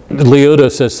Leota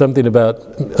says something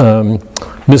about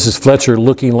Mrs. Fletcher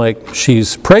looking like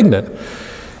she's pregnant.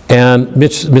 And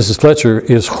Mrs. Fletcher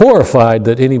is horrified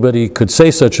that anybody could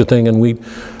say such a thing. And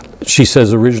she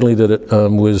says originally that it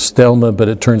was Thelma, but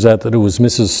it turns out that it was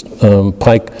Mrs.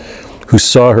 Pike who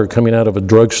saw her coming out of a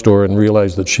drugstore and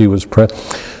realized that she was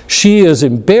pregnant. She is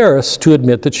embarrassed to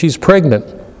admit that she's pregnant.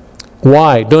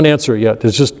 Why? Don't answer it yet.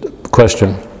 It's just a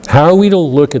question. How are we to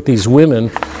look at these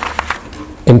women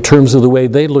in terms of the way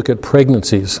they look at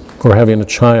pregnancies or having a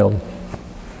child?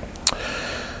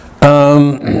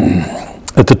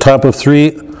 At the top of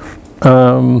 3,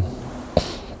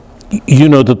 you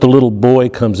know that the little boy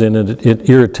comes in and it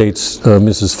irritates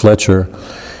Mrs. Fletcher,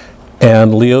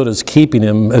 and Leota's keeping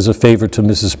him as a favor to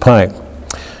Mrs. Pike.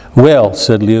 Well,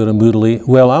 said Leota moodily.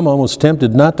 Well, I'm almost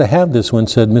tempted not to have this one,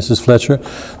 said Mrs. Fletcher.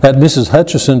 That Mrs.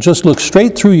 Hutchison just looks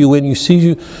straight through you when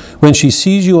she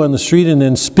sees you on the street and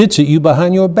then spits at you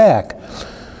behind your back.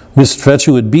 Mrs.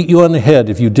 Fletcher would beat you on the head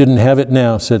if you didn't have it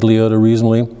now, said Leota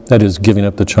reasonably, that is, giving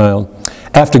up the child.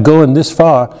 After going this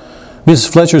far,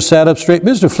 Mrs. Fletcher sat up straight.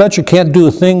 Mr. Fletcher can't do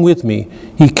a thing with me.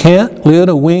 He can't?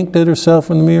 Leota winked at herself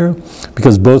in the mirror,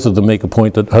 because both of them make a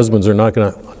point that husbands are not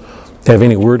going to have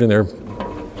any word in their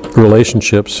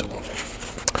relationships.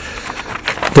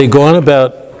 They go on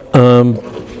about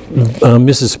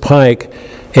Mrs. Pike,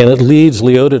 and it leads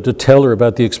Leota to tell her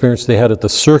about the experience they had at the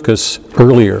circus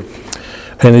earlier.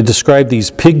 And they describe these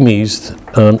pygmies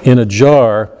in a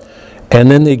jar,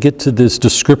 and then they get to this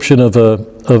description of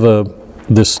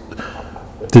this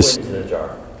Twins in a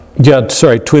jar. Yeah,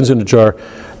 sorry, twins in a jar,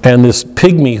 and this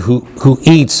pygmy who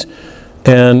eats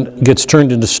and gets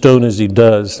turned into stone as he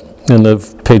does. In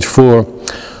page 4.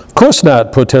 Of course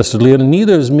not, protested Leota.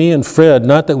 Neither is me and Fred,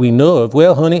 not that we know of.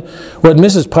 Well, honey, what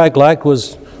Mrs. Pike liked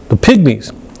was the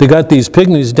pygmies. They got these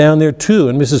pygmies down there too,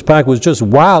 and Mrs. Pike was just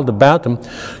wild about them.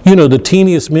 You know, the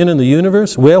teeniest men in the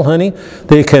universe? Well, honey,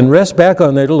 they can rest back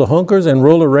on their little hunkers and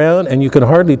roll around, and you can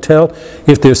hardly tell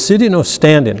if they're sitting or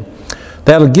standing.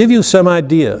 That'll give you some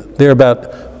idea. They're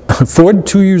about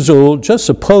 42 years old. Just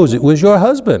suppose it was your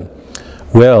husband.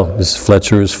 Well, Mrs.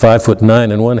 Fletcher is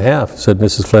 5'9" and 1/2, said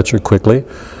Mrs. Fletcher quickly.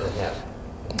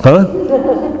 Huh?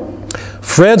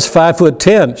 Fred's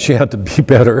 5'10". She had to be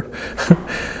better.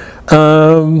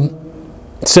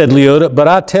 said Leota, but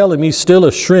I tell him he's still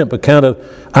a shrimp, account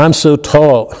of I'm so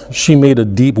tall. She made a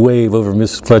deep wave over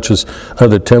Mrs. Fletcher's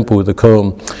other temple with a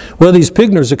comb. Well, these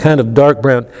Pigners are kind of dark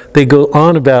brown. They go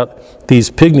on about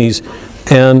these pygmies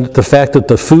and the fact that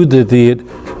the food that they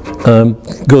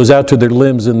eat goes out to their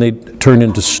limbs and they turn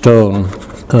into stone.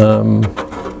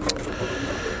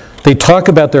 They talk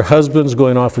about their husbands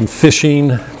going off and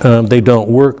fishing. They don't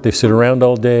work. They sit around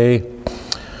all day. You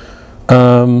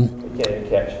can't even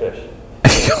catch fish.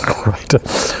 Right.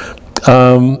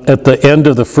 At the end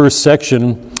of the first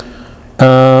section,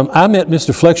 I met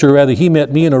Mr. Fletcher, or rather he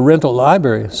met me in a rental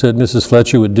library, said Mrs.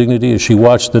 Fletcher with dignity as she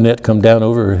watched the net come down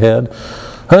over her head.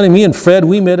 Honey, me and Fred,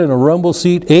 we met in a rumble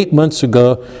seat 8 months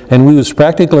ago, and we was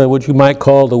practically what you might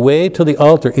call the way to the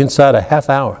altar inside a half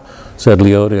hour, said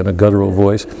Leota in a guttural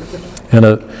voice,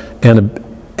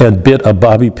 and bit a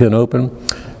bobby pin open.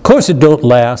 Of course it don't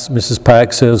last, Mrs.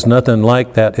 Pike says, nothing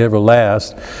like that ever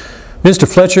lasts. Mr.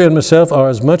 Fletcher and myself are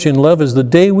as much in love as the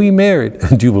day we married.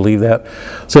 Do you believe that?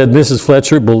 Said Mrs.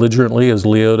 Fletcher belligerently as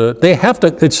Leota. They have to,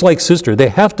 it's like sister, they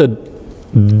have to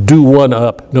do one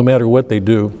up no matter what they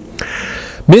do.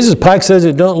 Mrs. Pike says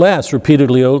it don't last,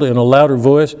 repeated Leota in a louder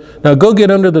voice. Now go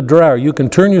get under the dryer. You can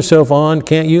turn yourself on,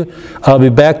 can't you? I'll be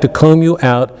back to comb you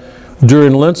out.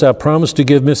 During lunch, I promised to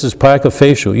give Mrs. Pike a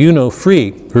facial. You know,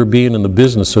 free, her being in the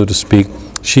business, so to speak.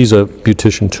 She's a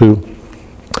beautician too.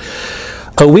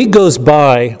 A week goes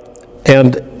by,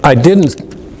 and I didn't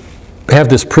have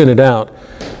this printed out,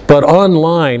 but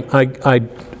online I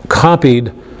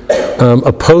copied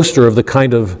a poster of the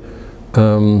kind of,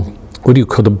 what do you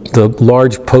call the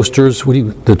large posters? What do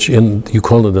you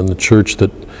call it in the church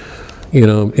that, you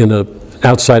know,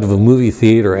 outside of a movie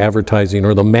theater advertising,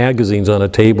 or the magazines on a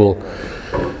table.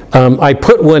 I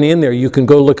put one in there, you can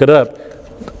go look it up,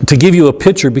 to give you a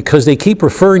picture because they keep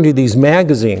referring to these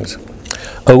magazines.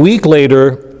 A week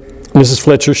later, Mrs.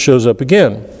 Fletcher shows up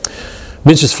again.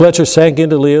 Mrs. Fletcher sank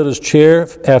into Leota's chair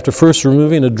after first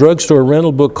removing a drugstore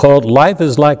rental book called Life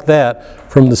is Like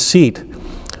That from the seat.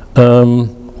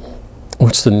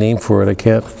 What's the name for it? I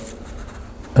can't.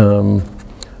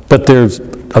 But there's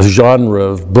a genre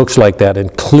of books like that,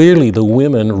 and clearly the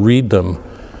women read them.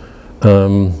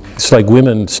 It's like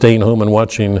women staying home and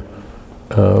watching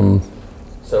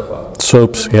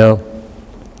soaps, yeah.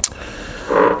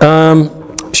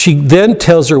 She then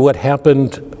tells her what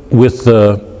happened with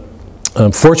the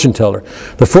fortune teller.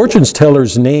 The fortune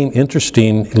teller's name,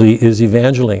 interestingly, is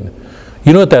Evangeline.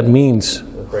 You know what that means?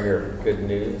 The bringer of good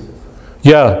news.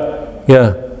 Yeah.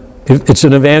 It's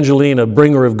an Evangeline, a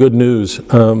bringer of good news.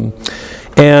 And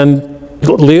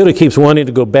Leota keeps wanting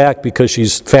to go back because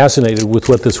she's fascinated with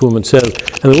what this woman says.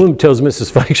 And the woman tells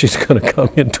Mrs. Fike she's going to come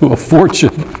into a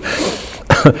fortune.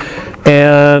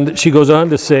 And she goes on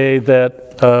to say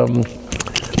that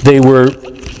they were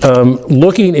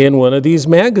looking in one of these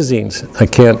magazines. I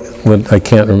can't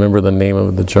remember the name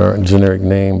of the generic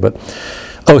name, but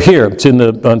here it's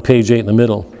on page 8 in the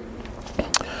middle.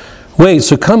 Wait,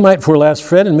 so come night before last,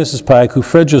 Fred and Mrs. Pike, who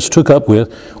Fred just took up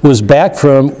with, was back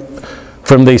from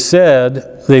they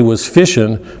said they was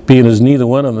fishing, being as neither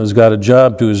one of them has got a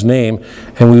job to his name,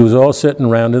 and we was all sitting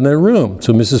around in their room.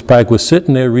 So Mrs. Pike was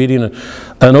sitting there reading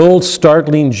an old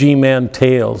startling G-Man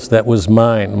Tales that was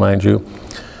mine, mind you.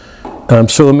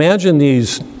 So imagine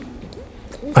these,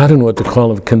 I don't know what to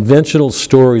call them, conventional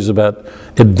stories about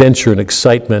adventure and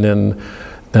excitement,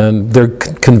 and they're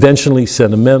conventionally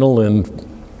sentimental and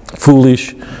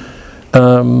foolish.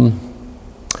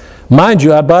 Mind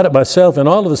you, I bought it myself, and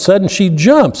all of a sudden she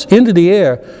jumps into the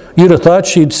air. You'd have thought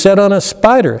she'd set on a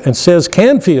spider and says,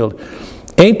 Canfield.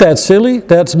 Ain't that silly?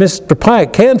 That's Mr.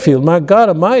 Pike, Canfield, my God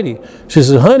Almighty. She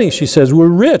says, honey, she says, we're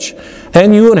rich,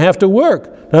 and you won't have to work.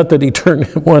 Not that he turned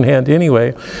one hand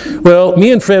anyway. Well,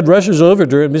 me and Fred rushes over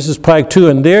to her, and Mrs. Pike too,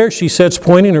 and there she sits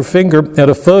pointing her finger at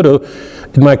a photo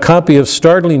in my copy of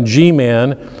Startling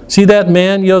G-Man. See that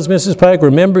man, yells Mrs. Pike,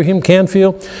 remember him,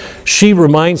 Canfield? She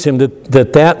reminds him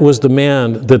that was the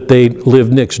man that they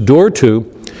lived next door to,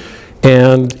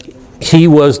 and he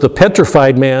was the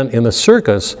petrified man in the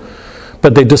circus.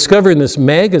 But they discover in this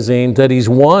magazine that he's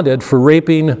wanted for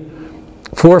raping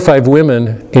 4 or 5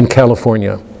 women in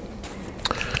California.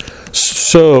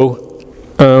 So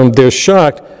they're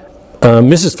shocked.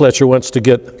 Mrs.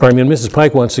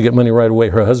 Pike wants to get money right away.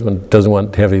 Her husband doesn't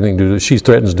want to have anything to do with it. She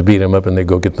threatens to beat him up, and they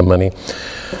go get the money.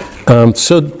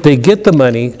 So they get the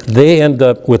money. They end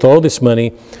up with all this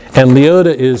money, and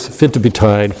Leota is fit to be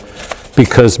tied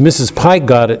because Mrs. Pike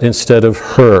got it instead of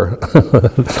her.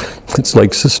 It's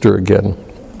like sister again.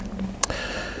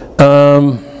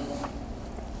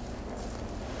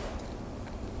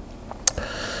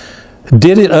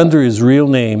 Did it under his real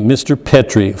name, Mr.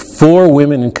 Petrie. 4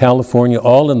 women in California,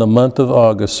 all in the month of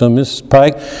August. So Mrs.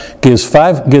 Pike gets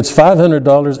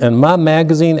 $500 and my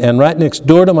magazine, and right next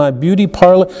door to my beauty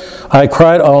parlor. I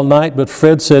cried all night, but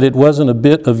Fred said it wasn't a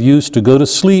bit of use to go to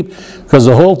sleep because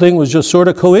the whole thing was just sort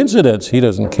of coincidence. He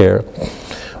doesn't care.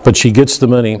 But she gets the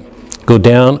money. Go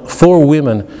down. 4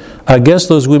 women. I guess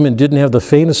those women didn't have the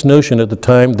faintest notion at the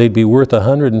time they'd be worth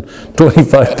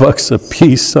 $125 a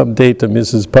piece someday to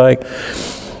Mrs. Pike.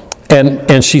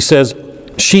 And she says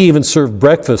she even served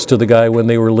breakfast to the guy when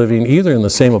they were living either in the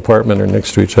same apartment or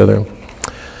next to each other.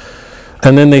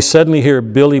 And then they suddenly hear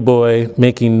Billy Boy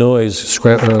making noise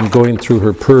going through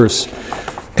her purse.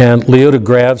 And Leota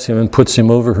grabs him and puts him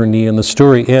over her knee, and the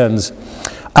story ends.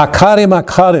 I caught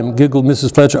him, giggled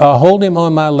Mrs. Fletcher. I'll hold him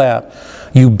on my lap.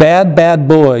 You bad, bad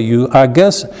boy, you. I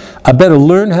guess I better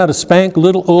learn how to spank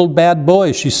little old bad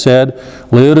boys, she said.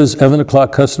 Leota's 11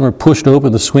 o'clock customer pushed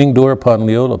open the swing door upon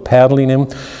Leota, paddling him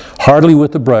hardly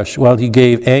with the brush, while he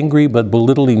gave angry but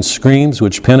belittling screams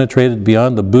which penetrated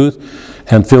beyond the booth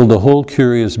and filled the whole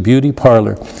curious beauty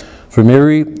parlor. From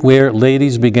everywhere,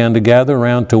 ladies began to gather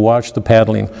around to watch the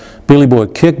paddling. Billy Boy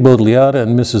kicked both Leota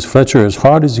and Mrs. Fletcher as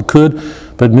hard as he could,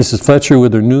 but Mrs. Fletcher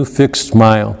with her new fixed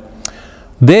smile.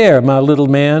 There, my little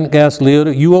man, gasped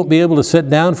Leota, you won't be able to sit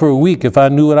down for a week if I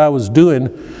knew what I was doing.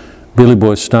 Billy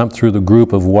Boy stomped through the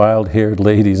group of wild-haired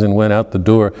ladies and went out the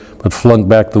door, but flung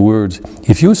back the words,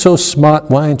 if you're so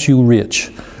smart, why aren't you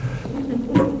rich?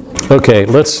 Okay,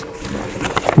 let's,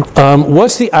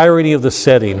 what's the irony of the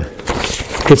setting?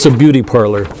 It's a beauty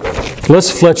parlor. Let's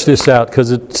flesh this out,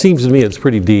 because it seems to me it's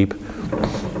pretty deep.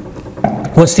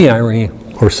 What's the irony,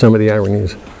 or some of the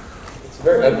ironies? It's a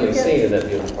very ugly scene in that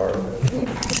beauty parlor.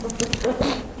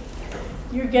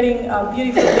 You're getting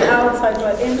beauty from the outside,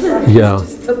 but inside Yeah.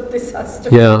 is just a disaster.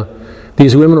 Yeah.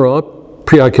 These women are all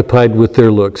preoccupied with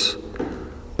their looks.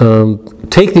 Go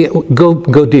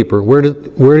deeper. Where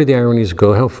do the ironies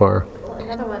go? How far? Well,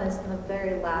 another one is in the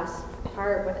very last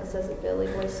part when it says that Billy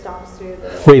Boy stomps through the...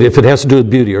 Wait, if it has to do with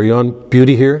beauty, are you on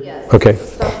beauty here? Yes. Okay.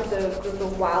 Stomps through the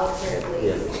wild-haired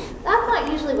ladies. That's not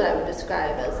usually what I would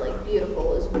describe as, like,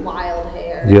 beautiful, is wild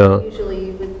hair. Yeah. Usually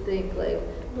you would think, like,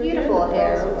 beautiful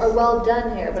hair or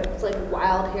well-done hair, but it's like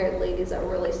wild-haired ladies that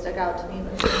really stuck out to me.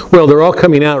 Well, they're all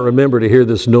coming out, remember, to hear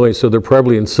this noise, so they're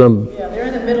probably in some... Yeah, they're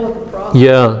in the middle of the process.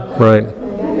 Yeah, right.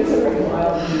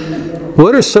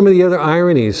 What are some of the other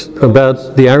ironies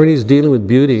about the ironies dealing with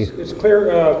beauty? It's clear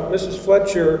Mrs.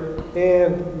 Fletcher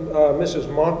and Mrs.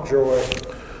 Montjoy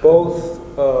both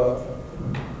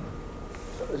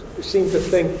seem to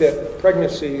think that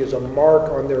pregnancy is a mark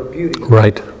on their beauty.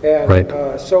 Right, And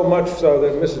right. so much so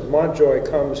that Mrs. Montjoy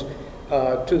comes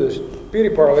to this beauty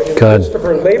parlor in the God. midst of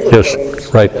her labor Yes,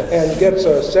 pains right. and gets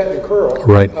a set and curl.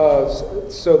 Right.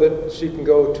 So that she can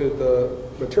go to the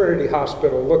maternity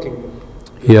hospital looking.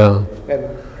 Yeah,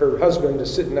 And her husband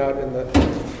is sitting out in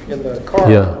the car.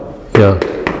 yeah.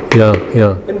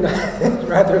 And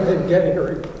rather than getting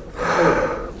her.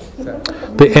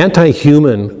 The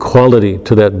anti-human quality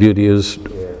to that beauty is,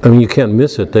 I mean, you can't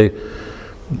miss it.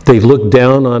 They look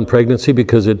down on pregnancy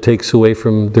because it takes away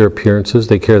from their appearances.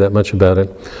 They care that much about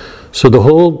it. So the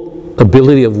whole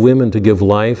ability of women to give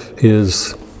life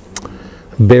is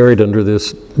buried under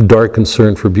this dark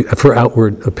concern for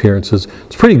outward appearances.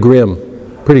 It's pretty grim,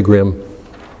 pretty grim.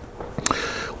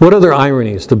 What other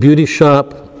ironies? The beauty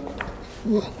shop.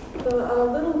 The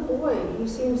little boy, he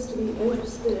seems to be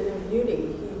interested in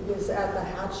beauty. He was at the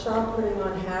hat shop putting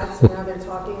on hats, and now they're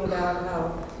talking about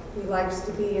how he likes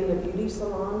to be in the beauty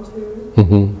salon too.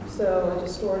 Mm-hmm. So a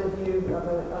distorted view of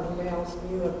a male's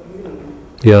view of beauty.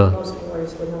 Yeah, Most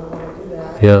boys would not want to do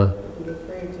that. yeah. Would be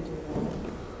afraid to do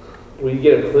that. Well, you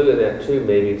get a clue in that too,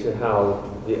 maybe, to how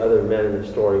the other men in the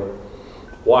story,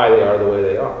 why they are the way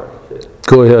they are.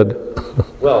 Go ahead.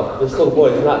 Well, this little boy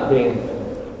is not being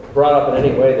brought up in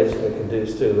any way that's going to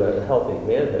conduce to a healthy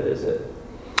manhood, is it?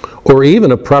 Or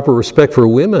even a proper respect for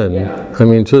women. Yeah. I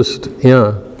mean, just,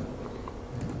 yeah.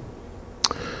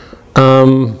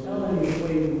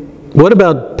 What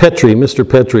about Petrie, Mr.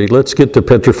 Petrie? Let's get to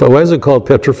Petrified. Why is it called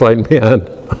Petrified Man?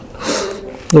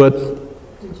 What?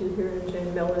 Did you hear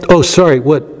Jane Melody? Oh, sorry,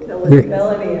 what?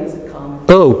 Melody has a comment.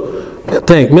 Oh,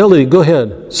 Melody, go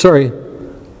ahead. Sorry.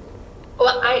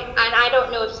 Well, I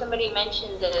don't know if somebody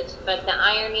mentioned this, but the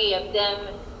irony of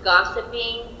them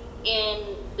gossiping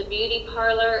in the beauty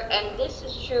parlor, and this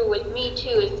is true with me too,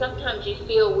 is sometimes you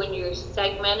feel when you're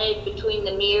segmented between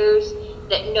the mirrors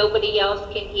that nobody else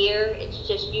can hear. It's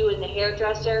just you and the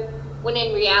hairdresser, when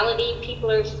in reality people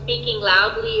are speaking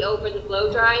loudly over the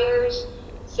blow dryers.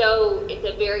 So it's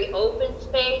a very open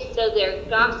space, so they're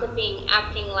gossiping,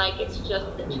 acting like it's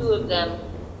just the two of them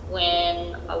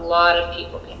when a lot of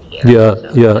people can hear. Yeah,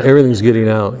 So- yeah, everything's getting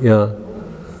out, yeah.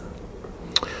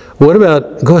 What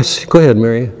about, go ahead,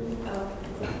 Mary.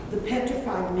 The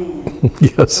petrified man.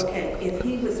 Yes. Okay, if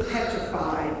he was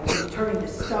petrified and turned to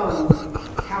stone,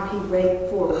 how he raped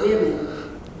 4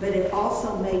 women, but it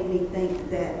also made me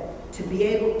think that to be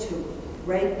able to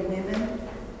rape women,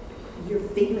 your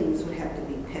feelings would have to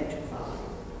be petrified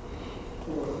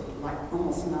or like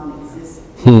almost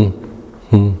non-existent.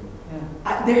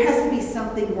 There has to be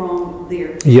something wrong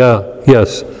there. Yeah,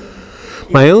 yes.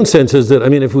 My own sense is that, I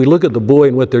mean, if we look at the boy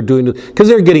and what they're doing, because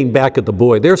they're getting back at the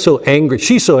boy. They're so angry.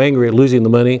 She's so angry at losing the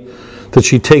money that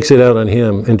she takes it out on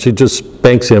him, and she just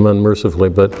spanks him unmercifully.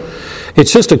 But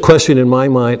it's just a question in my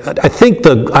mind. I think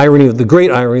the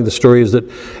great irony of the story is that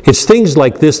it's things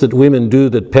like this that women do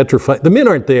that petrify. The men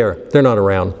aren't there. They're not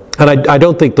around. And I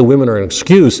don't think the women are an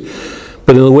excuse,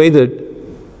 but in the way that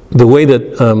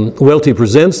Welty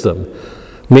presents them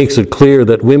makes it clear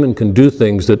that women can do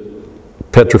things that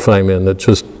petrify men, that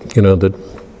just, that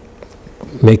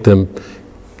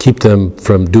keep them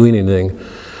from doing anything.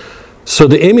 So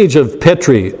the image of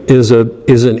Petri is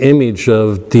an image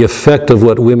of the effect of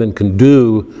what women can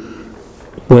do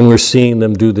when we're seeing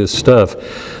them do this stuff.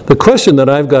 The question that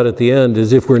I've got at the end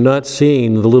is if we're not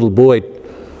seeing the little boy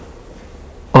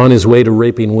on his way to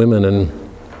raping women, and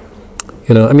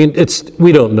we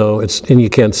don't know, and you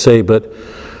can't say, but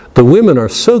the women are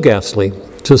so ghastly,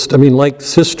 like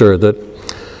Sister, that.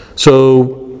 So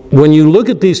when you look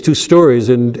at these two stories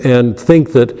and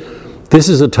think that this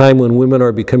is a time when women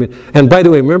are becoming, and by the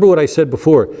way, remember what I said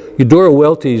before, Eudora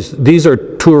Welty's, these are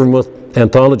two of her most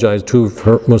anthologized, two of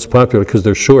her most popular because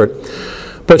they're short,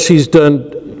 but she's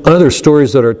done other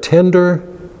stories that are tender.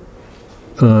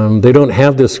 They don't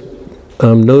have this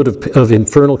note of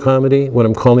infernal comedy, what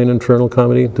I'm calling infernal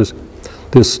comedy, this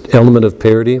element of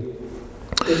parody.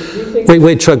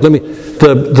 Wait, Chuck. Let me.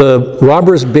 The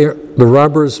robbers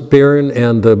baron,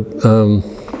 and the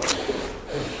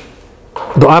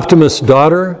Optimist's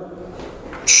Daughter,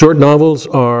 short novels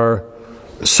are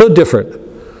so different.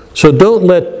 So don't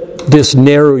let this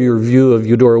narrow your view of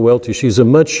Eudora Welty. She's a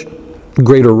much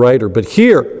greater writer, but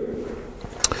here,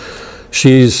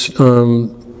 these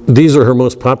are her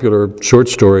most popular short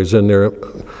stories, and they're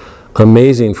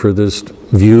amazing for this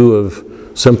view of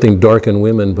something dark in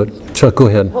women. But Chuck, go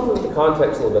ahead. Help me with the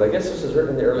context a little bit. I guess this was written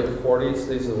in the early 40s.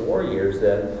 These are the war years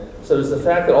then. So does the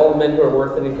fact that all the men who are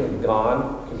worth anything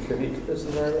gone contribute to this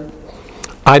environment?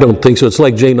 I don't think so. It's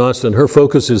like Jane Austen. Her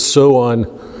focus is so on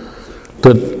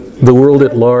the world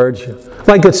at large.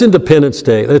 Like it's Independence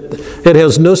Day. It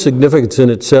has no significance in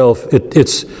itself. It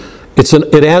adds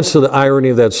to the irony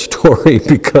of that story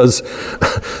because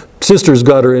Sister's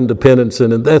got her independence,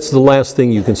 and that's the last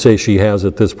thing you can say she has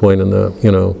at this point in the,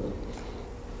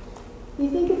 You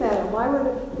think about it, why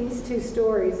would these two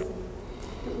stories,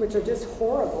 which are just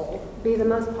horrible, be the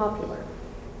most popular?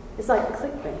 It's like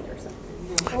clickbait or something.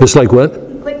 It's like what?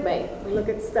 Clickbait. We look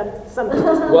at something.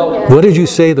 What did you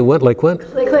say? The what? Like what?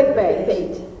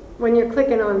 Clickbait. When you're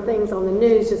clicking on things on the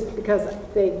news just because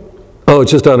they... Oh,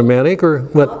 it's just automatic or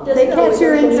what? They catch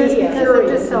your interest because they're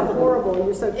just so horrible.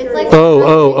 You're so curious. like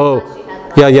Oh.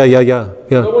 Yeah.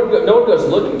 No one goes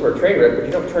looking for a train wreck, but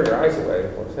you don't turn your eyes away.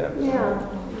 What's happening? Yeah.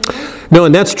 No,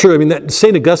 and that's true. I mean,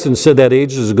 St. Augustine said that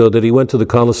ages ago, that he went to the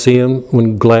Colosseum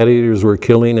when gladiators were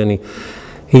killing, and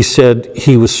he said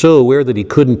he was so aware that he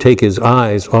couldn't take his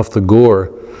eyes off the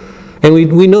gore. And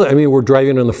we know, I mean, we're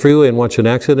driving on the freeway and watch an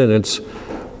accident,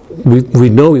 we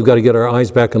know we've got to get our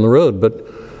eyes back on the road, but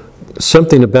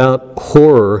something about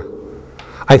horror,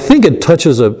 I think it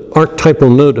touches an archetypal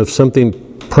note of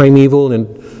something primeval, and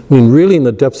I mean, really in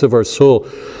the depths of our soul.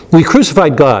 We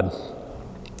crucified God.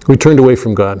 We turned away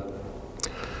from God.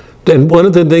 And one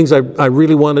of the things I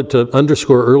really wanted to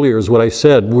underscore earlier is what I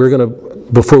said.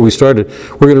 Before we started,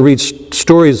 we're going to read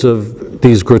stories of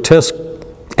these grotesque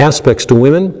aspects to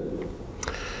women.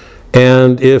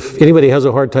 And if anybody has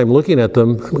a hard time looking at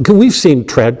them, we've seen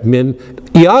men.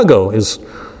 Iago is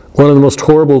one of the most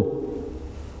horrible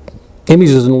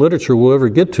images in literature we'll ever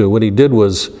get to. What he did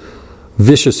was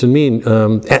vicious and mean.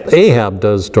 Ahab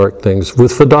does dark things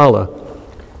with Fadala.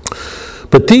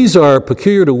 But these are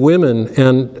peculiar to women,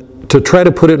 and to try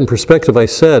to put it in perspective, I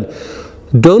said,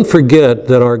 don't forget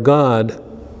that our God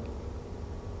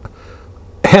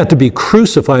had to be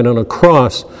crucified on a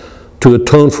cross to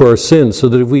atone for our sins, so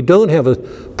that if we don't have a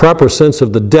proper sense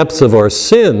of the depths of our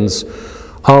sins,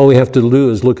 all we have to do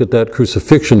is look at that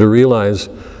crucifixion to realize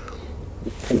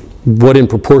what in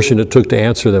proportion it took to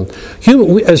answer them.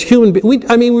 As human beings,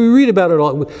 we read about it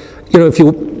all. You know, if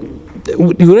you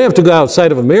don't have to go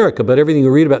outside of America, but everything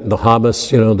you read about in the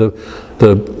Hamas, you know,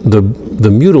 the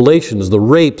mutilations, the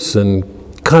rapes, and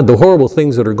God, the horrible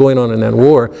things that are going on in that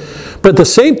war. But the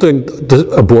same thing, the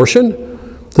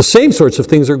abortion, the same sorts of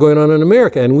things are going on in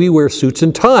America, and we wear suits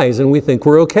and ties, and we think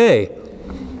we're okay.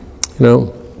 You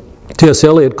know, T.S.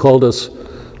 Eliot called us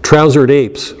trousered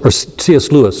apes, or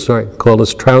C.S. Lewis, called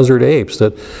us trousered apes,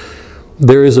 that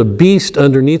there is a beast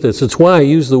underneath us. It's why I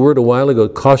used the word a while ago,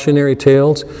 cautionary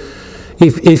tales.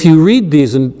 If you read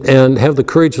these and have the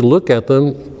courage to look at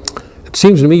them, it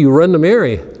seems to me you run to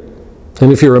marry.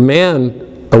 And if you're a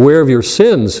man aware of your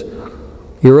sins,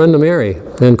 you run to marry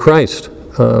in Christ.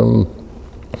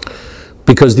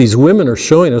 Because these women are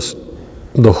showing us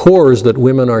the horrors that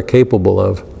women are capable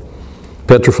of.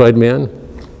 Petrified man?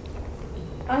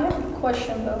 I have a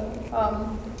question though.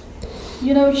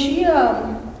 You know,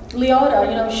 Leota,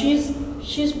 you know, she's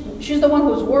the one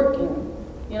who's working.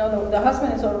 You know, the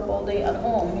husband is sort of all day at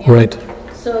home. You know? Right.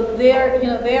 So they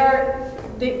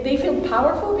feel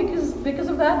powerful because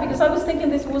of that. Because I was thinking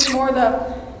this was more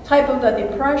the type of the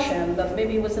depression that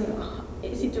maybe it wasn't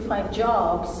easy to find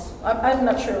jobs. I'm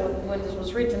not sure when this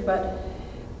was written, but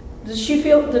does she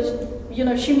feel that, you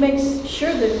know, she makes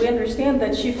sure that we understand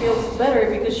that she feels better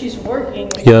because she's working.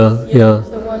 Yeah. She's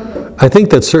the one who, I think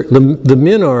that's certain. The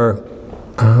men are,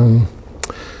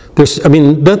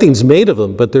 nothing's made of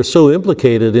them, but they're so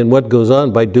implicated in what goes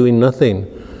on by doing nothing.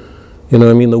 You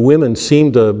know, the women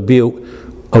seem to be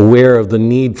aware of the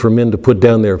need for men to put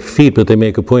down their feet, but they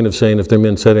make a point of saying if their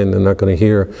men said it, they're not going to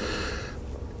hear.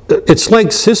 It's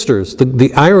like sisters.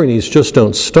 The ironies just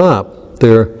don't stop.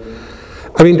 Keep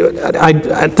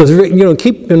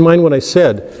in mind what I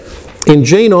said. In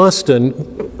Jane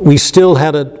Austen, we still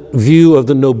had a view of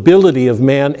the nobility of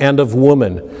man and of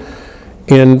woman.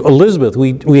 In Elizabeth,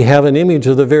 we have an image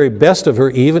of the very best of her,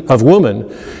 even of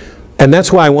woman. And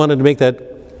that's why I wanted to make that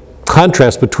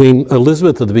contrast between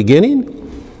Elizabeth at the beginning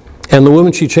and the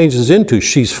woman she changes into.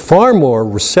 She's far more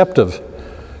receptive,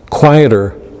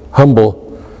 quieter, humble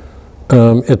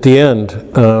at the end.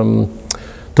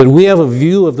 That we have a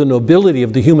view of the nobility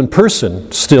of the human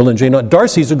person still in Jane Austen.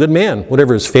 Darcy's a good man,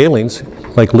 whatever his failings,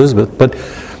 like Elizabeth, but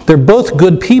they're both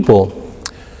good people.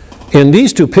 In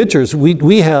these two pictures,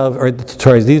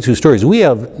 these two stories, we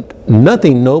have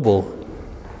nothing noble.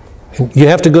 You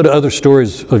have to go to other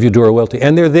stories of Eudora Welty,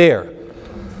 and they're there.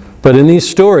 But in these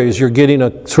stories, you're getting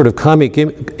a sort of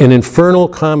an infernal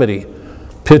comedy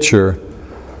picture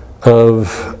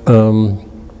of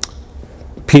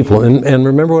people. And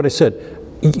remember what I said,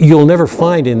 you'll never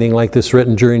find anything like this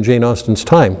written during Jane Austen's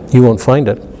time. You won't find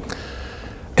it.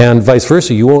 And vice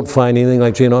versa, you won't find anything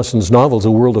like Jane Austen's novels,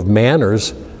 A World of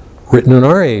Manners, written in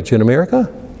our age in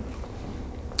America.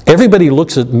 Everybody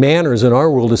looks at manners in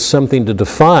our world as something to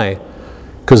defy,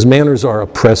 because manners are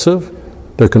oppressive,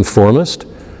 they're conformist.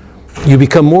 You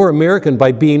become more American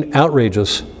by being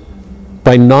outrageous,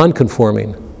 by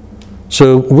non-conforming.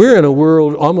 So we're in a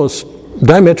world almost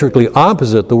diametrically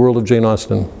opposite the world of Jane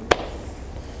Austen.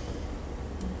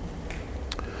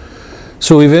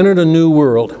 So we've entered a new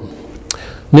world.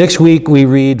 Next week we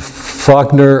read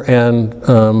Faulkner, and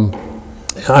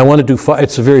I want to do,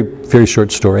 it's a very, very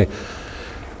short story.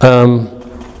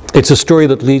 It's a story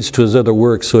that leads to his other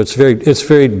works, so it's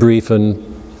very brief and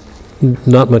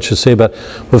not much to say about it.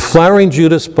 But Flowering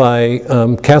Judas by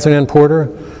Catherine Ann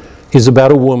Porter is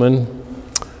about a woman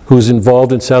who's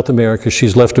involved in South America.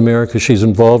 She's left America. She's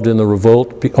involved in the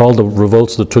revolt, all the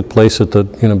revolts that took place at the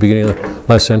beginning of the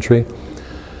last century.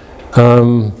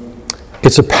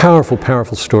 It's a powerful,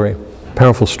 powerful story.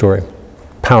 Powerful story.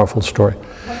 Powerful story.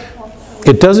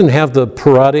 It doesn't have the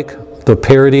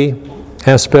parody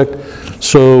aspect,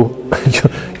 so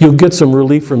you'll get some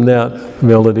relief from that,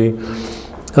 Melody.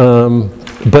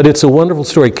 But it's a wonderful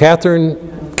story. Catherine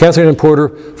Ann Porter,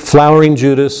 Flowering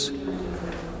Judas,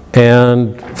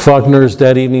 and Faulkner's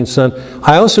That Evening Sun.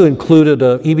 I also included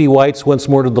E.B. White's Once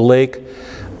More to the Lake.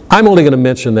 I'm only going to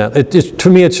mention that. To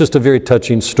me, it's just a very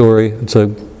touching story. It's a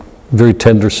very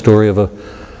tender story of a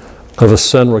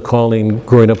son recalling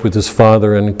growing up with his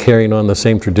father and carrying on the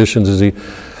same traditions as he.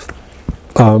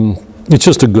 It's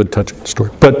just a good, touching story.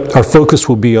 But our focus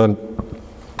will be on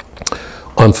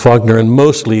Faulkner and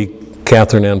mostly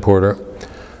Catherine Ann Porter.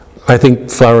 I think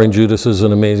Flowering Judas is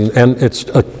an amazing, and it's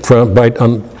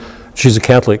she's a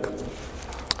Catholic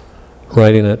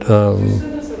writing it.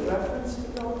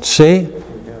 See?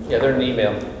 Yeah, they're in an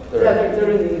email.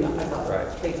 They're in the email, I thought. Right.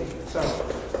 Thank you, sorry.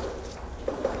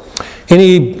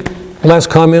 Any last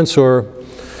comments or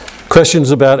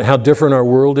questions about how different our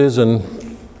world is and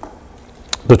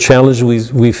the challenge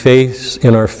we face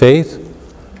in our faith,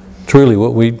 truly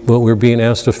what we're being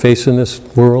asked to face in this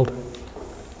world.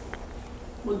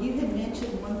 Well, you had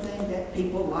mentioned one thing, that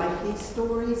people like these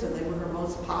stories, or they were her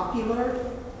most popular.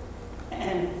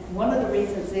 And one of the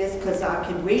reasons is because I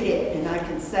can read it and I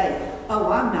can say, oh,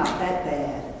 I'm not that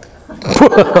bad.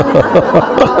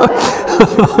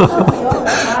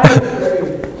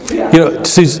 You know,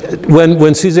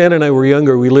 when Suzanne and I were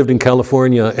younger, we lived in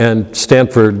California, and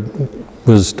Stanford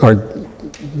was our,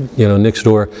 next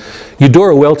door.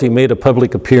 Eudora Welty made a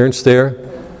public appearance there,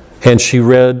 and she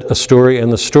read a story,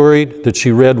 and the story that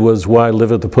she read was Why I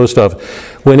Live at the Post Office.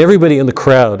 When everybody in the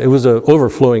crowd, it was an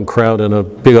overflowing crowd in a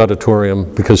big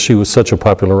auditorium because she was such a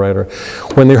popular writer.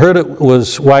 When they heard it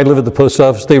was Why I Live at the Post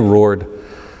Office, they roared.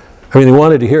 I mean, they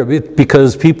wanted to hear it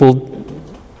because people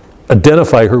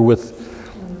identify her with,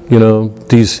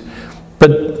 these.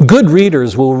 But good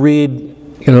readers will read,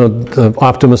 The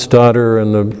Optimist's Daughter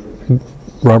and The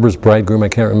Robber's Bridegroom, I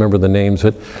can't remember the names.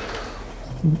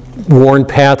 Worn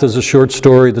Path is a short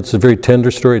story that's a very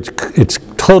tender story. It's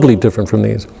totally different from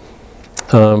these.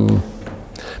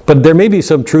 But there may be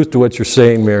some truth to what you're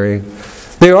saying, Mary.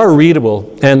 They are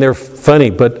readable and they're funny,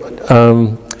 but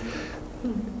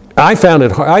I found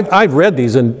it hard. I've read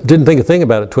these and didn't think a thing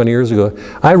about it 20 years ago.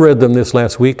 I read them this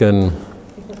last week and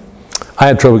I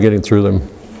had trouble getting through them.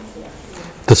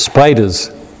 The spite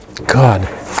is, God.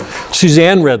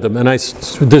 Suzanne read them, and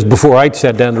before I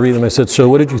sat down to read them, I said, so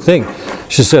what did you think?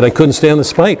 She said, I couldn't stand the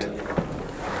spite.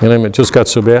 And it just got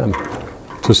so bad.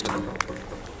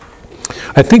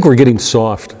 I think we're getting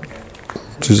soft,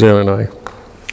 Suzanne and I.